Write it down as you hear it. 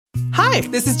Hi,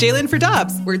 this is Jalen for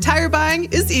Dobbs, where tire buying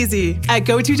is easy. At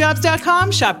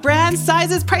GoToDobbs.com, shop brands,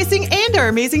 sizes, pricing, and our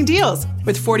amazing deals.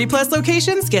 With 40-plus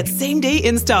locations, get same-day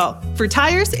install. For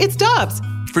tires, it's Dobbs.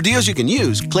 For deals you can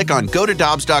use, click on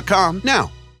GoToDobbs.com now.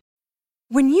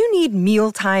 When you need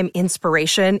mealtime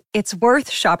inspiration, it's worth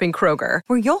shopping Kroger,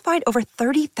 where you'll find over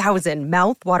 30,000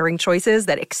 mouth-watering choices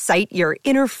that excite your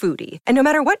inner foodie. And no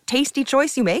matter what tasty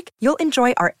choice you make, you'll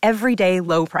enjoy our everyday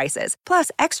low prices, plus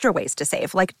extra ways to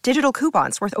save, like digital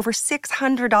coupons worth over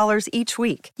 $600 each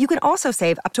week. You can also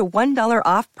save up to $1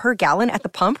 off per gallon at the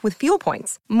pump with fuel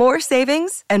points. More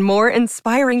savings and more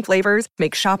inspiring flavors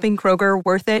make shopping Kroger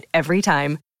worth it every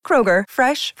time. Kroger,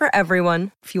 fresh for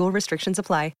everyone. Fuel restrictions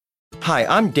apply. Hi,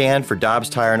 I'm Dan for Dobbs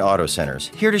Tire and Auto Centers,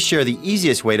 here to share the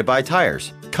easiest way to buy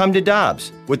tires. Come to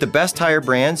Dobbs. With the best tire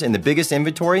brands and the biggest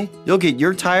inventory, you'll get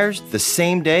your tires the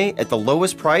same day at the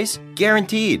lowest price,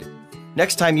 guaranteed.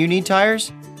 Next time you need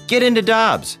tires, get into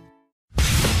Dobbs.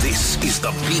 This is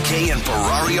the BK and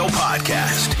Ferrario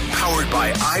podcast, powered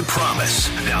by I Promise.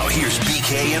 Now here's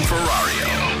BK and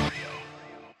Ferrario.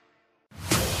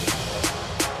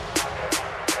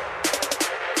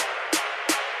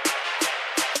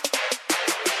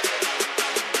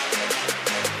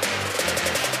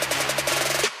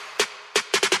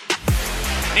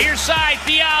 Near side,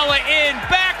 Fiala in,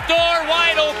 backdoor,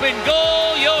 wide open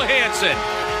goal, Johansson.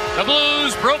 The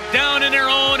Blues broke down in their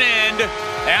own end,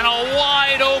 and a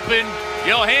wide open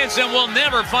Johansson will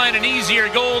never find an easier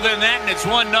goal than that, and it's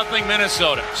 1-0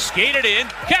 Minnesota. Skated in,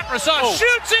 Kaprizov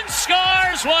shoots and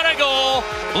scores, what a goal.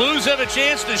 Blues have a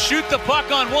chance to shoot the puck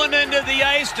on one end of the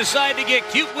ice, decide to get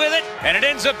cute with it, and it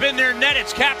ends up in their net.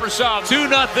 It's Kaprizov.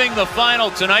 2-0 the final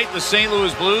tonight. The St.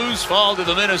 Louis Blues fall to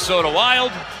the Minnesota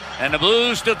Wild. And the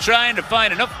Blues still trying to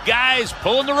find enough guys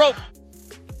pulling the rope.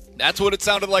 That's what it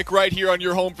sounded like right here on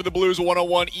your home for the Blues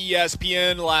 101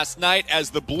 ESPN last night as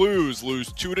the Blues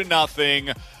lose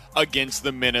 2-0 against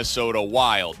the Minnesota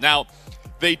Wild. Now,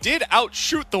 they did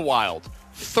outshoot the Wild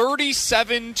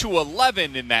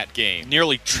 37-11 in that game.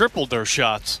 Nearly tripled their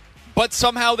shots. But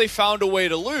somehow they found a way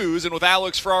to lose. And with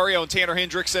Alex Ferrario and Tanner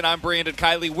Hendrickson, I'm Brandon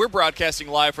Kiley. We're broadcasting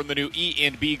live from the new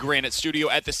E&B Granite Studio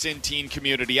at the Centene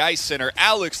Community Ice Center.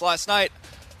 Alex, last night,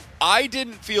 I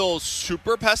didn't feel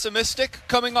super pessimistic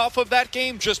coming off of that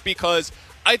game just because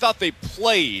I thought they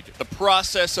played the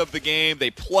process of the game.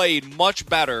 They played much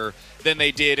better than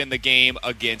they did in the game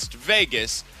against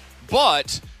Vegas.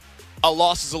 But a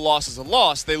loss is a loss is a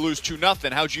loss. They lose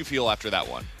 2-0. How'd you feel after that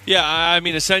one? Yeah, I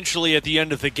mean, essentially at the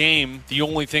end of the game, the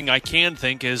only thing I can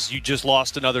think is you just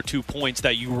lost another 2 points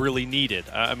that you really needed.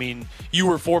 I mean, you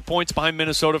were 4 points behind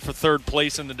Minnesota for third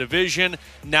place in the division.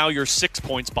 Now you're 6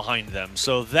 points behind them.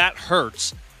 So that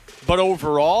hurts. But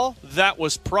overall, that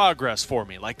was progress for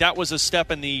me. Like, that was a step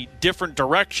in the different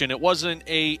direction. It wasn't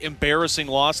a embarrassing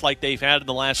loss like they've had in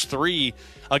the last 3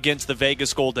 against the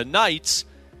Vegas Golden Knights.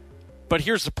 But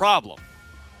here's the problem.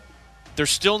 They're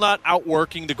still not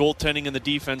outworking the goaltending and the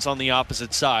defense on the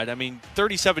opposite side. I mean,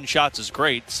 37 shots is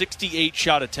great. 68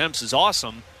 shot attempts is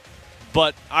awesome.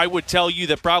 But I would tell you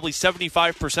that probably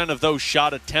 75% of those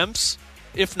shot attempts,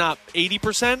 if not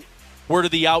 80%, were to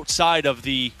the outside of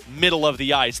the middle of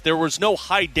the ice. There was no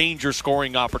high-danger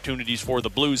scoring opportunities for the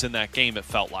Blues in that game, it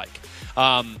felt like.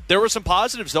 There were some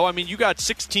positives, though. I mean, you got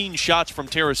 16 shots from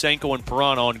Tarasenko and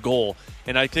Perron on goal.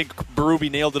 And I think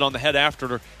Berube nailed it on the head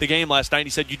after the game last night.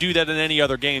 He said, you do that in any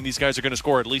other game, these guys are going to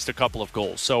score at least a couple of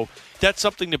goals. So that's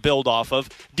something to build off of.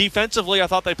 Defensively, I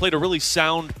thought they played a really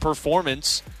sound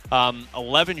performance.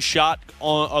 11 shots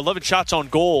on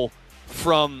goal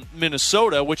from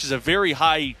Minnesota, which is a very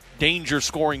high danger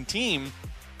scoring team.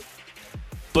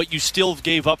 But you still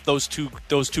gave up those two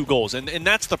goals. And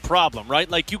that's the problem, right?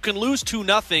 Like, you can lose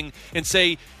 2-0 and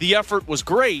say the effort was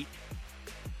great,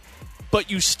 but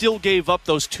you still gave up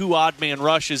those 2 odd-man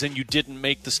rushes and you didn't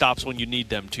make the stops when you need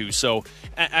them to. So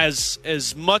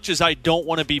as much as I don't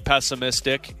want to be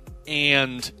pessimistic,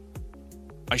 and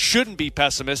I shouldn't be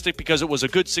pessimistic because it was a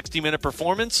good 60-minute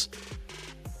performance,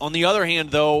 on the other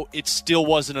hand, though, it still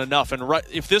wasn't enough. And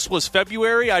if this was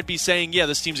February, I'd be saying, yeah,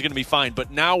 this team's going to be fine. But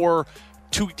now we're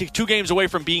two games away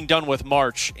from being done with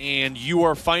March, and you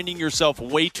are finding yourself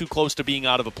way too close to being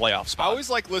out of a playoff spot. I always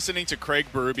like listening to Craig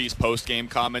Berube's post-game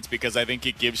comments because I think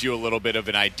it gives you a little bit of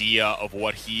an idea of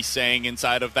what he's saying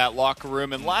inside of that locker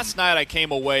room. And last night I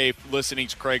came away listening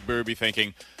to Craig Berube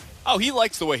thinking, oh, he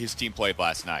likes the way his team played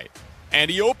last night. And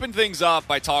he opened things up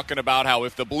by talking about how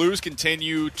if the Blues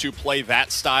continue to play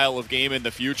that style of game in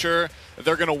the future,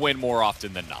 they're going to win more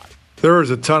often than not. There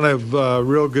was a ton of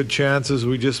real good chances.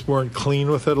 We just weren't clean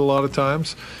with it a lot of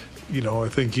times. You know, I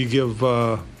think you give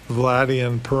the Vladdy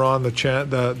and Perron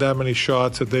that many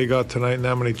shots that they got tonight and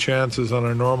that many chances on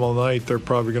a normal night, they're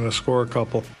probably going to score a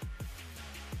couple.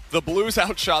 The Blues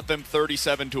outshot them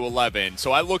 37-11.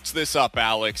 So I looked this up,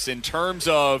 Alex, in terms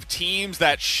of teams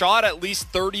that shot at least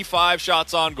 35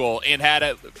 shots on goal and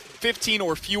had 15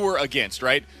 or fewer against,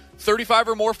 right? 35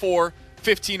 or more for,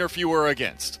 15 or fewer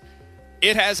against.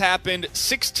 It has happened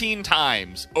 16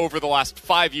 times over the last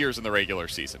 5 years in the regular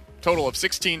season. Total of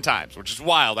 16 times, which is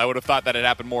wild. I would have thought that it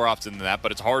happened more often than that,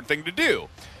 but it's a hard thing to do.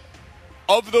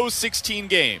 Of those 16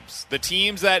 games, the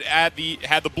teams that had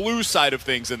the Blues side of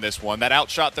things in this one, that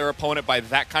outshot their opponent by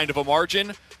that kind of a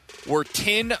margin, were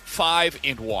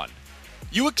 10-5-1.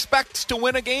 You expect to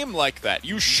win a game like that.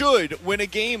 You should win a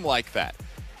game like that.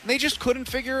 And they just couldn't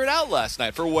figure it out last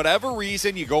night. For whatever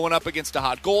reason, you're going up against a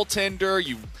hot goaltender.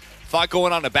 You thought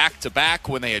going on a back-to-back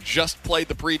when they had just played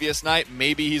the previous night,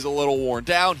 maybe he's a little worn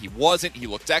down. He wasn't. He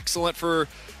looked excellent for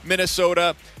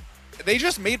Minnesota. They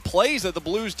just made plays that the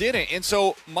Blues didn't. And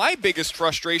so my biggest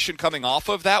frustration coming off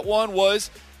of that one was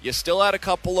you still had a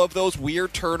couple of those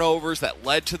weird turnovers that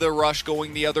led to the rush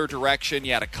going the other direction.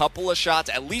 You had a couple of shots,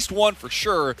 at least one for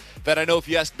sure, that I know if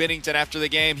you asked Binnington after the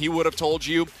game, he would have told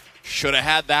you, should have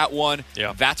had that one.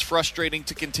 Yeah. That's frustrating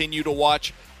to continue to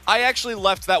watch. I actually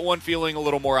left that one feeling a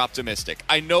little more optimistic.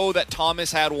 I know that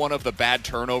Thomas had one of the bad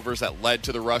turnovers that led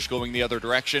to the rush going the other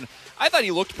direction. I thought he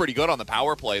looked pretty good on the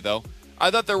power play, though. I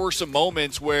thought there were some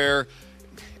moments where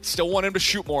still want him to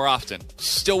shoot more often.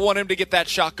 Still want him to get that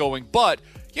shot going. But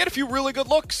he had a few really good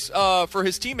looks for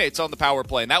his teammates on the power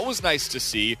play, and that was nice to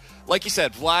see. Like you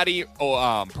said, Vladdy,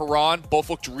 Perron,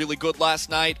 both looked really good last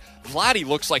night. Vladdy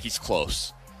looks like he's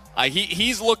close.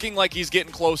 He's looking like he's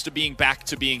getting close to being back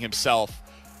to being himself.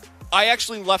 I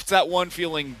actually left that one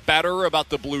feeling better about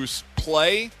the Blues'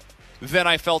 play than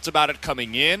I felt about it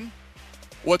coming in.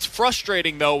 What's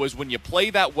frustrating, though, is when you play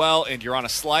that well and you're on a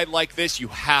slide like this, you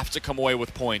have to come away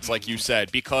with points, like you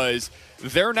said, because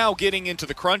they're now getting into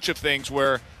the crunch of things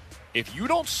where if you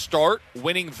don't start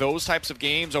winning those types of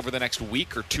games over the next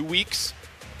week or 2 weeks,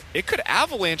 it could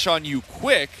avalanche on you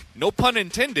quick, no pun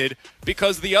intended,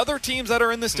 because the other teams that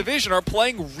are in this division are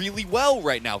playing really well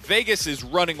right now. Vegas is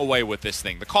running away with this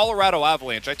thing. The Colorado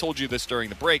Avalanche, I told you this during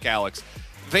the break, Alex,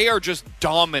 they are just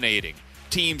dominating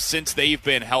teams since they've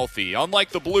been healthy. Unlike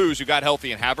the Blues, who got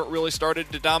healthy and haven't really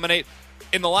started to dominate,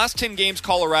 in the last 10 games,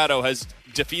 Colorado has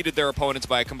defeated their opponents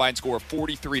by a combined score of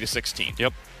 43-16.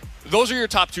 Yep. Those are your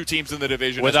top two teams in the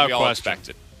division, without as we all question.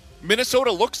 expected.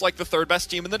 Minnesota looks like the third best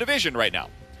team in the division right now.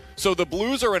 So the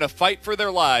Blues are in a fight for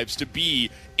their lives to be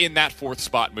in that fourth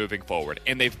spot moving forward,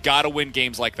 and they've got to win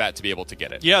games like that to be able to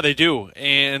get it. Yeah, they do.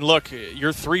 And look,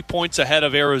 you're 3 points ahead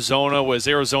of Arizona, as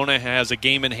Arizona has a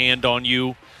game in hand on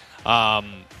you.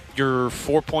 You're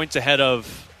 4 points ahead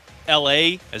of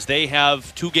LA, as they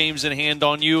have 2 games in hand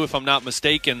on you, if I'm not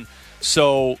mistaken.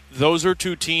 So those are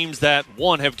two teams that,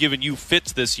 one, have given you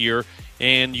fits this year,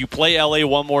 and you play LA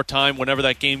one more time whenever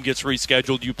that game gets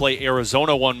rescheduled. You play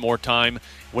Arizona one more time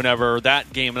whenever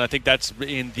that game, and I think that's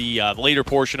in the later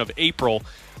portion of April.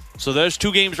 So there's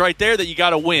 2 games right there that you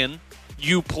got to win.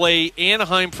 You play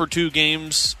Anaheim for 2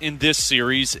 games in this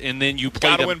series, and then you play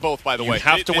Got to win both, by the way. You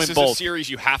have to win both. This is a series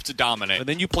you have to dominate. And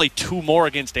then you play 2 more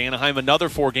against Anaheim, another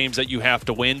 4 games that you have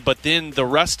to win. But then the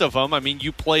rest of them, I mean,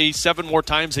 you play 7 more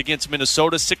times against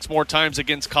Minnesota, 6 more times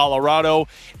against Colorado,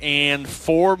 and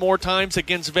 4 more times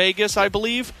against Vegas, I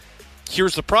believe.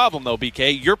 Here's the problem, though,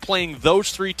 BK. You're playing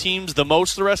those 3 teams the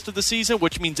most the rest of the season,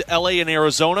 which means LA and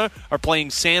Arizona are playing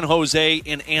San Jose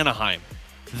and Anaheim.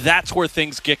 That's where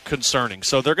things get concerning.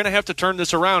 So they're going to have to turn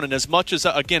this around. And as much as,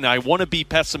 again, I want to be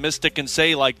pessimistic and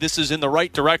say, like, this is in the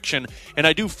right direction, and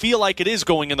I do feel like it is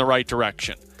going in the right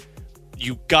direction,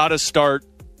 you got to start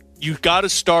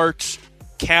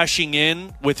cashing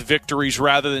in with victories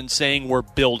rather than saying we're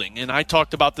building. And I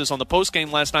talked about this on the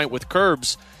postgame last night with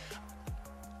Curbs.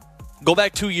 Go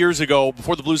back 2 years ago,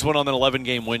 before the Blues went on an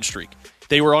 11-game win streak.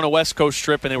 They were on a West Coast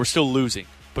trip, and they were still losing.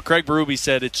 But Craig Berube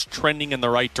said it's trending in the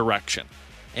right direction.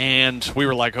 And we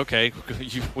were like, okay,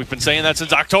 we've been saying that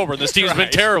since October. This team's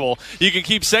been terrible. You can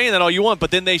keep saying that all you want, but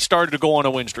then they started to go on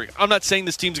a win streak. I'm not saying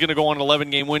this team's going to go on an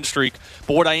 11-game win streak,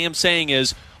 but what I am saying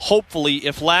is, hopefully,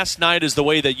 if last night is the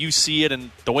way that you see it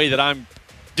and the way that I'm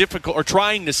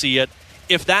trying to see it,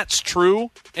 if that's true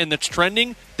and that's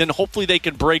trending, then hopefully they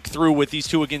can break through with these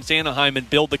 2 against Anaheim and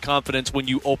build the confidence when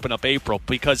you open up April.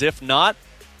 Because if not,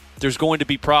 there's going to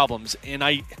be problems. And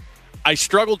I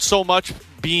struggled so much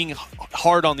being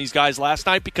hard on these guys last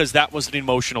night because that was an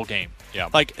emotional game. Yeah.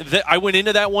 Like, I went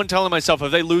into that one telling myself,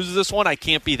 if they lose this one, I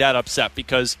can't be that upset,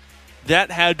 because that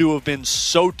had to have been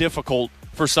so difficult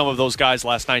for some of those guys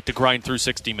last night to grind through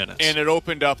 60 minutes. And it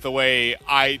opened up the way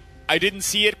I didn't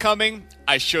see it coming.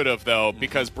 I should have, though,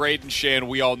 because Brayden Schenn,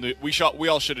 we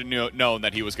all should have known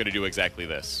that he was going to do exactly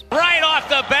this. Right off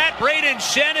the bat, Brayden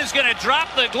Schenn is going to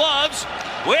drop the gloves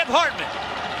with Hartman.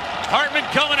 Hartman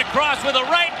coming across with a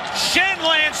right. Schenn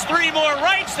lands 3 more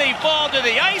rights. They fall to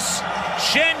the ice.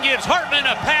 Schenn gives Hartman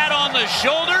a pat on the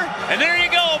shoulder. And there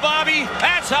you go, Bobby.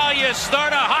 That's how you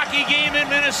start a hockey game in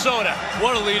Minnesota.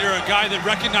 What a leader, a guy that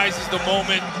recognizes the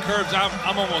moment. Curbs,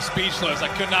 I'm almost speechless. I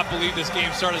could not believe this game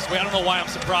started this way. I don't know why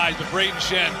I'm surprised, but Brayden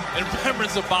Schenn, in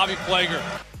remembrance of Bobby Plager.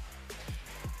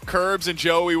 Curbs and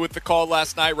Joey with the call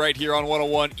last night right here on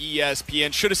 101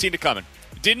 ESPN. Should have seen it coming.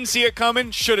 Didn't see it coming,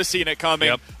 should have seen it coming.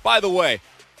 Yep. By the way,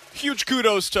 huge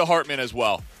kudos to Hartman as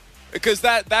well. Because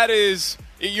that is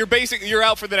you're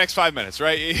out for the next 5 minutes,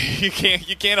 right? You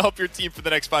can't help your team for the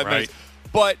next 5 minutes.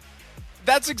 But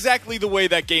that's exactly the way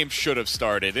that game should have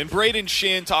started. And Brayden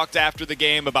Schenn talked after the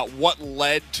game about what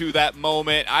led to that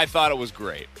moment. I thought it was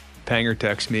great. Panger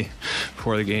texted me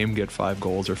before the game, get 5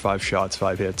 goals or 5 shots,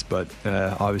 5 hits, but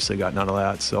obviously got none of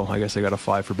that. So I guess I got a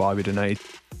 5 for Bobby tonight.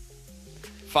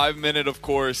 5-minute, of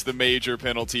course, the major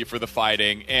penalty for the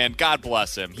Fighting, and God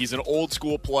bless him. He's an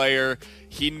old-school player.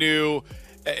 He knew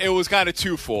it was kind of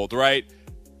twofold, right?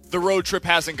 The road trip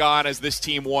hasn't gone as this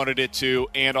team wanted it to,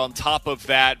 and on top of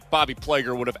that, Bobby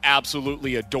Plager would have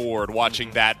absolutely adored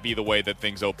watching that be the way that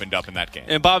things opened up in that game.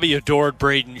 And Bobby adored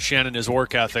Brayden Schenn and his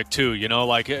work ethic, too. You know,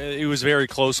 like, he was very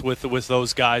close with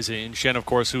those guys. And Schenn, of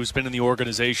course, who's been in the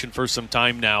organization for some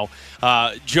time now.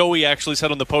 Joey actually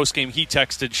said on the postgame he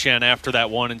texted Schenn after that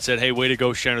one and said, hey, way to go,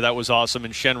 Schenn, that was awesome.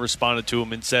 And Schenn responded to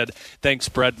him and said, thanks,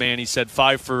 Bread Man. He said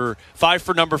 5 for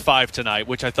number 5 tonight,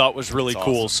 which I thought was really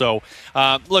cool. Awesome.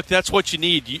 So, look, that's what you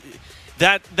need.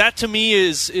 That to me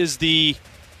is the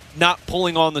not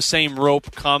pulling on the same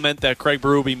rope comment that Craig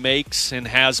Berube makes and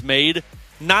has made.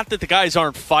 Not that the guys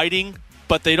aren't fighting,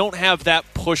 but they don't have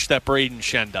that push that Brayden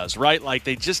Schenn does, right? Like,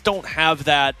 they just don't have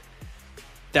that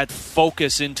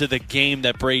focus into the game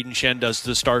that Brayden Schenn does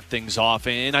to start things off.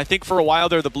 And I think for a while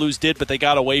there the Blues did, but they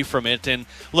got away from it. And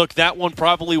look, that one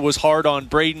probably was hard on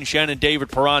Brayden Schenn and David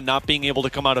Perron not being able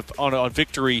to come out on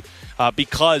victory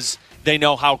because they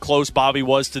know how close Bobby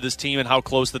was to this team and how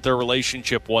close that their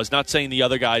relationship was. Not saying the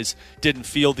other guys didn't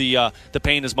feel the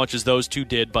pain as much as those two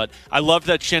did, but I love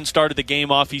that Schenn started the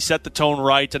game off. He set the tone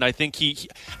right, and I think he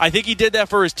did that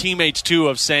for his teammates too,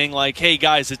 of saying like, "Hey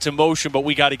guys, it's emotion, but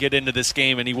we got to get into this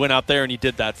game." And he went out there and he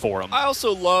did that for them. I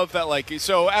also love that,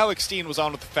 so Alex Steen was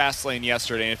on with the Fast Lane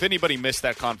yesterday, and if anybody missed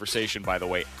that conversation, by the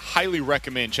way, highly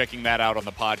recommend checking that out on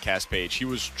the podcast page. He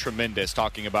was tremendous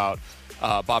talking about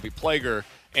Bobby Plager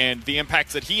and the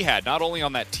impacts that he had, not only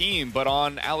on that team, but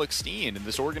on Alex Steen and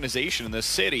this organization in this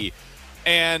city.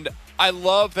 And I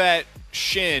love that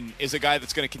Schenn is a guy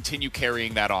that's going to continue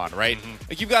carrying that on, right? Mm-hmm.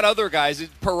 Like, you've got other guys.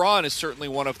 Perron is certainly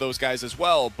one of those guys as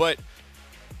well. But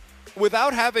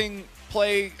without having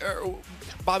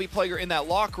Bobby Plager in that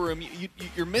locker room,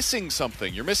 you're missing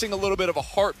something. You're missing a little bit of a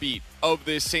heartbeat of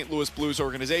this St. Louis Blues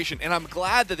organization. And I'm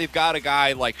glad that they've got a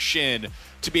guy like Schenn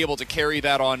to be able to carry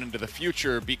that on into the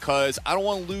future, because I don't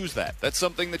want to lose that. That's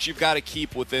something that you've got to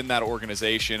keep within that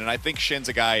organization, and I think Schenn's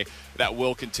a guy that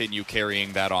will continue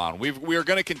carrying that on. We are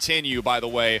going to continue, by the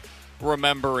way,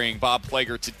 remembering Bob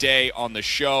Plager today on the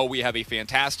show. We have a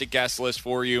fantastic guest list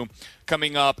for you.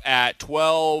 Coming up at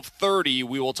 12:30,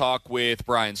 we will talk with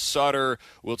Brian Sutter.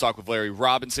 We'll talk with Larry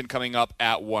Robinson coming up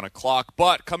at 1 o'clock.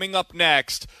 But coming up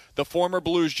next, the former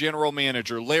Blues general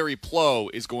manager, Larry Plow,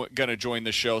 is going to join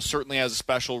the show. Certainly has a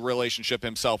special relationship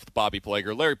himself with Bobby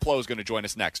Plager. Larry Plow is going to join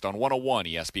us next on 101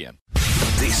 ESPN.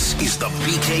 This is the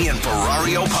BK and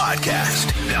Ferrario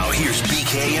podcast. Now here's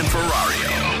BK and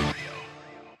Ferrario.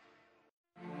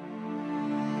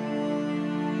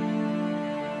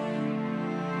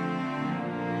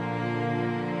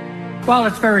 Well,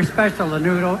 it's very special. The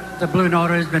Blue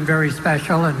Note has been very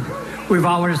special, and we've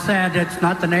always said it's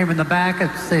not the name in the back,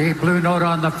 it's the Blue Note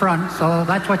on the front, so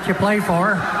that's what you play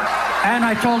for. And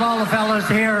I told all the fellas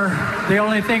here, the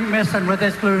only thing missing with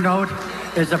this Blue Note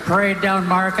is a parade down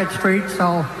Market Street,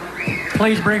 so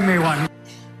please bring me one.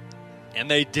 And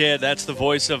they did. That's the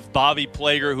voice of Bobby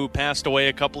Plager, who passed away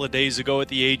a couple of days ago at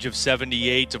the age of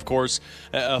 78. Of course,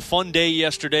 a fun day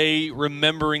yesterday,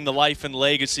 remembering the life and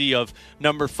legacy of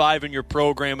number 5 in your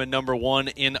program and number 1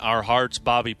 in our hearts,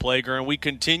 Bobby Plager. And we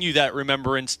continue that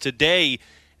remembrance today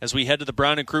as we head to the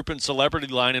Brown and Crouppen Celebrity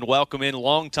Line and welcome in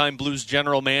longtime Blues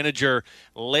general manager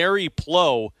Larry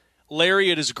Plow.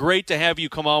 Larry, it is great to have you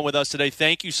come on with us today.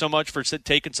 Thank you so much for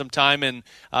taking some time and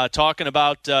talking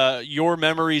about your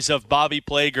memories of Bobby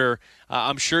Plager.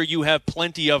 I'm sure you have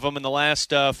plenty of them. In the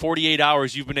last 48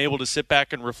 hours, you've been able to sit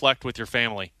back and reflect with your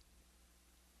family.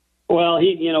 Well,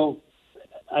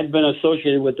 I've been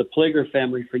associated with the Plager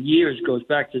family for years. Goes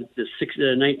back to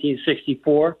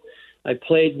 1964. I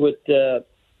played with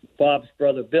Bob's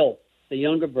brother, Bill, the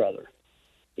younger brother.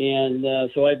 And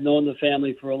so I've known the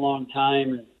family for a long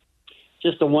time. And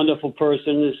just a wonderful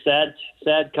person. A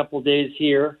sad couple of days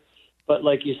here, but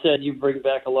like you said, you bring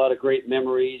back a lot of great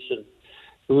memories. And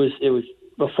it was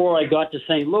before I got to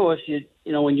St. Louis.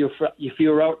 When if you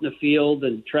were out in the field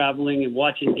and traveling and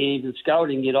watching games and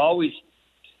scouting, you'd always,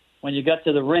 when you got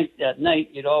to the rink that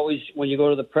night, when you go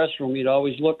to the press room, you'd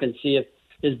always look and see if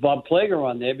is Bob Plager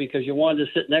on there, because you wanted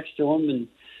to sit next to him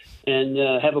and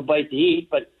have a bite to eat,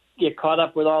 but get caught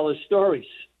up with all his stories.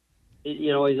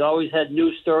 He's always had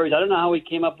new stories. I don't know how he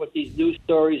came up with these new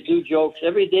stories, new jokes.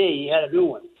 Every day he had a new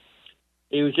one.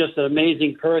 He was just an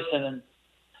amazing person.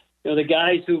 And, the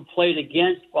guys who played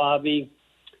against Bobby,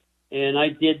 and I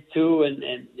did too,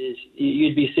 and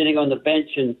you'd be sitting on the bench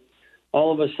and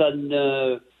all of a sudden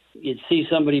you'd see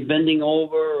somebody bending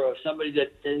over or somebody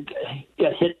that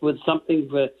got hit with something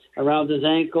around his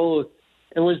ankle.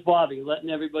 It was Bobby letting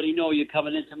everybody know, you're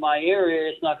coming into my area.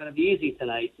 It's not going to be easy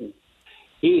tonight. And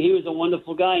he was a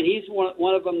wonderful guy, and he's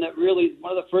one of them that really,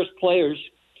 one of the first players,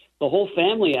 the whole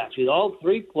family actually, all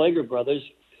three Plager brothers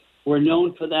were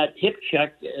known for that hip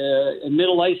check,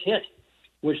 middle ice hit,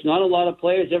 which not a lot of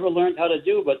players ever learned how to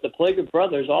do, but the Plager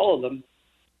brothers, all of them,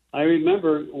 I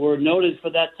remember, were noted for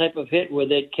that type of hit where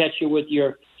they'd catch you with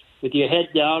your head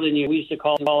down, and we used to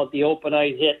call it the open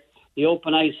ice hit,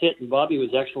 and Bobby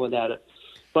was excellent at it.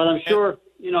 But I'm sure,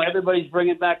 everybody's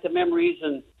bringing back the memories,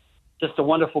 and just a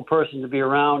wonderful person to be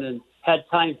around and had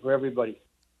time for everybody.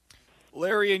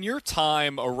 Larry, in your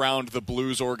time around the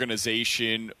Blues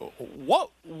organization,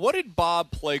 what did Bob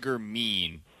Plager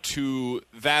mean to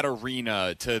that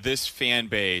arena, to this fan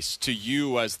base, to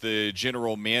you as the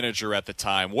general manager at the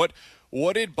time? What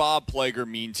did Bob Plager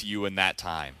mean to you in that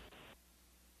time?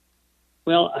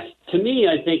 Well, to me,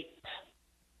 I think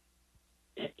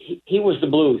he was the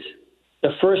Blues,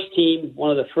 the first team, one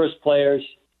of the first players.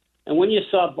 And when you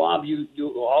saw Bob, you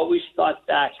always thought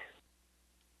back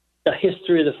the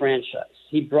history of the franchise.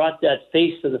 He brought that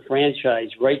face of the franchise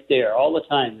right there all the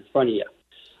time in front of you.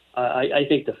 I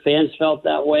think the fans felt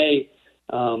that way.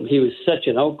 He was such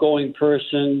an outgoing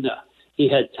person. He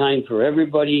had time for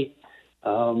everybody.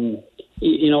 When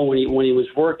he was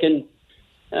working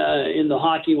in the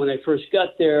hockey, when I first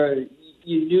got there,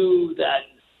 you knew that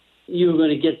you were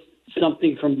going to get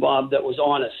something from Bob that was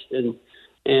honest,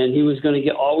 and he was going to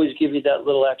always give you that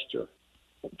little extra.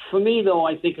 For me, though,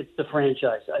 I think it's the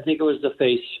franchise. I think it was the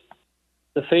face.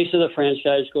 The face of the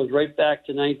franchise goes right back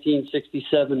to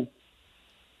 1967.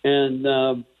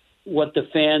 And what the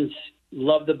fans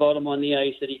loved about him on the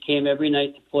ice, that he came every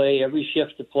night to play, every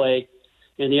shift to play,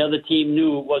 and the other team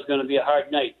knew it was going to be a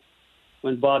hard night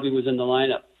when Bobby was in the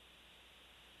lineup.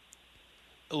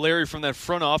 Larry, from that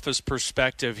front office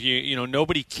perspective,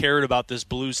 nobody cared about this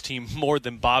Blues team more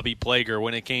than Bobby Plager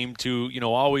when it came to,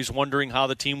 always wondering how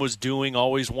the team was doing,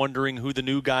 always wondering who the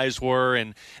new guys were,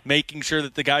 and making sure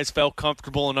that the guys felt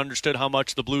comfortable and understood how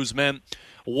much the Blues meant.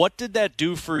 What did that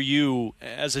do for you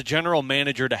as a general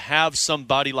manager to have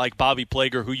somebody like Bobby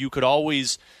Plager who you could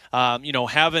always,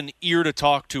 have an ear to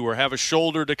talk to or have a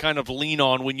shoulder to kind of lean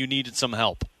on when you needed some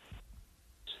help?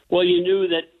 Well, you knew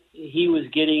that he was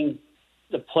getting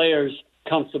the players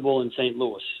comfortable in St.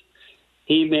 Louis.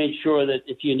 He made sure that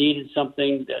if you needed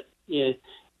something, that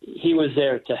he was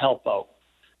there to help out.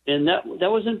 And that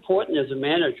was important as a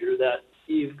manager, that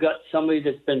you've got somebody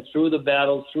that's been through the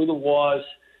battles, through the wars,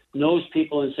 knows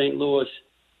people in St. Louis,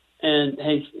 and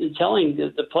telling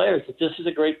the players that this is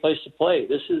a great place to play.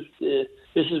 This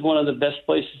is one of the best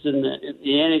places in the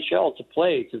NHL to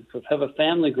play, to have a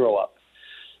family grow up,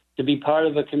 to be part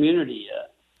of a community.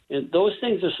 And those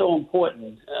things are so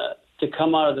important to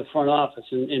come out of the front office.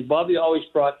 And Bobby always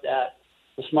brought that.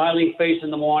 The smiling face in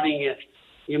the morning. If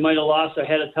you might have lost or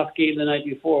had a tough game the night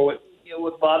before,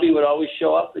 Bobby would always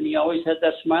show up, and he always had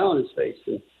that smile on his face.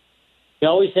 And he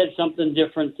always had something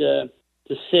different to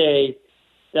say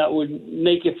that would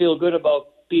make you feel good about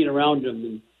being around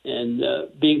him and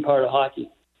being part of hockey.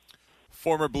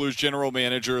 Former Blues general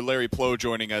manager Larry Plow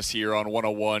joining us here on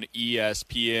 101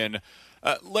 ESPN.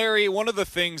 Larry, one of the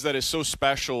things that is so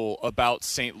special about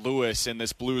St. Louis and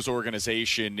this Blues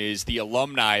organization is the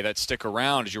alumni that stick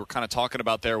around, as you were kind of talking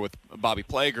about there with Bobby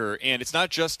Plager. And it's not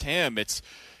just him. It's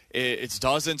it's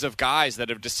dozens of guys that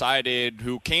have decided,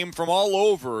 who came from all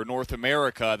over North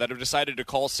America, that have decided to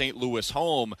call St. Louis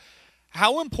home.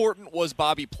 How important was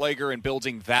Bobby Plager in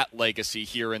building that legacy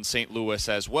here in St. Louis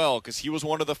as well? Because he was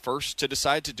one of the first to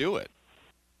decide to do it.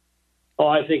 Oh,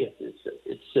 I think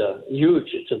it's huge.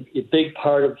 It's a big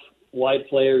part of why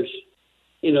players,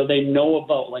 they know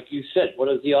about, like you said, what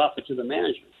does he offer to the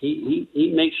management?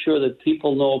 He makes sure that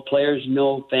people know, players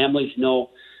know, families know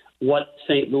what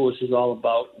St. Louis is all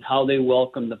about and how they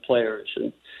welcome the players.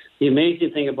 And the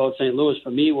amazing thing about St. Louis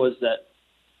for me was that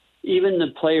even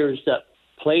the players that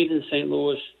played in St.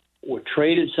 Louis, were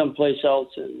traded someplace else,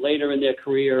 and later in their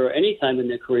career or any time in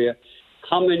their career,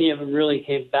 how many of them really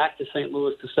came back to St.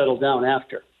 Louis to settle down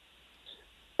after?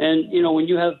 And, when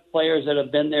you have players that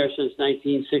have been there since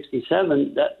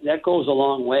 1967, that goes a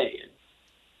long way.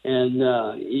 And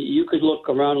you could look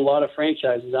around a lot of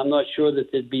franchises. I'm not sure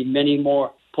that there'd be many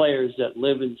more players that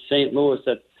live in St. Louis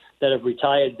that have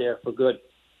retired there for good.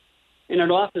 And it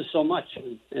offers so much.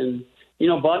 And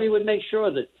Bobby would make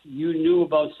sure that you knew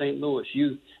about St. Louis.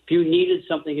 If you needed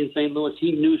something in St. Louis,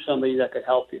 he knew somebody that could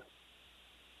help you.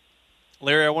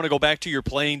 Larry, I want to go back to your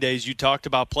playing days. You talked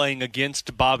about playing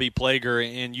against Bobby Plager,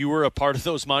 and you were a part of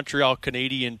those Montreal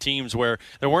Canadiens teams where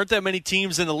there weren't that many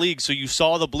teams in the league, so you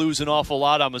saw the Blues an awful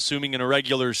lot, I'm assuming, in a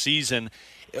regular season.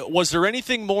 Was there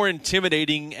anything more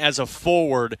intimidating as a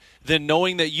forward than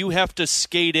knowing that you have to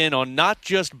skate in on not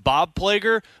just Bob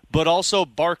Plager, but also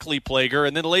Barclay Plager,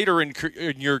 and then later in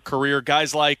your career,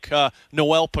 guys like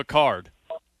Noel Picard?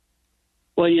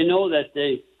 Well,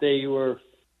 that they were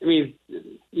 –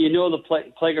 the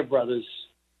Plager brothers,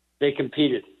 they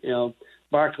competed.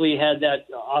 Barclay had that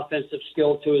offensive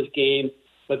skill to his game,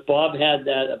 but Bob had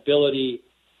that ability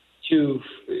to,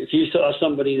 if you saw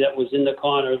somebody that was in the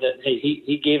corner, that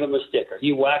he gave him a sticker,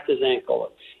 he whacked his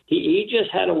ankle. He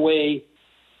just had a way.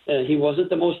 He wasn't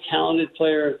the most talented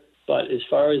player, but as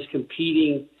far as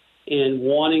competing and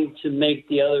wanting to make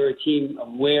the other team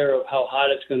aware of how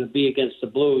hard it's going to be against the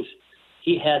Blues,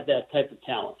 he had that type of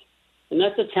talent. And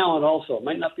that's a talent also. It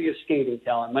might not be a skating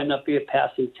talent, might not be a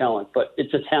passing talent, but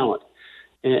it's a talent.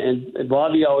 And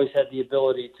Bobby always had the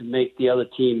ability to make the other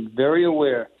team very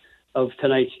aware of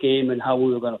tonight's game and how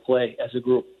we were going to play as a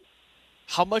group.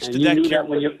 How much and did that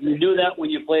carry? You knew that when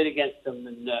you played against him,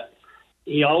 and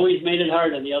he always made it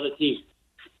hard on the other team.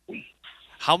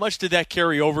 How much did that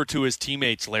carry over to his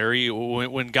teammates, Larry?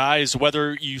 When guys,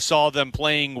 whether you saw them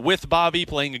playing with Bobby,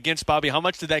 playing against Bobby, how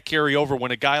much did that carry over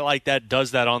when a guy like that does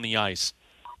that on the ice?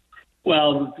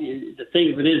 Well, the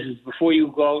thing of it is before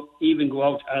you go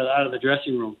out of the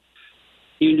dressing room,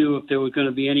 you knew if there was going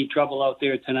to be any trouble out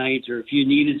there tonight, or if you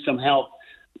needed some help,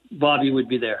 Bobby would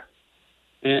be there.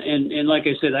 And like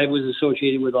I said, I was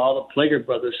associated with all the Plager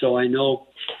brothers, so I know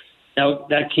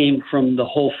that came from the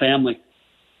whole family.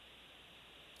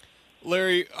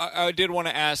 Larry, I did want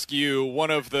to ask you,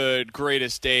 one of the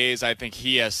greatest days, I think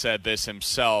he has said this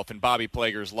himself, in Bobby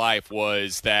Plager's life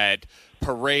was that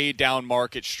parade down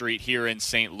Market Street here in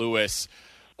St. Louis.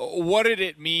 What did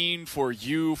it mean for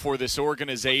you, for this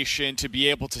organization, to be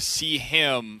able to see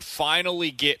him finally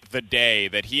get the day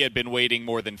that he had been waiting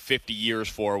more than 50 years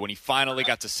for, when he finally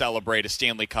got to celebrate a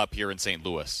Stanley Cup here in St.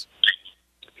 Louis?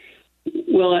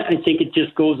 Well, I think it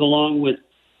just goes along with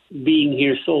being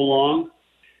here so long.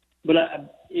 But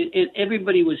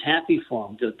everybody was happy for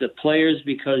him, the players,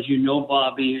 because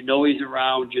Bobby, he's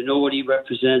around, what he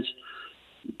represents.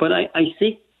 But I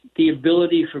think the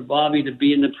ability for Bobby to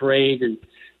be in the parade and,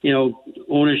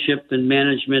 ownership and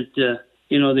management,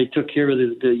 they took care of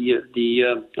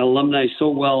the alumni so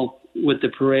well with the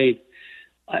parade.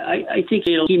 I think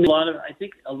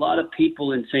a lot of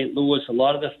people in St. Louis, a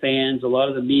lot of the fans, a lot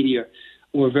of the media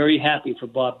were very happy for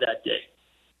Bob that day,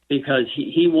 because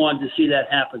he wanted to see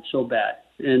that happen so bad.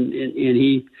 And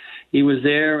he was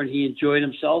there, and he enjoyed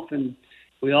himself, and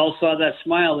we all saw that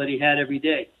smile that he had every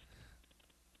day.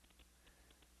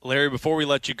 Larry, before we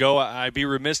let you go, I'd be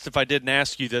remiss if I didn't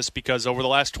ask you this, because over the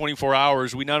last 24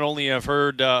 hours, we not only have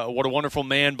heard what a wonderful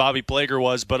man Bobby Plager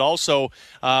was, but also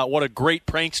what a great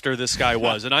prankster this guy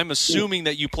was. And I'm assuming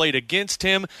that you played against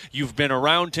him. You've been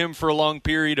around him for a long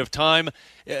period of time.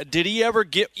 Did he ever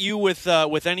get you with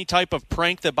any type of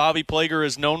prank that Bobby Plager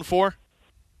is known for?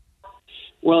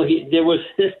 Well, there was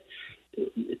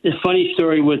a funny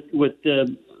story with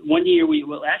 1 year.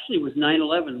 It was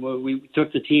 9/11, where we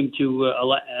took the team to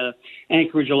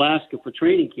Anchorage, Alaska for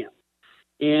training camp,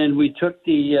 and we took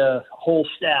the whole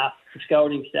staff, the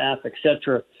scouting staff,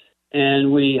 etc.,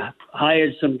 and we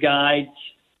hired some guides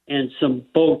and some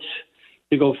boats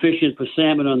to go fishing for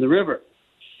salmon on the river.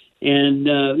 And,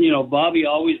 Bobby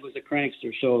always was a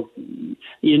prankster, so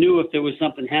you knew if there was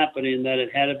something happening that it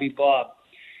had to be Bob.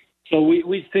 So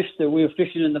we fished there. We were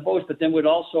fishing in the boats, but then we'd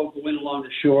also go in along the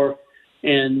shore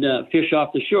and fish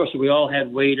off the shore. So we all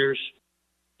had waders.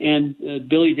 And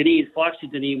Billy Deneen, Foxy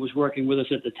Deneen, was working with us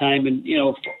at the time. And,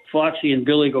 Foxy and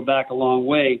Billy go back a long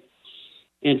way.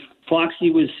 And Foxy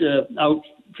was out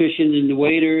fishing in the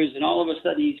waders, and all of a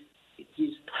sudden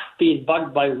he's being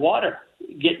bugged by water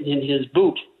getting in his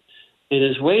boot and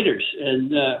his waders.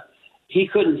 And he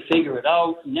couldn't figure it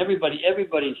out. And everybody,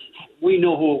 we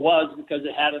know who it was because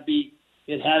it had to be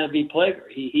Plager.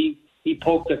 He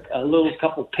poked a little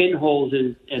couple pinholes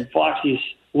in Foxy's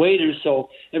waders, so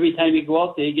every time he'd go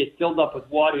out there, he'd get filled up with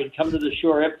water. He'd come to the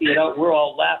shore, empty it out. We're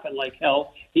all laughing like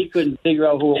hell. He couldn't figure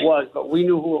out who it was, but we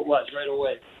knew who it was right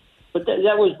away. But that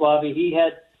was Bobby. He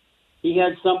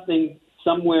had something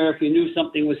somewhere. If you knew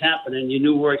something was happening, you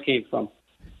knew where it came from.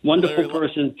 Wonderful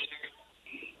person.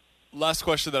 Last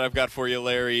question that I've got for you,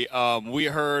 Larry. We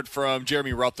heard from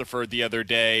Jeremy Rutherford the other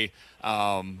day,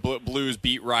 Blues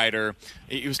beat writer.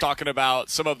 He was talking about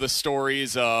some of the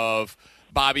stories of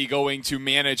Bobby going to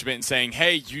management and saying,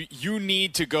 hey, you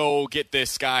need to go get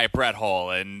this guy, Brett Hull,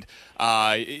 and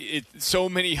so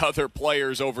many other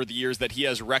players over the years that he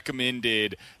has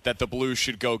recommended that the Blues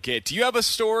should go get. Do you have a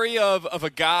story of a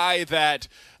guy that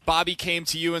Bobby came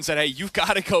to you and said, hey, you've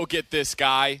got to go get this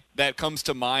guy, that comes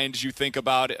to mind as you think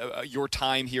about your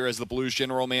time here as the Blues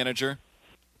general manager?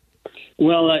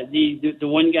 Well, the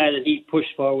one guy that he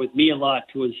pushed for with me a lot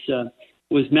was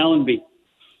Mellanby.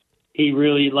 He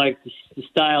really liked the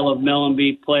style of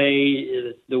Mellanby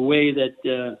play, the way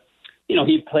that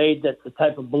he played, that the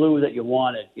type of Blue that you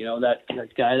wanted. That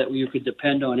guy that you could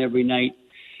depend on every night,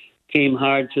 came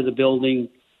hard to the building,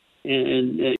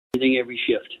 and everything every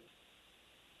shift.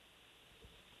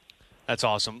 That's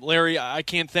awesome. Larry, I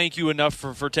can't thank you enough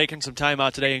for taking some time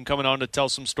out today and coming on to tell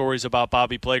some stories about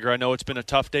Bobby Plager. I know it's been a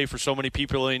tough day for so many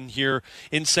people in here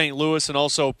in St. Louis, and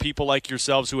also people like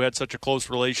yourselves who had such a close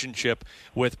relationship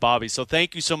with Bobby. So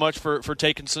thank you so much for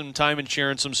taking some time and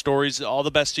sharing some stories. All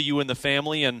the best to you and the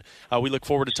family, and we look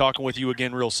forward to talking with you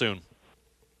again real soon.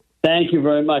 Thank you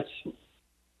very much.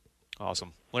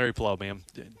 Awesome. Larry Plow, man.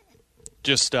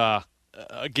 Just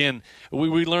again,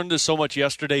 we learned this so much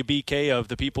yesterday, BK, of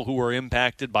the people who were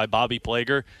impacted by Bobby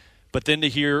Plager. But then to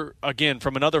hear, again,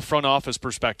 from another front office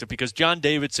perspective, because John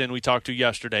Davidson, we talked to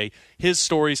yesterday, his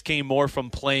stories came more from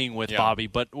playing with Bobby.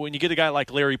 But when you get a guy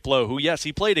like Larry Plow, who, yes,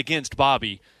 he played against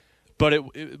Bobby, but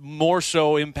it more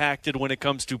so impacted when it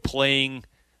comes to playing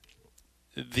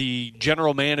the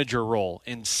general manager role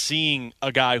and seeing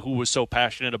a guy who was so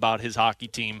passionate about his hockey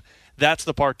team. That's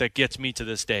the part that gets me to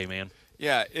this day, man.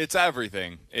 Yeah, it's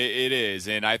everything. It is.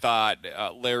 And I thought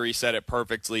Larry said it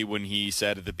perfectly when he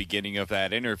said at the beginning of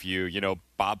that interview,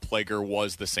 Bob Plager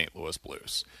was the St. Louis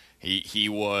Blues. He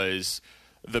was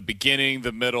the beginning,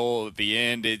 the middle, the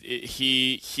end.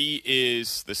 He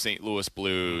is the St. Louis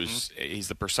Blues. Mm-hmm. He's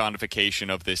the personification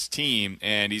of this team,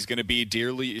 and he's going to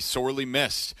be sorely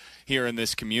missed here in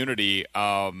this community.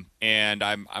 And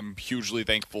I'm hugely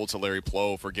thankful to Larry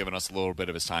Plow for giving us a little bit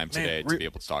of his time today to be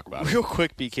able to talk about it. Real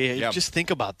quick, BK, just think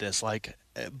about this. Like,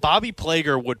 Bobby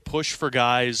Plager would push for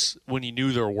guys when he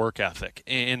knew their work ethic.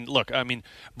 And look, I mean,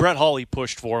 Brett Hull he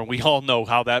pushed for, and we all know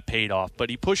how that paid off. But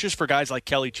he pushes for guys like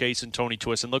Kelly Chase and Tony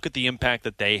Twist, and look at the impact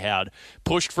that they had.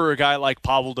 Pushed for a guy like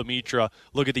Pavel Demitra,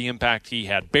 look at the impact he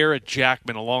had. Barrett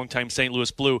Jackman, a longtime St.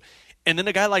 Louis Blue. And then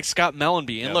a guy like Scott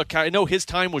Mellanby. And look, I know his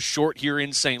time was short here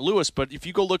in St. Louis, but if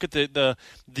you go look at the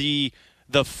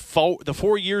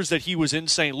 4 years that he was in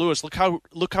St. Louis, look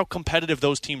how competitive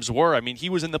those teams were. I mean, he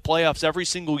was in the playoffs every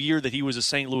single year that he was a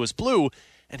St. Louis Blue,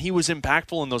 and he was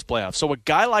impactful in those playoffs. So a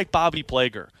guy like Bobby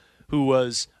Plager, who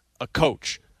was a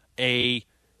coach, a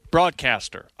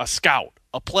broadcaster, a scout,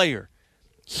 a player,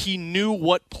 he knew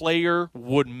what player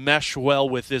would mesh well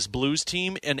with this Blues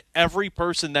team, and every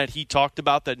person that he talked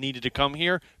about that needed to come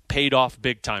here paid off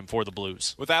big time for the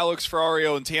Blues. With Alex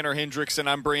Ferrario and Tanner Hendrickson,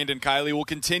 I'm Brandon Kiley. We'll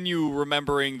continue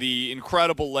remembering the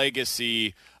incredible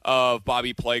legacy of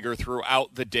Bobby Plager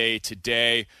throughout the day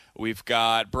today. We've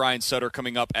got Brian Sutter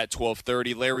coming up at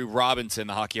 12:30. Larry Robinson,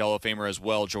 the Hockey Hall of Famer as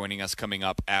well, joining us coming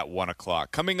up at 1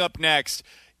 o'clock. Coming up next,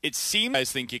 it seems I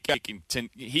think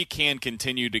he can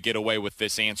continue to get away with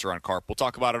this answer on Carp. We'll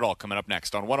talk about it all coming up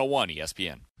next on 101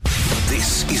 ESPN.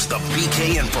 This is the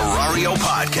BK and Ferrario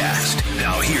podcast.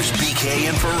 Now here's BK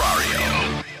and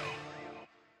Ferrario.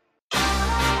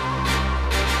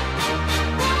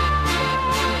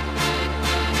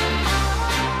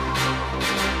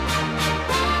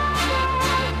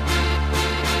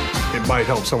 It might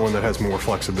help someone that has more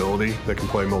flexibility, that can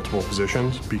play multiple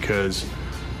positions, because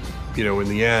in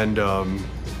the end,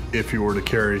 if you were to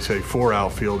carry, say, 4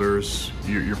 outfielders,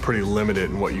 you're pretty limited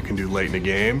in what you can do late in the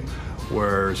game.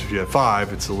 Whereas if you have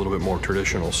 5, it's a little bit more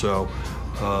traditional. So,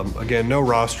 again, no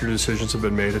roster decisions have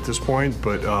been made at this point,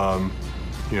 but,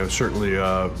 certainly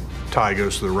tie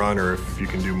goes to the runner if you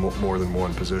can do more than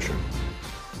one position.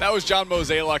 That was John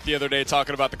Mozeliak the other day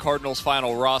talking about the Cardinals'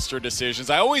 final roster decisions.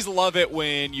 I always love it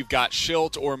when you've got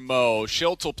Shildt or Mo.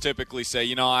 Shildt will typically say,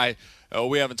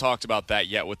 we haven't talked about that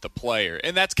yet with the player.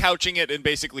 And that's couching it and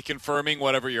basically confirming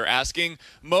whatever you're asking.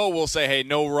 Mo will say, hey,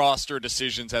 no roster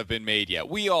decisions have been made yet.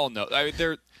 We all know.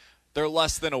 They're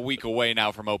less than a week away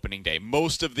now from opening day.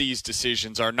 Most of these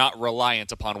decisions are not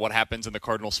reliant upon what happens in the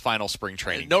Cardinals' final spring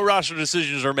training. No roster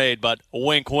decisions are made, but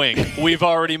wink, wink. We've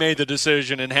already made the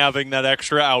decision in having that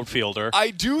extra outfielder.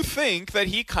 I do think that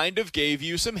he kind of gave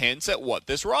you some hints at what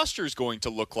this roster is going to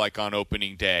look like on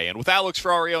opening day. And with Alex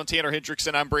Ferrario and Tanner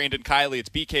Hendrickson, I'm Brandon Kiley. It's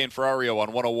BK and Ferrario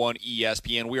on 101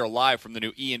 ESPN. We are live from the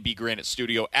new E&B Granite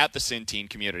Studio at the Centene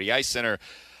Community Ice Center.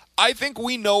 I think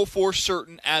we know for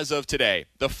certain as of today,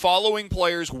 the following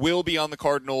players will be on the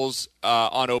Cardinals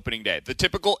on opening day. The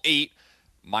typical 8,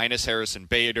 minus Harrison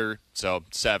Bader, so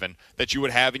 7, that you would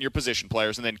have in your position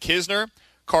players. And then Kisner,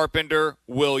 Carpenter,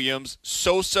 Williams,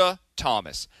 Sosa,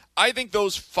 Thomas. I think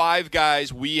those 5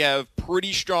 guys, we have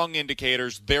pretty strong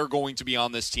indicators they're going to be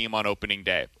on this team on opening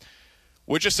day,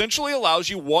 which essentially allows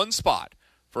you one spot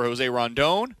for Jose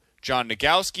Rondon, John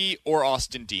Nogowski, or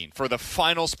Austin Dean for the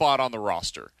final spot on the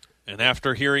roster. And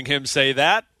after hearing him say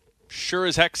that, sure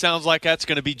as heck sounds like that's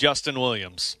going to be Justin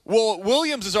Williams. Well,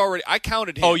 Williams is already – I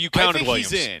counted him. Oh, you counted I think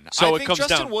Williams. He's in. So I it think comes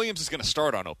Justin down. Williams is going to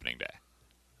start on opening day.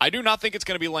 I do not think it's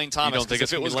going to be Lane Thomas. You don't think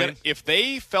it's going to be Lane? If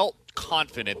they felt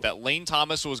confident that Lane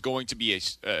Thomas was going to be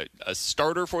a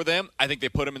starter for them, I think they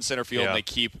put him in center field and they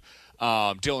keep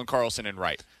Dylan Carlson in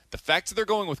right. The fact that they're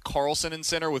going with Carlson in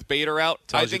center with Bader out,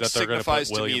 I think signifies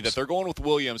to me that they're going with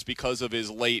Williams because of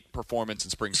his late performance in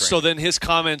spring training. So then his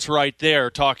comments right there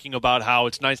talking about how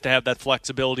it's nice to have that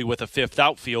flexibility with a 5th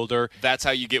outfielder. That's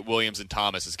how you get Williams and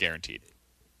Thomas is guaranteed.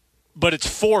 But it's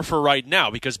 4 for right now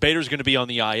because Bader's going to be on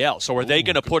the IL. So are they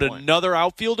going to put another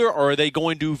outfielder, or are they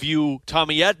going to view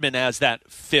Tommy Edman as that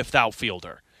 5th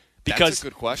outfielder? Because that's a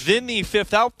good question. Then the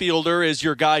 5th outfielder is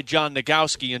your guy, John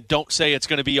Nogowski, and don't say it's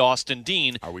going to be Austin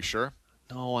Dean. Are we sure?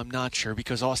 No, I'm not sure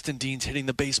because Austin Dean's hitting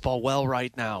the baseball well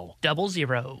right now.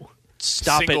 0-0.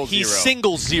 Stop single it. He's zero.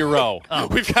 single 0.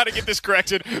 We've got to get this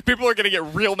corrected. People are going to get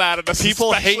real mad at us,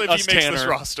 People especially hate if us, he makes Tanner. this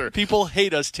roster. People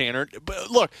hate us, Tanner.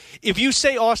 But look, if you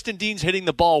say Austin Dean's hitting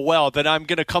the ball well, then I'm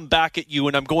going to come back at you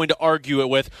and I'm going to argue it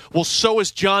with, well, so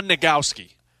is John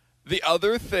Nogowski. The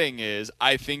other thing is,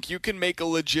 I think you can make a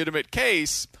legitimate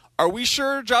case. Are we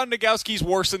sure John Nogowski's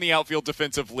worse in the outfield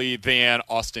defensively than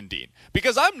Austin Dean?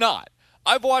 Because I'm not.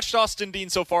 I've watched Austin Dean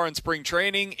so far in spring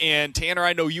training, and Tanner,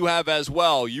 I know you have as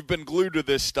well. You've been glued to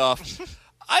this stuff.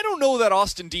 I don't know that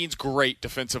Austin Dean's great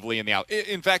defensively in the out.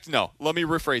 In fact, no. Let me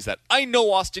rephrase that. I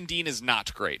know Austin Dean is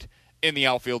not great in the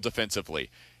outfield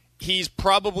defensively. He's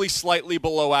probably slightly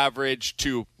below average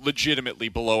to legitimately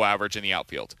below average in the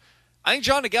outfield. I think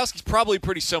John Nogowski's probably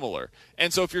pretty similar.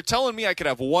 And so if you're telling me I could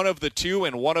have one of the two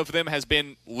and one of them has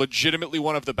been legitimately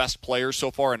one of the best players so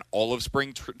far in all of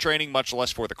spring training, much less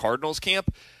for the Cardinals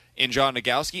camp, in John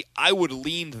Nogowski, I would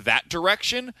lean that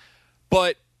direction.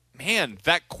 But, man,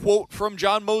 that quote from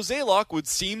John Mozeliak would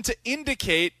seem to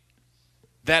indicate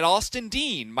that Austin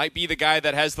Dean might be the guy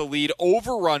that has the lead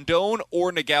over Rondon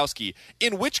or Nogowski.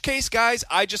 In which case, guys,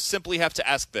 I just simply have to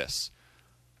ask this.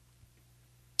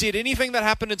 Did anything that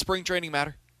happened in spring training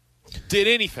matter? Did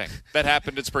anything that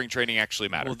happened in spring training actually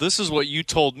matter? Well, this is what you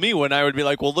told me when I would be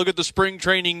like, well, look at the spring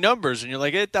training numbers. And you're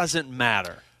like, it doesn't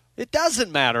matter. It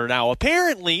doesn't matter now,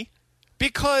 apparently.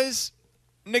 Because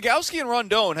Nogowski and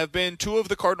Rondon have been 2 of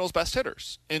the Cardinals' best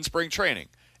hitters in spring training.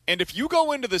 And if you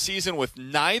go into the season with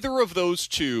neither of those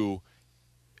 2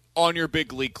 on your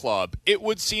big league club, it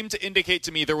would seem to indicate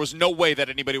to me there was no way that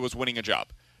anybody was winning a job.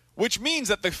 Which means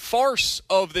that the farce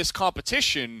of this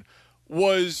competition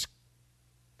was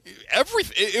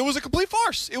everything. It was a complete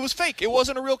farce. It was fake. It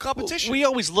wasn't a real competition. We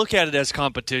always look at it as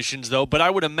competitions, though, but I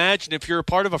would imagine if you're a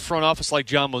part of a front office like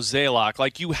John Mozeliak,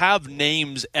 like you have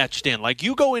names etched in. Like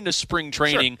you go into spring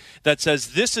training that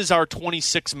says this is our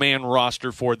 26-man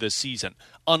roster for this season,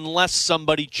 unless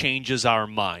somebody changes our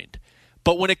mind.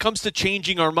 But when it comes to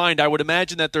changing our mind, I would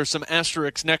imagine that there's some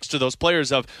asterisks next to those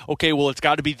players of, okay, well, it's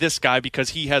got to be this guy because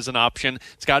he has an option.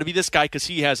 It's got to be this guy because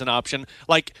he has an option.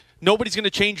 Like, nobody's going to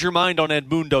change your mind on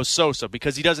Edmundo Sosa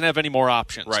because he doesn't have any more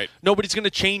options. Right. Nobody's going to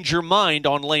change your mind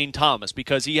on Lane Thomas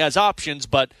because he has options,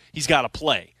 but he's got to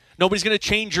play. Nobody's going to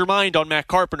change your mind on Matt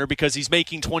Carpenter because he's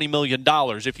making $20 million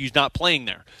if he's not playing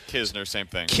there. Kisner, same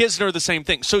thing. Kisner, the same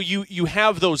thing. So you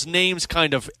have those names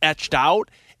kind of etched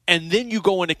out, and then you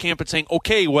go into camp and saying,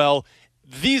 okay, well,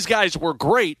 these guys were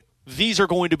great. These are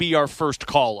going to be our first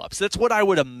call-ups. That's what I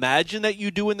would imagine that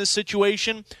you do in this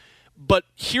situation. But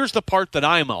here's the part that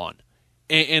I'm on.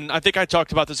 And I think I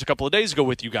talked about this a couple of days ago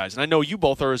with you guys, and I know you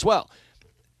both are as well.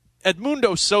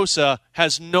 Edmundo Sosa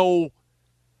has no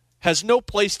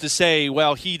place to say,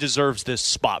 well, he deserves this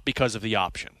spot because of the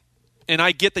option. And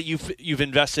I get that you've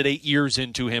invested 8 years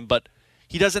into him, but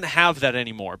he doesn't have that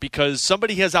anymore because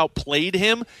somebody has outplayed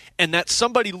him, and that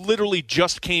somebody literally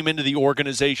just came into the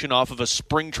organization off of a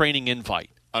spring training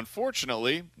invite.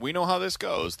 Unfortunately, we know how this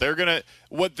goes.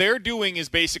 What they're doing is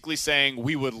basically saying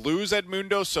we would lose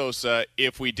Edmundo Sosa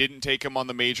if we didn't take him on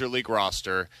the Major League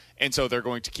roster, and so they're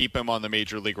going to keep him on the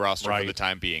Major League roster for the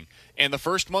time being. And the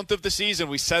first month of the season,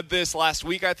 we said this last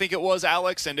week, I think it was,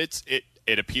 Alex, and it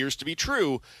appears to be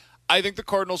true. I think the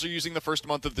Cardinals are using the first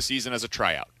month of the season as a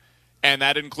tryout. And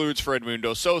that includes for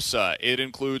Edmundo Sosa. It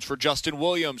includes for Justin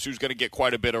Williams, who's going to get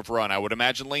quite a bit of run. I would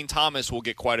imagine Lane Thomas will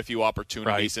get quite a few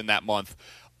opportunities in that month.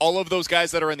 All of those guys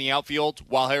that are in the outfield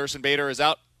while Harrison Bader is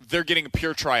out, they're getting a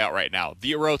pure tryout right now.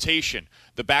 The rotation,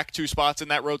 the back two spots in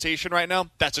that rotation right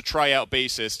now, that's a tryout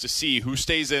basis to see who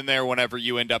stays in there whenever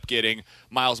you end up getting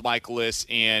Miles Mikolas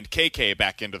and KK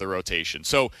back into the rotation.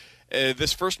 So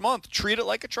this first month, treat it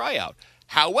like a tryout.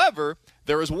 However,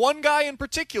 there is one guy in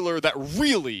particular that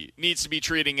really needs to be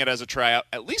treating it as a tryout,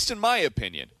 at least in my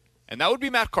opinion, and that would be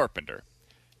Matt Carpenter.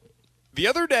 The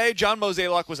other day, John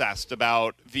Mozeliak was asked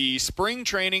about the spring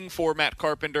training for Matt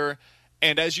Carpenter,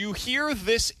 and as you hear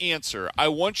this answer, I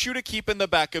want you to keep in the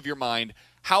back of your mind,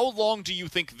 how long do you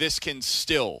think this can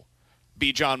still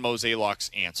be John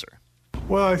Mozeliak's answer?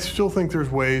 Well, I still think there's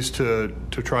ways to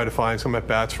try to find some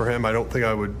at-bats for him. I don't think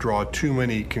I would draw too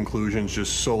many conclusions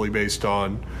just solely based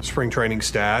on spring training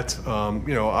stats.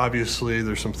 Obviously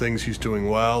there's some things he's doing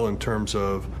well in terms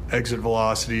of exit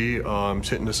velocity,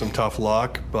 hitting to some tough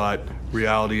luck, but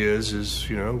reality is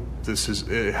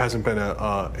it hasn't been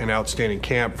an outstanding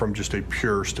camp from just a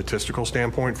pure statistical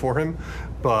standpoint for him.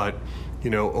 But,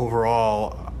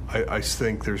 overall, I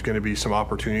think there's going to be some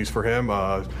opportunities for him.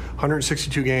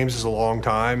 162 games is a long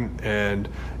time, and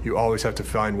you always have to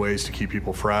find ways to keep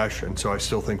people fresh, and so I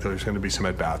still think there's going to be some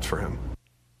at-bats for him.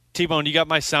 T-Bone, you got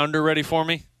my sounder ready for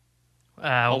me?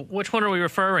 Which one are we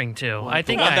referring to? I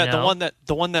think I know.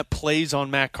 The one that plays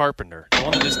on Matt Carpenter. The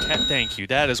one that is thank you.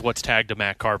 That is what's tagged to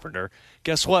Matt Carpenter.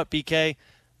 Guess what, BK?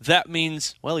 That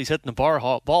means, well, he's hitting the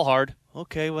ball hard.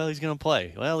 Okay, well, he's going to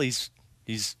play. Well, he's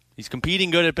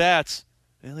competing good at bats.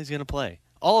 Well, he's going to play.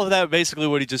 All of that, basically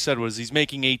what he just said was he's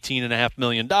making $18.5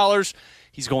 million.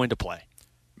 He's going to play.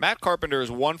 Matt Carpenter is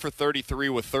 1 for 33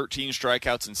 with 13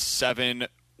 strikeouts and 7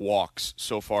 walks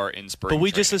so far in spring training. But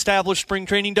we just established spring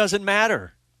training doesn't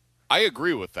matter. I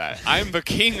agree with that. I'm the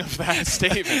king of that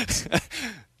statement.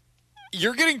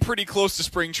 You're getting pretty close to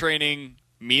spring training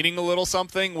meaning a little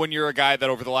something when you're a guy that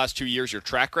over the last 2 years your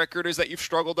track record is that you've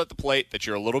struggled at the plate, that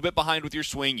you're a little bit behind with your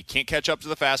swing, you can't catch up to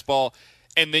the fastball,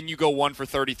 and then you go 1 for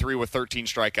 33 with 13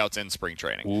 strikeouts in spring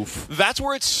training. Oof. That's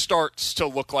where it starts to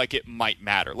look like it might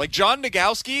matter. Like John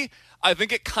Nogowski, I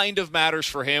think it kind of matters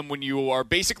for him when you are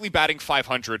basically batting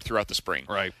 500 throughout the spring.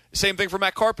 Right. Same thing for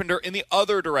Matt Carpenter in the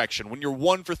other direction. When you're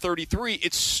 1 for 33,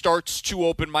 it starts to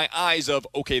open my eyes of,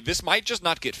 okay, this might just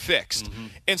not get fixed. Mm-hmm.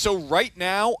 And so right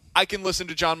now, I can listen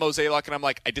to John Mozeliak and I'm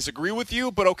like, I disagree with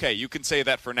you, but okay, you can say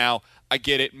that for now. I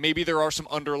get it. Maybe there are some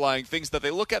underlying things that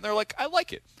they look at and they're like, I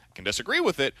like it. I can disagree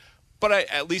with it, but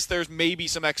at least there's maybe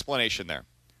some explanation there.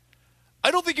 I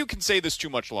don't think you can say this too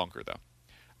much longer, though.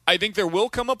 I think there will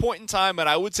come a point in time, and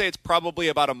I would say it's probably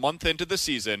about a month into the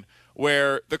season,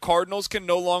 where the Cardinals can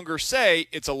no longer say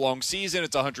it's a long season,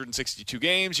 it's 162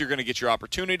 games, you're going to get your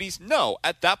opportunities. No,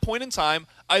 at that point in time,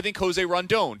 I think Jose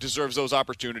Rondon deserves those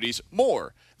opportunities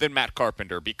more than Matt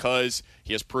Carpenter because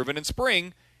he has proven in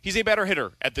spring he's a better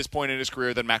hitter at this point in his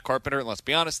career than Matt Carpenter, and let's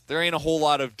be honest, there ain't a whole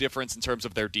lot of difference in terms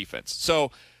of their defense.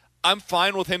 So I'm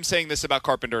fine with him saying this about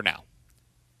Carpenter now.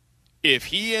 If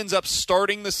he ends up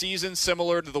starting the season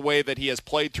similar to the way that he has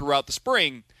played throughout the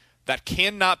spring, that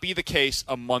cannot be the case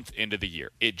a month into the year.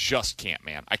 It just can't,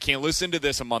 man. I can't listen to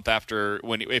this a month after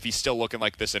if he's still looking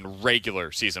like this in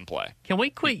regular season play. Can we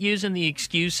quit using the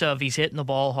excuse of he's hitting the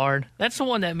ball hard? That's the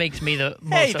one that makes me the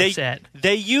most upset.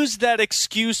 They used that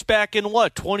excuse back in,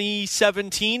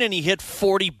 2017, and he hit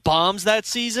 40 bombs that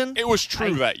season? It was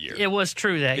true that year. It was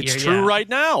true that year, It's true right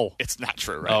now. It's not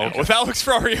true right now. Okay. With Alex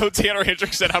Ferrario, Tanner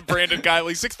Hendrickson, I'm Brandon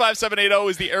Kiley. 65780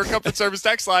 is the Air Comfort Service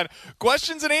text line.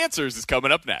 Questions and answers is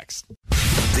coming up next.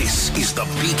 This is the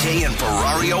BK and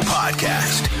Ferrario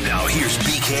podcast. Now here's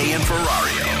BK and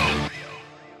Ferrario.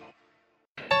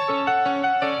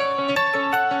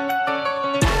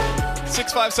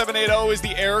 $65780 is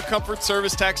the Air Comfort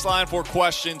Service text line for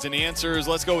questions and answers.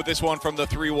 Let's go with this one from the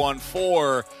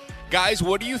 314. Guys,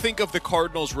 what do you think of the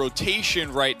Cardinals'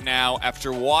 rotation right now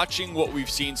after watching what we've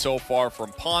seen so far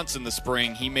from Ponce in the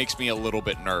spring? He makes me a little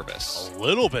bit nervous. A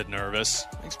little bit nervous?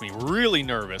 Makes me really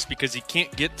nervous because he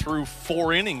can't get through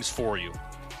 4 innings for you.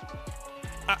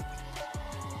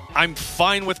 I'm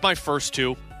fine with my first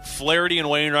two. Flaherty and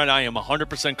Wainwright I am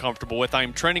 100% comfortable with. I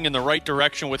am trending in the right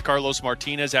direction with Carlos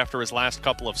Martinez after his last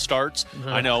couple of starts.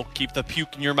 I know, keep the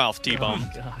puke in your mouth,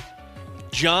 T-Bone. Oh,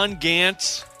 John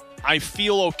Gant, I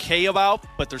feel okay about,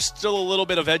 but there's still a little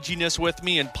bit of edginess with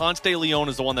me, and Ponce de Leon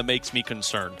is the one that makes me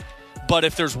concerned. But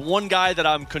if there's one guy that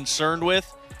I'm concerned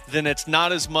with, then it's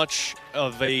not as much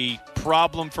of a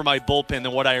problem for my bullpen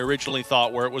than what I originally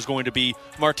thought, where it was going to be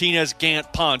Martinez,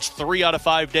 Gant, Ponce. 3 out of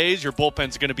 5 days, your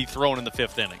bullpen's going to be thrown in the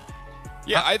 5th inning.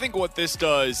 Yeah, I think what this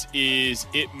does is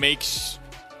it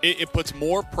puts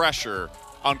more pressure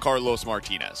on Carlos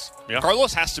Martinez. Yeah.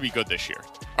 Carlos has to be good this year,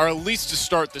 or at least to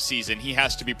start the season, he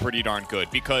has to be pretty darn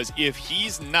good, because if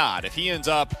you've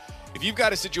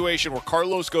got a situation where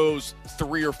Carlos goes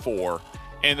 3 or 4,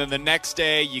 and then the next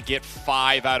day you get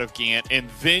 5 out of Gant, and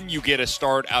then you get a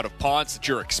start out of Ponce that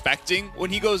you're expecting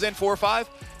when he goes in 4 or 5,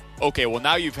 okay, well,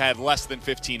 now you've had less than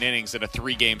 15 innings in a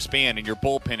 3-game span, and your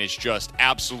bullpen is just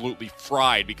absolutely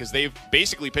fried because they've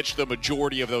basically pitched the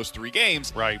majority of those 3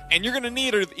 games. Right. And you're going to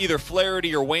need either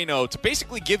Flaherty or Waino to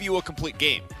basically give you a complete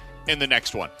game in the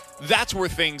next one. That's where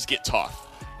things get tough.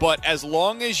 But as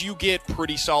long as you get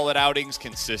pretty solid outings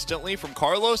consistently from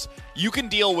Carlos, you can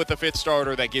deal with a 5th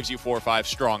starter that gives you 4 or 5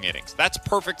 strong innings. That's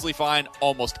perfectly fine.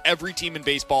 Almost every team in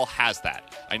baseball has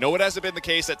that. I know it hasn't been the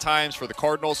case at times for the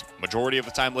Cardinals, majority of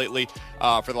the time lately,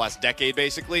 for the last decade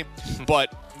basically,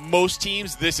 but most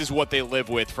teams, this is what they live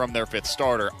with from their 5th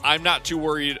starter. I'm not too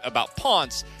worried about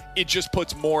Ponce. It just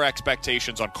puts more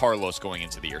expectations on Carlos going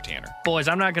into the year, Tanner. Boys,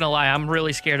 I'm not going to lie. I'm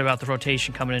really scared about the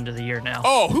rotation coming into the year now.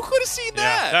 Oh, who could have seen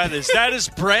that? Yeah, that is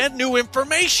brand new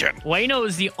information. Waino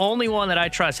is the only one that I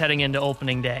trust heading into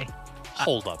opening day.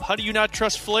 Hold up. How do you not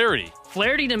trust Flaherty?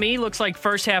 Flaherty, to me, looks like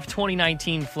first half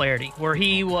 2019 Flaherty, where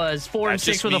he was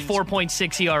 4-6 with a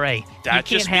 4.6 ERA. You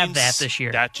can't have that this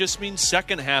year. That just means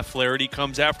second half Flaherty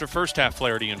comes after first half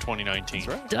Flaherty in 2019.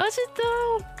 That's right. Does it,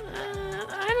 though?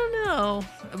 I don't know.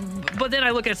 But then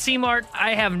I look at C-Mart.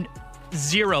 I have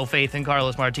zero faith in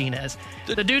Carlos Martinez.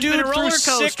 The dude's been a roller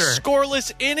coaster. 6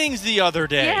 scoreless innings the other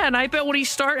day. Yeah, and I bet when he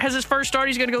has his first start,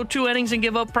 he's going to go 2 innings and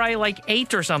give up probably like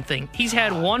 8 or something. He's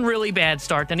had one really bad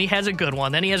start, then he has a good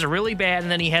one, then he has a really bad,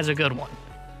 and then he has a good one.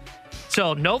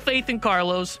 So no faith in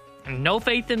Carlos, no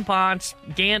faith in Ponce.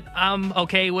 Gant, I'm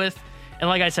okay with. And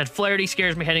like I said, Flaherty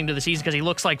scares me heading to the season because he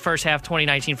looks like first half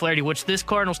 2019 Flaherty, which this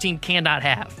Cardinals team cannot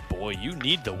have. Boy, you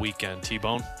need the weekend,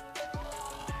 T-Bone.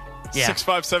 Yeah.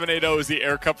 65780 is the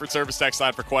Air Comfort Service text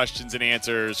line for questions and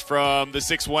answers from the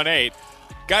 618.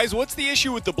 Guys, what's the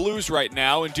issue with the Blues right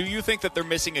now, and do you think that they're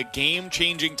missing a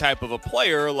game-changing type of a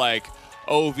player like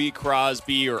O.V.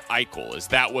 Crosby or Eichel? Is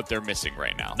that what they're missing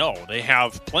right now? No, they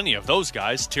have plenty of those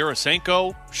guys.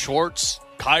 Tarasenko, Schwartz,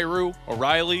 Kyrou,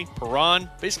 O'Reilly, Perron.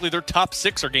 Basically, their top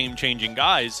 6 are game-changing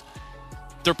guys.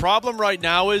 Their problem right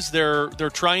now is they're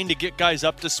trying to get guys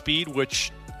up to speed,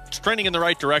 which is trending in the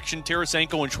right direction.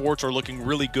 Tarasenko and Schwartz are looking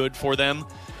really good for them.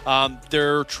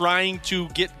 They're trying to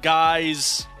get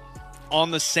guys on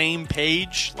the same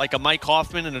page, like a Mike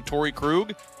Hoffman and a Torrey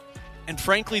Krug. And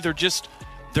frankly,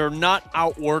 they're not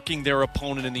outworking their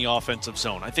opponent in the offensive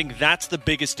zone. I think that's the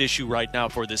biggest issue right now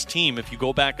for this team. If you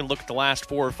go back and look at the last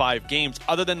 4 or 5 games,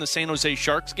 other than the San Jose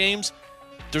Sharks games,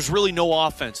 there's really no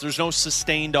offense. There's no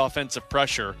sustained offensive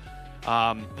pressure.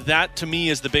 That, to me,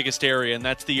 is the biggest area, and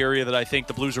that's the area that I think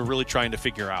the Blues are really trying to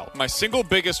figure out. My single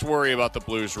biggest worry about the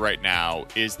Blues right now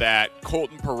is that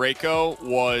Colton Parayko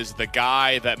was the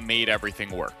guy that made everything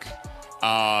work.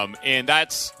 And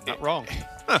that's not wrong.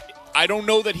 I don't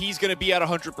know that he's going to be at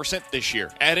 100% this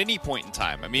year at any point in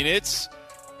time. I mean, it's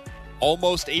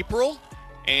almost April,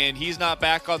 and he's not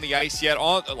back on the ice yet,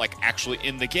 actually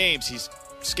in the games. He's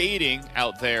skating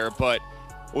out there, but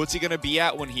what's he going to be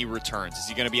at when he returns? Is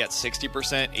he going to be at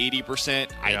 60%,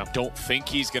 80%? I don't think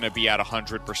he's going to be at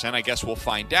 100%. I guess we'll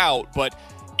find out. But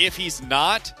if he's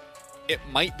not, it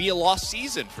might be a lost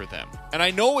season for them. And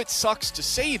I know it sucks to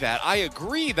say that. I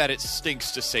agree that it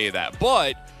stinks to say that.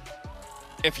 But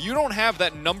if you don't have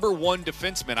that number one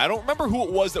defenseman, I don't remember who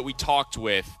it was that we talked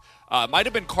with. Might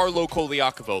have been Carlo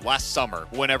Koliakovo last summer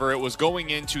whenever it was going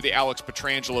into the Alex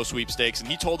Pietrangelo sweepstakes, and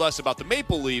he told us about the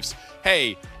Maple Leafs.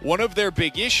 Hey, one of their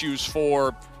big issues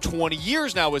for 20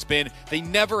 years now has been they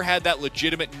never had that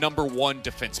legitimate number one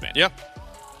defenseman. Yeah.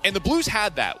 And the Blues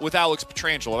had that with Alex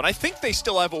Pietrangelo, and I think they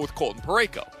still have it with Colton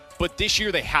Parayko. But this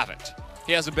year they haven't.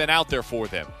 He hasn't been out there for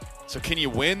them. So can you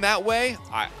win that way?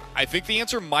 I think the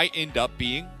answer might end up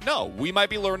being no. We might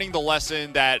be learning the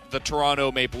lesson that the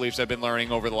Toronto Maple Leafs have been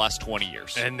learning over the last 20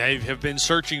 years. And they have been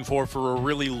searching for a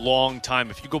really long time.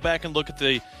 If you go back and look at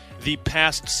the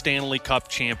past Stanley Cup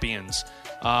champions,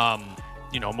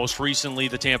 most recently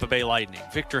the Tampa Bay Lightning.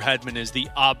 Victor Hedman is the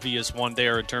obvious one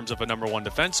there in terms of a number one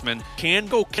defenseman.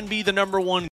 Can be the number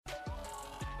one,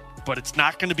 but it's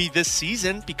not going to be this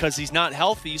season because he's not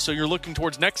healthy, so you're looking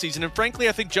towards next season. And frankly,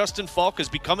 I think Justin Falk is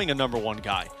becoming a number one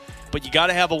guy. But you got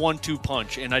to have a 1-2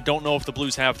 punch, and I don't know if the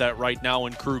Blues have that right now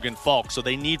in Krug and Falk, so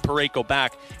they need Parayko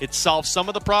back. It solves some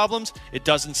of the problems. It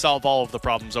doesn't solve all of the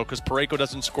problems, though, because Parayko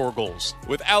doesn't score goals.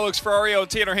 With Alex Ferrario and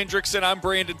Tanner Hendrickson, I'm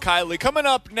Brandon Kiley. Coming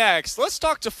up next, let's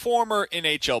talk to former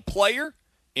NHL player,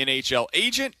 NHL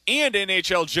agent, and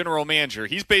NHL general manager.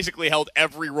 He's basically held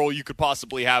every role you could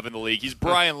possibly have in the league. He's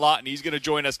Brian Lawton. He's going to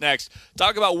join us next.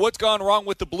 Talk about what's gone wrong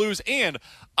with the Blues, and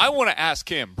I want to ask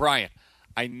him, Brian,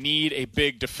 I need a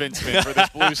big defenseman for this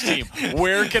Blues team.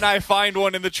 Where can I find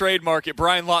one in the trade market?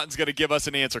 Brian Lawton's going to give us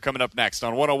an answer coming up next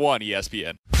on 101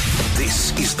 ESPN.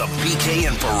 This is the BK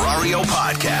and Ferrario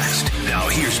podcast. Now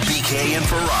here's BK and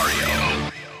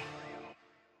Ferrario.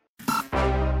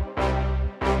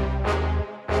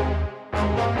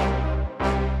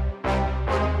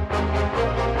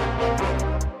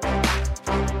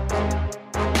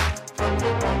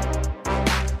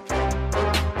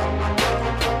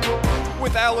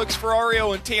 Alex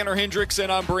Ferrario and Tanner Hendrickson.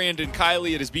 I'm Brandon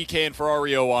Kiley. It is BK and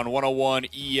Ferrario on 101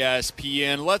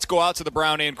 ESPN. Let's go out to the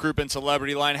Brown and Crouppen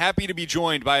Celebrity Line. Happy to be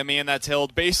joined by a man that's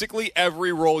held basically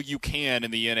every role you can in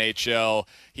the NHL.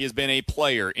 He has been a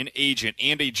player, an agent,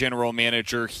 and a general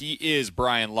manager. He is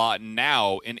Brian Lawton,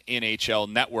 now an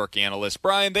NHL Network analyst.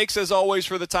 Brian, thanks as always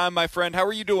for the time, my friend. How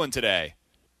are you doing today?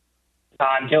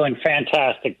 I'm doing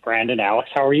fantastic, Brandon. Alex,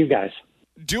 how are you guys?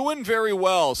 Doing very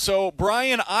well. So,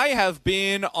 Brian, I have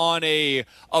been on a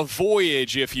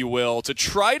voyage, if you will, to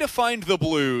try to find the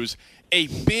Blues a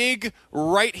big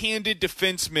right-handed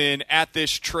defenseman at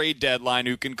this trade deadline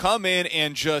who can come in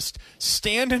and just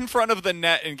stand in front of the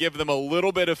net and give them a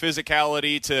little bit of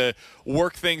physicality to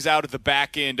work things out at the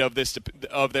back end of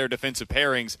their defensive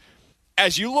pairings.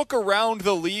 As you look around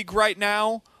the league right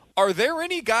now, are there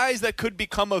any guys that could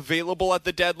become available at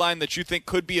the deadline that you think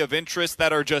could be of interest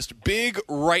that are just big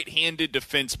right-handed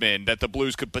defensemen that the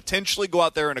Blues could potentially go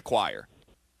out there and acquire?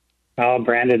 Oh,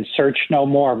 Brandon, search no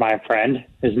more, my friend.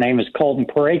 His name is Colton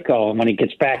Parayko, and when he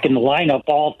gets back in the lineup,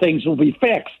 all things will be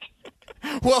fixed.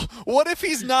 Well, what if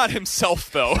he's not himself,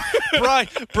 though?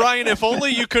 Brian, if only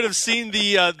you could have seen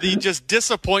the just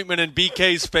disappointment in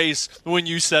BK's face when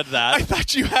you said that. I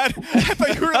thought you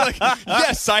were like,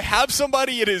 yes, I have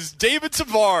somebody. It is David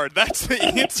Savard. That's the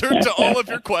answer to all of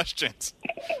your questions.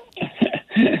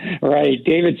 Right.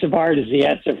 David Savard is the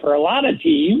answer for a lot of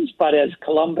teams, but as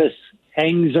Columbus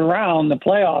hangs around the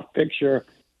playoff picture,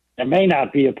 it may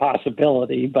not be a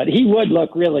possibility, but he would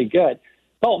look really good.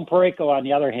 Colton Parayko, on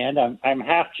the other hand, I'm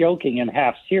half joking and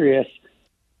half serious.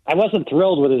 I wasn't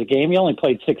thrilled with his game. He only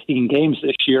played 16 games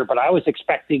this year, but I was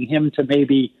expecting him to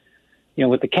maybe,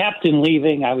 with the captain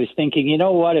leaving, I was thinking, you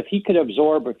know what, if he could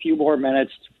absorb a few more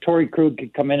minutes, Torrey Krug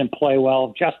could come in and play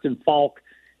well, Justin Falk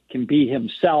can be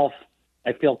himself,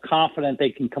 I feel confident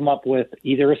they can come up with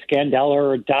either a Scandella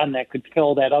or a Dunn that could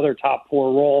fill that other top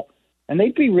four role, and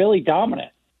they'd be really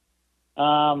dominant.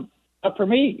 But for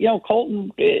me,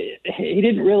 Colton, he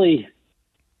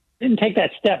didn't take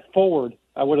that step forward.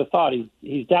 I would have thought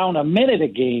he's down a minute a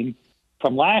game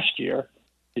from last year,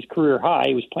 his career high.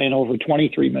 He was playing over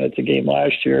 23 minutes a game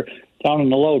last year, down in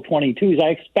the low 22s. I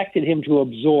expected him to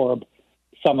absorb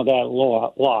some of that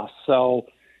loss. So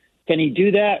can he do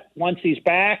that once he's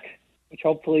back, which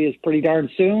hopefully is pretty darn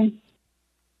soon?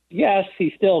 Yes,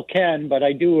 he still can, but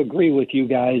I do agree with you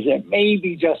guys that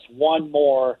maybe just one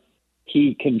more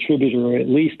key contributor, at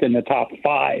least in the top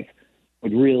five,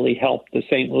 would really help the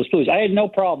St. Louis Blues. I had no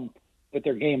problem with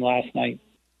their game last night,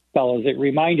 fellas. It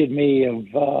reminded me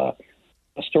of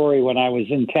a story when I was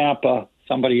in Tampa.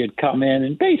 Somebody had come in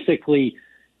and basically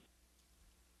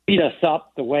beat us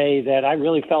up the way that I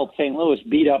really felt St. Louis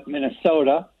beat up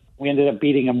Minnesota. We ended up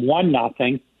beating them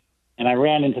 1-0, and I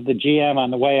ran into the GM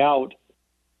on the way out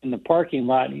in the parking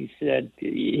lot, and he said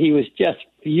he was just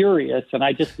furious, and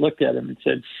I just looked at him and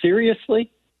said,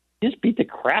 seriously? You just beat the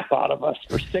crap out of us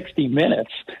for 60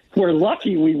 minutes. We're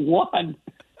lucky we won,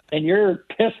 and you're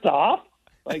pissed off?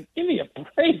 Like, give me a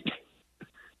break.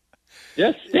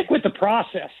 Just stick with the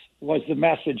process was the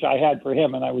message I had for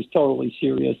him, and I was totally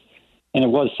serious. And it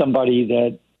was somebody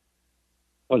that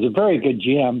was a very good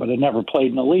GM, but had never played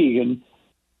in the league, and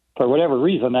for whatever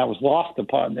reason, that was lost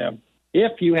upon them.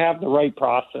 If you have the right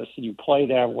process and you play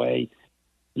that way,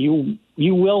 you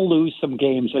will lose some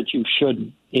games that you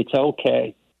shouldn't. It's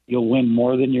okay. You'll win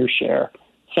more than your share.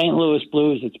 St. Louis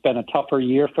Blues, it's been a tougher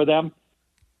year for them,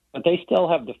 but they still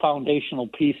have the foundational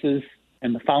pieces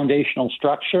and the foundational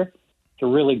structure to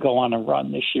really go on a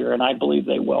run this year, and I believe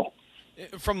they will.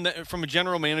 From a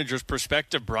general manager's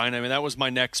perspective, Brian, I mean, that was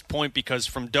my next point, because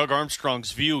from Doug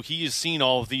Armstrong's view, he has seen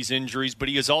all of these injuries, but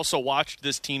he has also watched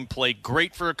this team play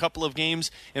great for a couple of games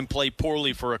and play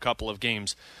poorly for a couple of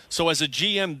games. So as a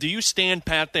GM, do you stand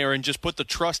pat there and just put the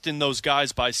trust in those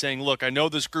guys by saying, look, I know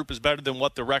this group is better than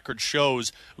what the record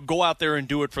shows. Go out there and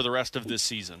do it for the rest of this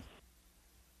season?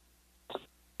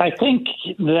 I think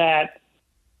that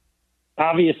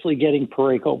obviously getting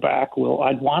Parayko back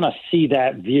I'd want to see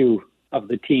that view of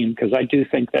the team, because I do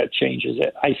think that changes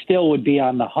it. I still would be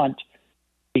on the hunt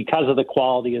because of the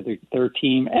quality of their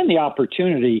team and the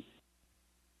opportunity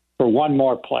for one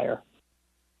more player.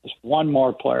 Just one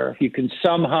more player. If you can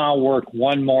somehow work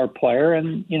one more player,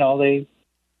 and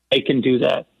they can do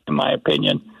that, in my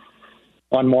opinion.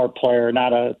 One more player,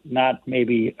 not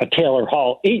maybe a Taylor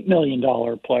Hall $8 million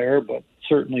player, but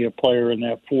certainly a player in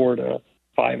that $4 to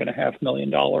 $5.5 million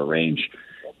range.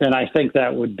 Then I think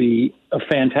that would be a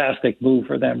fantastic move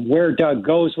for them. Where Doug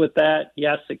goes with that,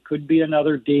 yes, it could be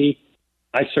another D.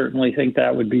 I certainly think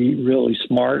that would be really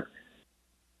smart.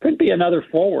 Could be another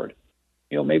forward.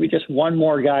 Maybe just one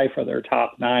more guy for their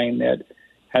top nine that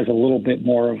has a little bit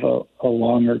more of a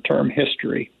longer-term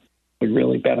history would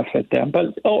really benefit them.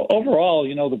 But overall,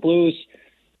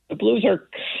 the Blues are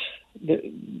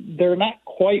they're not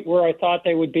quite where I thought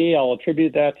they would be. I'll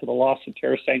attribute that to the loss of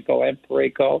Tarasenko and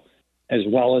Parayko, as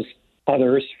well as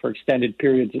others for extended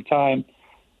periods of time.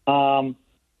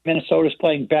 Minnesota's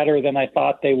playing better than I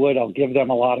thought they would. I'll give them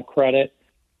a lot of credit.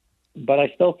 But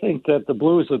I still think that the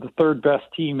Blues are the third best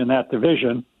team in that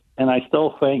division, and I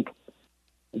still think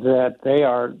that they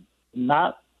are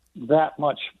not that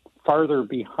much farther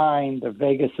behind the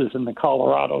Vegases and the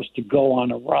Colorados to go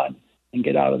on a run and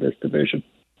get out of this division.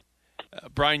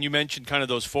 Brian, you mentioned kind of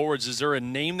those forwards. Is there a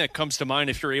name that comes to mind,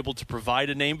 if you're able to provide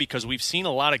a name? Because we've seen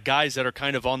a lot of guys that are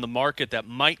kind of on the market that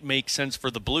might make sense for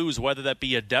the Blues, whether that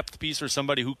be a depth piece or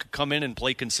somebody who could come in and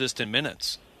play consistent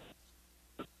minutes.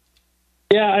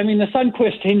 Yeah, I mean, the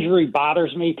Sundqvist injury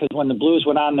bothers me, because when the Blues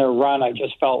went on their run, I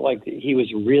just felt like he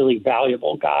was a really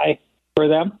valuable guy for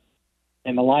them.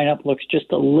 And the lineup looks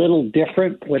just a little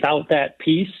different without that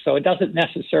piece. So it doesn't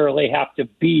necessarily have to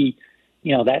be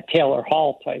that Taylor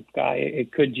Hall type guy.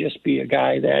 It could just be a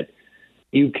guy that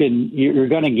you're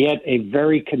going to get a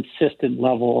very consistent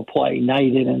level of play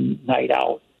night in and night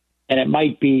out. And it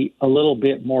might be a little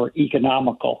bit more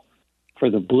economical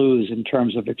for the Blues in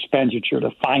terms of expenditure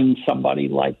to find somebody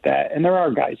like that. And there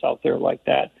are guys out there like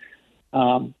that.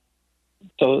 So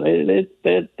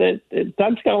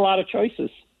Doug's got a lot of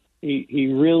choices.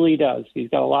 He really does. He's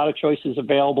got a lot of choices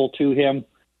available to him.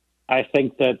 I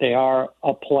think that they are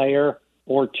a player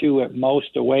or two at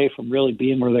most away from really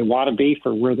being where they want to be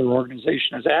for where their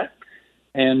organization is at.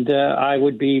 And I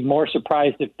would be more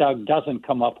surprised if Doug doesn't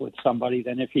come up with somebody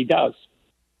than if he does.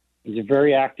 He's a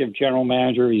very active general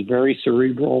manager. He's very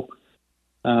cerebral.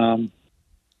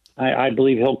 I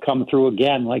believe he'll come through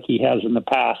again like he has in the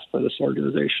past for this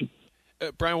organization.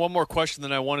 Brian, one more question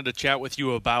that I wanted to chat with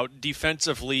you about.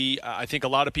 Defensively, I think a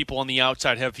lot of people on the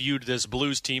outside have viewed this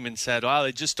Blues team and said,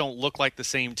 they just don't look like the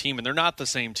same team. And they're not the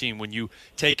same team when you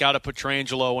take out a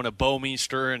Pietrangelo and a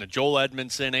Bouwmeester and a Joel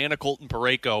Edmondson and a Colton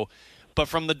Parayko. But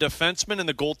from the defenseman and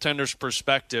the goaltender's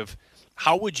perspective,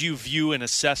 how would you view and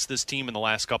assess this team in the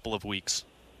last couple of weeks?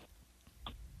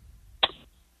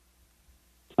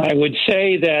 I would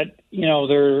say that,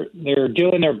 they're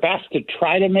doing their best to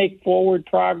try to make forward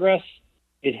progress.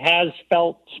 It has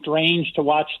felt strange to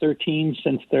watch their team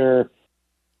since their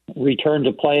return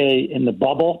to play in the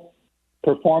bubble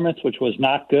performance, which was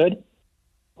not good.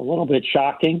 A little bit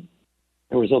shocking.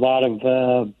 There was a lot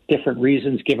of different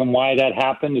reasons given why that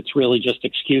happened. It's really just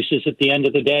excuses at the end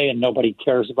of the day, and nobody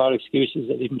cares about excuses.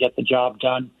 They didn't get the job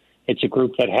done. It's a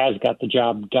group that has got the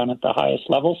job done at the highest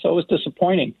level, so it was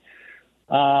disappointing.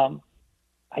 I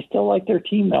still like their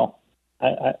team, though.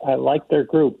 I like their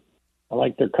group. I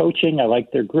like their coaching. I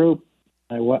like their group.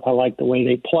 I like the way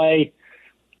they play.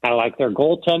 I like their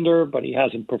goaltender, but he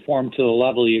hasn't performed to the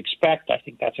level you expect. I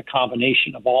think that's a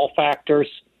combination of all factors.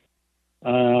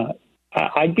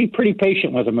 I'd be pretty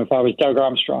patient with him if I was Doug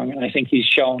Armstrong, and I think he's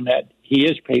shown that he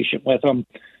is patient with him.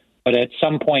 But at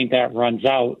some point that runs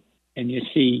out and you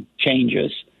see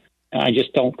changes. And I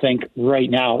just don't think right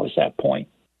now is that point.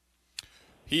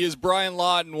 He is Brian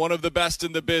Lawton, one of the best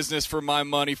in the business for my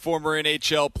money, former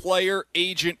NHL player,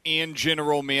 agent, and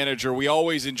general manager. We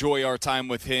always enjoy our time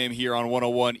with him here on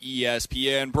 101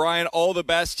 ESPN. Brian, all the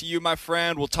best to you, my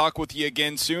friend. We'll talk with you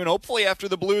again soon, hopefully after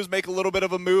the Blues make a little bit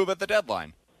of a move at the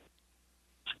deadline.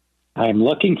 I'm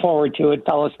looking forward to it,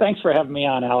 fellas. Thanks for having me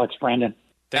on, Alex, Brandon.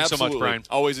 Thanks Absolutely. so much, Brian.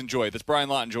 Always enjoy it. That's Brian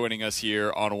Lawton joining us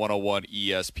here on 101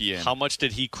 ESPN. How much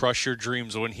did he crush your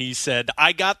dreams when he said,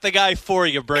 I got the guy for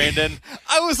you, Brandon?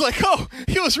 I was like, oh,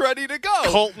 he was ready to go.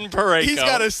 Colton Parayko. He's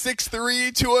got a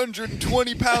 6'3",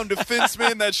 220-pound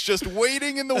defenseman that's just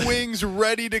waiting in the wings,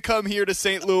 ready to come here to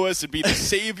St. Louis and be the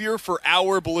savior for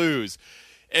our Blues.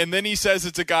 And then he says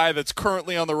it's a guy that's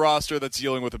currently on the roster that's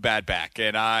dealing with a bad back.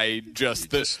 And I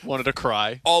just wanted to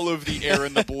cry. All of the air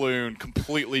in the balloon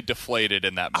completely deflated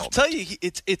in that moment. I'll tell you,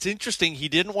 it's interesting. He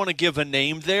didn't want to give a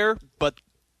name there, but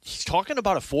he's talking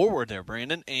about a forward there,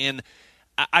 Brandon. And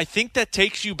I think that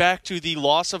takes you back to the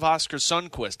loss of Oskar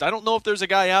Sundqvist. I don't know if there's a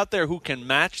guy out there who can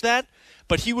match that,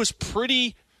 but he was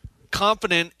pretty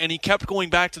confident, and he kept going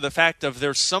back to the fact of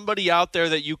there's somebody out there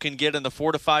that you can get in the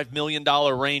 $4 to $5 million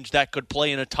range that could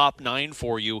play in a top 9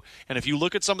 for you. And if you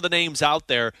look at some of the names out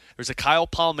there, there's a Kyle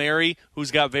Palmieri who's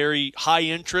got very high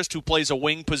interest, who plays a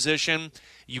wing position.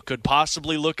 You could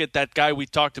possibly look at that guy we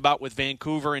talked about with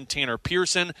Vancouver and Tanner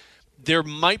Pearson. There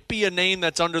might be a name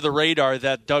that's under the radar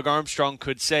that Doug Armstrong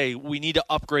could say, we need to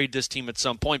upgrade this team at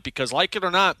some point, because like it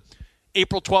or not,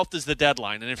 April 12th is the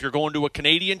deadline, and if you're going to a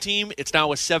Canadian team, it's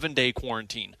now a 7-day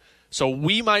quarantine. So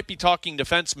we might be talking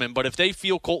defensemen, but if they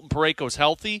feel Colton Parayko's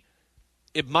healthy,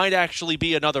 it might actually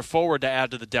be another forward to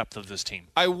add to the depth of this team.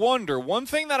 I wonder, one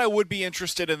thing that I would be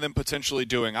interested in them potentially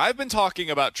doing, I've been talking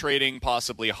about trading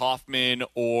possibly Hoffman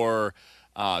or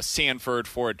Sanford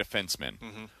for a defenseman.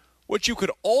 Mm-hmm. What you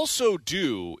could also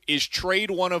do is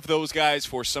trade one of those guys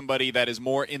for somebody that is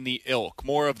more in the ilk,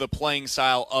 more of the playing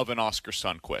style of an Oskar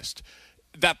Sundqvist,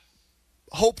 that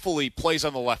hopefully plays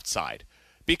on the left side.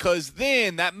 Because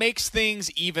then that makes things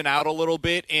even out a little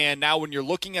bit, and now when you're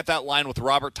looking at that line with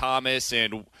Robert Thomas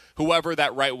and whoever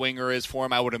that right winger is for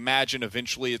him, I would imagine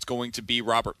eventually it's going to be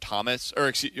Robert Thomas,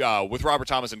 or with Robert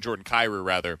Thomas and Jordan Kyrou,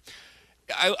 rather.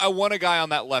 I want a guy on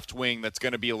that left wing that's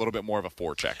going to be a little bit more of a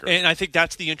forechecker. And I think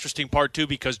that's the interesting part, too,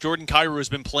 because Jordan Kyrou has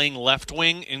been playing left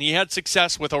wing, and he had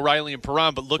success with O'Reilly and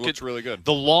Perron, but look at really good.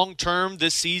 The long term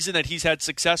this season that he's had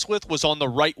success with was on the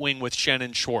right wing with Schenn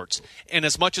and Schwartz. And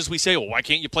as much as we say, well, why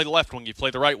can't you play the left wing? You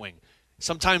play the right wing.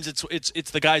 Sometimes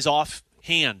it's the guy's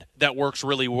offhand that works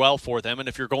really well for them, and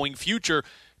if you're going future,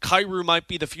 Kyrou might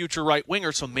be the future right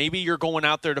winger, so maybe you're going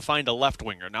out there to find a left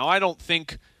winger. Now, I don't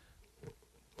think...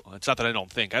 It's not that I don't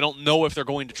think. I don't know if they're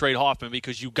going to trade Hoffman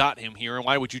because you got him here. And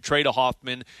why would you trade a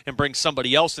Hoffman and bring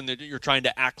somebody else in that you're trying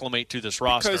to acclimate to this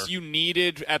roster? Because you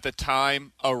needed, at the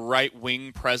time, a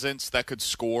right-wing presence that could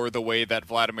score the way that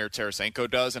Vladimir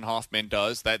Tarasenko does and Hoffman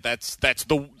does. That's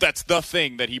the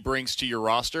thing that he brings to your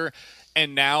roster.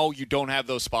 And now you don't have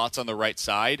those spots on the right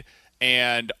side.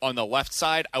 And on the left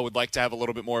side, I would like to have a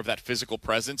little bit more of that physical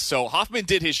presence. So Hoffman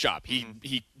did his job.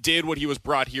 He did what he was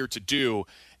brought here to do.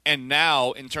 And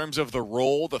now, in terms of the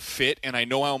role, the fit, and I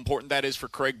know how important that is for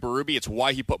Craig Berube, it's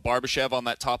why he put Barbashev on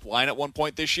that top line at one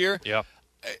point this year. Yeah.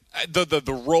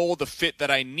 The role, the fit that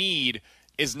I need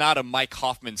is not a Mike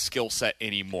Hoffman skill set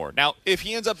anymore. Now, if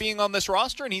he ends up being on this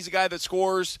roster and he's a guy that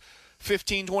scores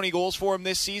 15, 20 goals for him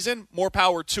this season, more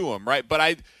power to him, right?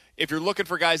 But if you're looking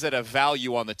for guys that have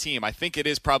value on the team, I think it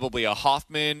is probably a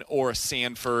Hoffman or a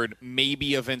Sanford,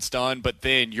 maybe a Vince Dunn, but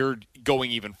then you're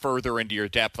going even further into your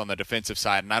depth on the defensive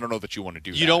side, and I don't know that you want to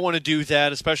do that. You don't want to do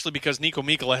that, especially because Nico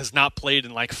Mikkola has not played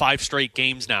in like 5 straight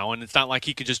games now, and it's not like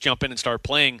he could just jump in and start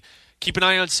playing. Keep an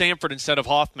eye on Sanford instead of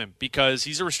Hoffman because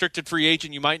he's a restricted free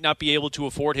agent. You might not be able to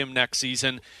afford him next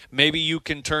season. Maybe you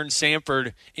can turn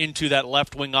Sanford into that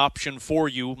left wing option for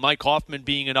you, Mike Hoffman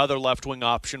being another left wing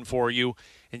option for you,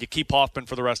 and you keep Hoffman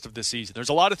for the rest of the season. There's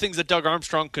a lot of things that Doug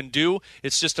Armstrong can do.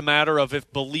 It's just a matter of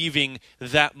if believing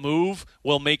that move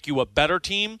will make you a better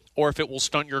team or if it will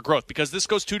stunt your growth. Because this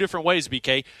goes 2 different ways,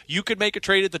 BK. You could make a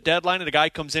trade at the deadline and a guy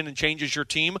comes in and changes your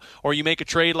team, or you make a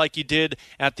trade like you did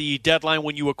at the deadline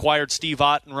when you acquired Steve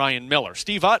Ott and Ryan Miller.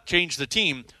 Steve Ott changed the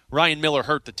team. Ryan Miller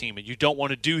hurt the team, and you don't want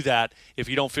to do that if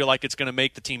you don't feel like it's going to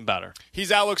make the team better. He's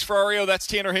Alex Ferrario. That's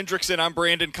Tanner Hendrickson. I'm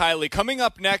Brandon Kiley. Coming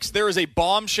up next, there is a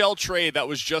bombshell trade that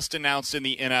was just announced in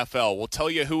the NFL. We'll tell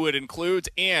you who it includes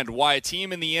and why a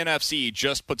team in the NFC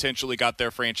just potentially got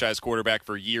their franchise quarterback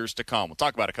for years to come. We'll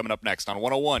talk about it coming up next on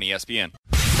 101 ESPN.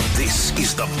 This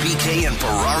is the BK and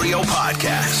Ferrario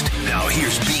podcast. Now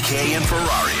here's BK and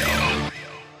Ferrario.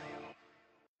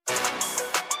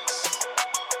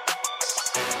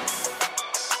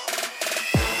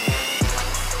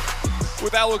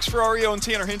 With Alex Ferrario and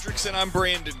Tanner Hendrickson, I'm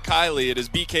Brandon Kiley. It is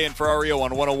BK and Ferrario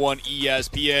on 101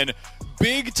 ESPN.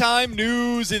 Big time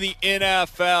news in the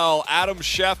NFL. Adam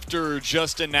Schefter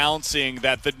just announcing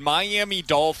that the Miami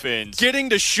Dolphins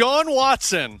getting Deshaun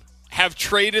Watson have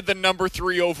traded the number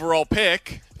 3 overall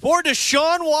pick for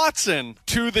Deshaun Watson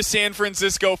to the San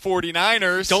Francisco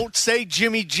 49ers. Don't say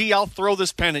Jimmy G, I'll throw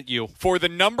this pen at you. For the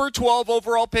number 12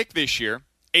 overall pick this year,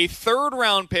 a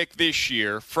third-round pick this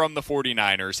year from the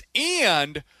 49ers,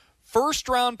 and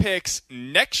first-round picks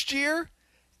next year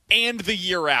and the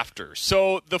year after.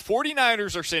 So the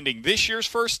 49ers are sending this year's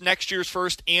first, next year's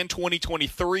first, and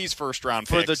 2023's first-round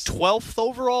picks. For the 12th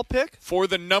overall pick? For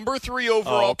the number 3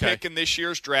 overall pick in this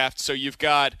year's draft. So you've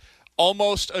got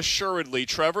almost assuredly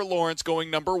Trevor Lawrence going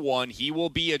number 1. He will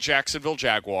be a Jacksonville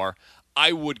Jaguar.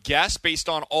 I would guess, based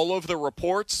on all of the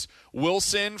reports,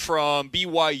 Wilson from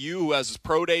BYU, who has his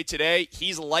pro day today,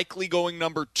 he's likely going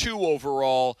number 2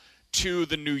 overall to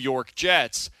the New York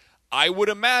Jets. I would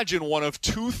imagine one of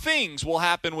two things will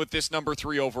happen with this number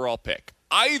 3 overall pick.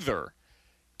 Either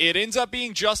it ends up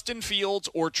being Justin Fields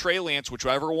or Trey Lance,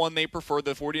 whichever one they prefer,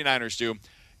 the 49ers do.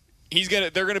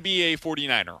 They're going to be a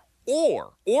 49er.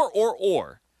 Or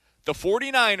the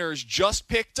 49ers just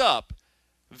picked up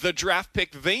the draft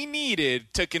pick they needed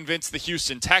to convince the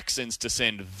Houston Texans to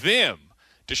send them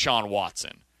Deshaun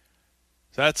Watson.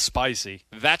 That's spicy.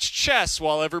 That's chess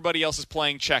while everybody else is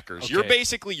playing checkers. Okay.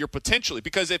 You're potentially,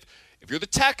 because if you're the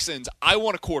Texans, I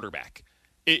want a quarterback.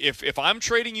 If I'm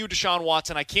trading you Deshaun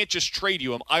Watson, I can't just trade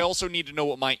you him. I also need to know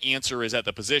what my answer is at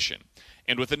the position.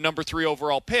 And with the number 3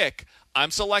 overall pick,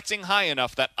 I'm selecting high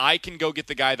enough that I can go get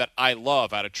the guy that I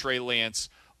love out of Trey Lance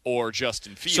or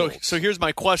Justin Fields. So here's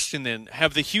my question then.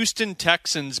 Have the Houston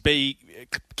Texans be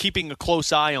keeping a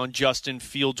close eye on Justin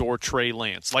Fields or Trey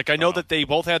Lance? Like, I know that they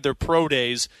both had their pro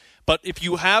days, but if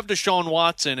you have Deshaun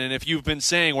Watson and if you've been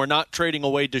saying we're not trading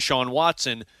away Deshaun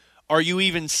Watson, are you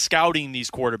even scouting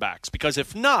these quarterbacks? Because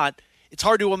if not, it's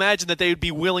hard to imagine that they would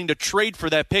be willing to trade for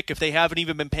that pick if they haven't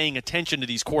even been paying attention to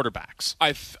these quarterbacks.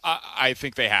 I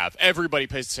think they have. Everybody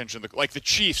pays attention. Like the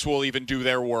Chiefs will even do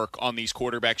their work on these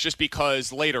quarterbacks just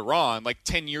because later on, like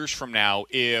 10 years from now,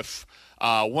 if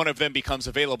one of them becomes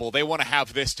available, they want to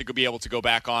have this to be able to go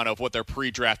back on of what their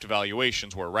pre-draft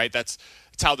evaluations were, right? That's